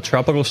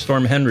 Tropical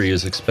Storm Henry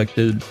is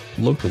expected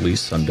locally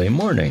Sunday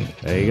morning.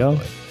 There you go.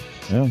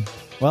 Yeah.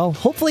 Well,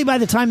 hopefully by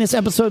the time this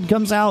episode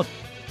comes out,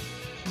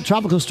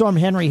 Tropical Storm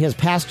Henry has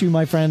passed you,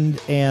 my friend,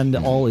 and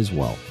all is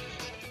well.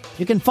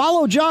 You can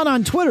follow John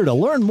on Twitter to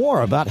learn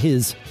more about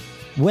his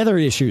weather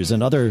issues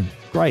and other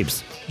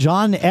gripes.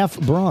 John F.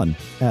 Braun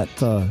at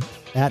John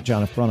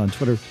F. Braun on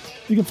Twitter.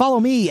 You can follow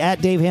me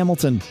at Dave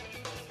Hamilton.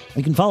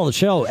 You can follow the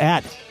show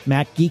at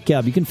Mac Geek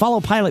Gab. You can follow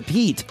Pilot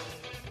Pete,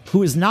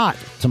 who is not,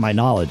 to my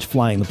knowledge,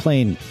 flying the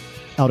plane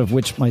out of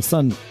which my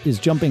son is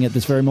jumping at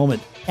this very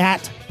moment,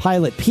 at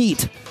Pilot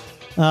Pete.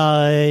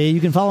 You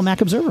can follow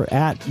Mac Observer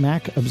at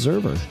Mac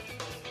Observer.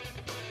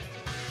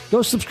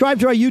 Go subscribe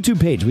to our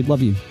YouTube page. We'd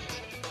love you.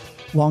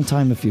 Long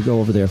time if you go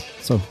over there.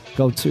 So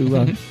go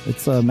to,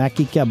 it's Mac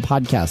Geek Gab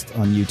Podcast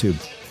on YouTube.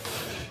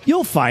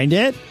 You'll find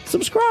it.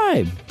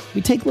 Subscribe.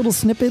 We take little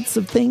snippets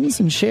of things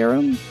and share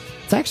them.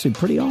 It's actually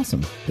pretty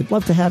awesome. We'd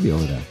love to have you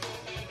over there.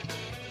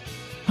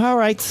 All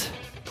right.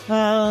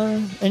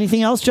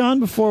 Anything else, John,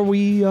 before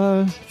we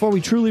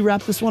truly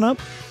wrap this one up?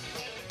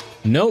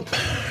 Nope.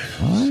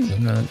 Right.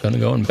 I'm not going to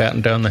go and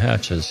batten down the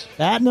hatches.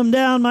 Batten them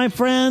down, my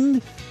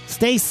friend.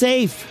 Stay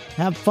safe.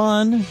 Have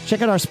fun.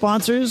 Check out our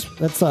sponsors.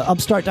 That's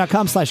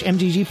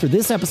upstart.com/MGG for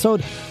this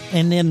episode.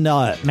 And then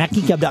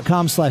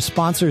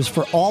MacGeekGab.com/sponsors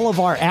for all of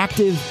our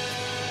active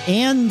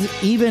and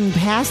even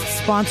past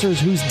sponsors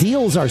whose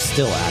deals are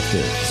still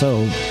active.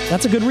 So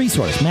that's a good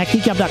resource.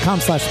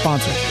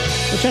 MacGeekGab.com/sponsor.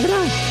 So check it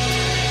out.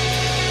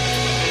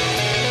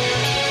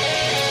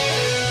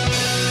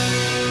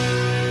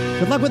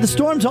 Good luck with the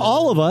storm to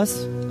all of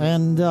us.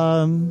 And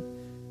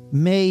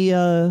may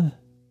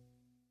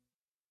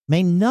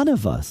none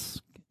of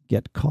us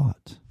get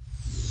caught.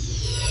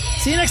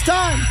 See you next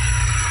time.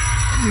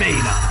 May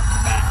not.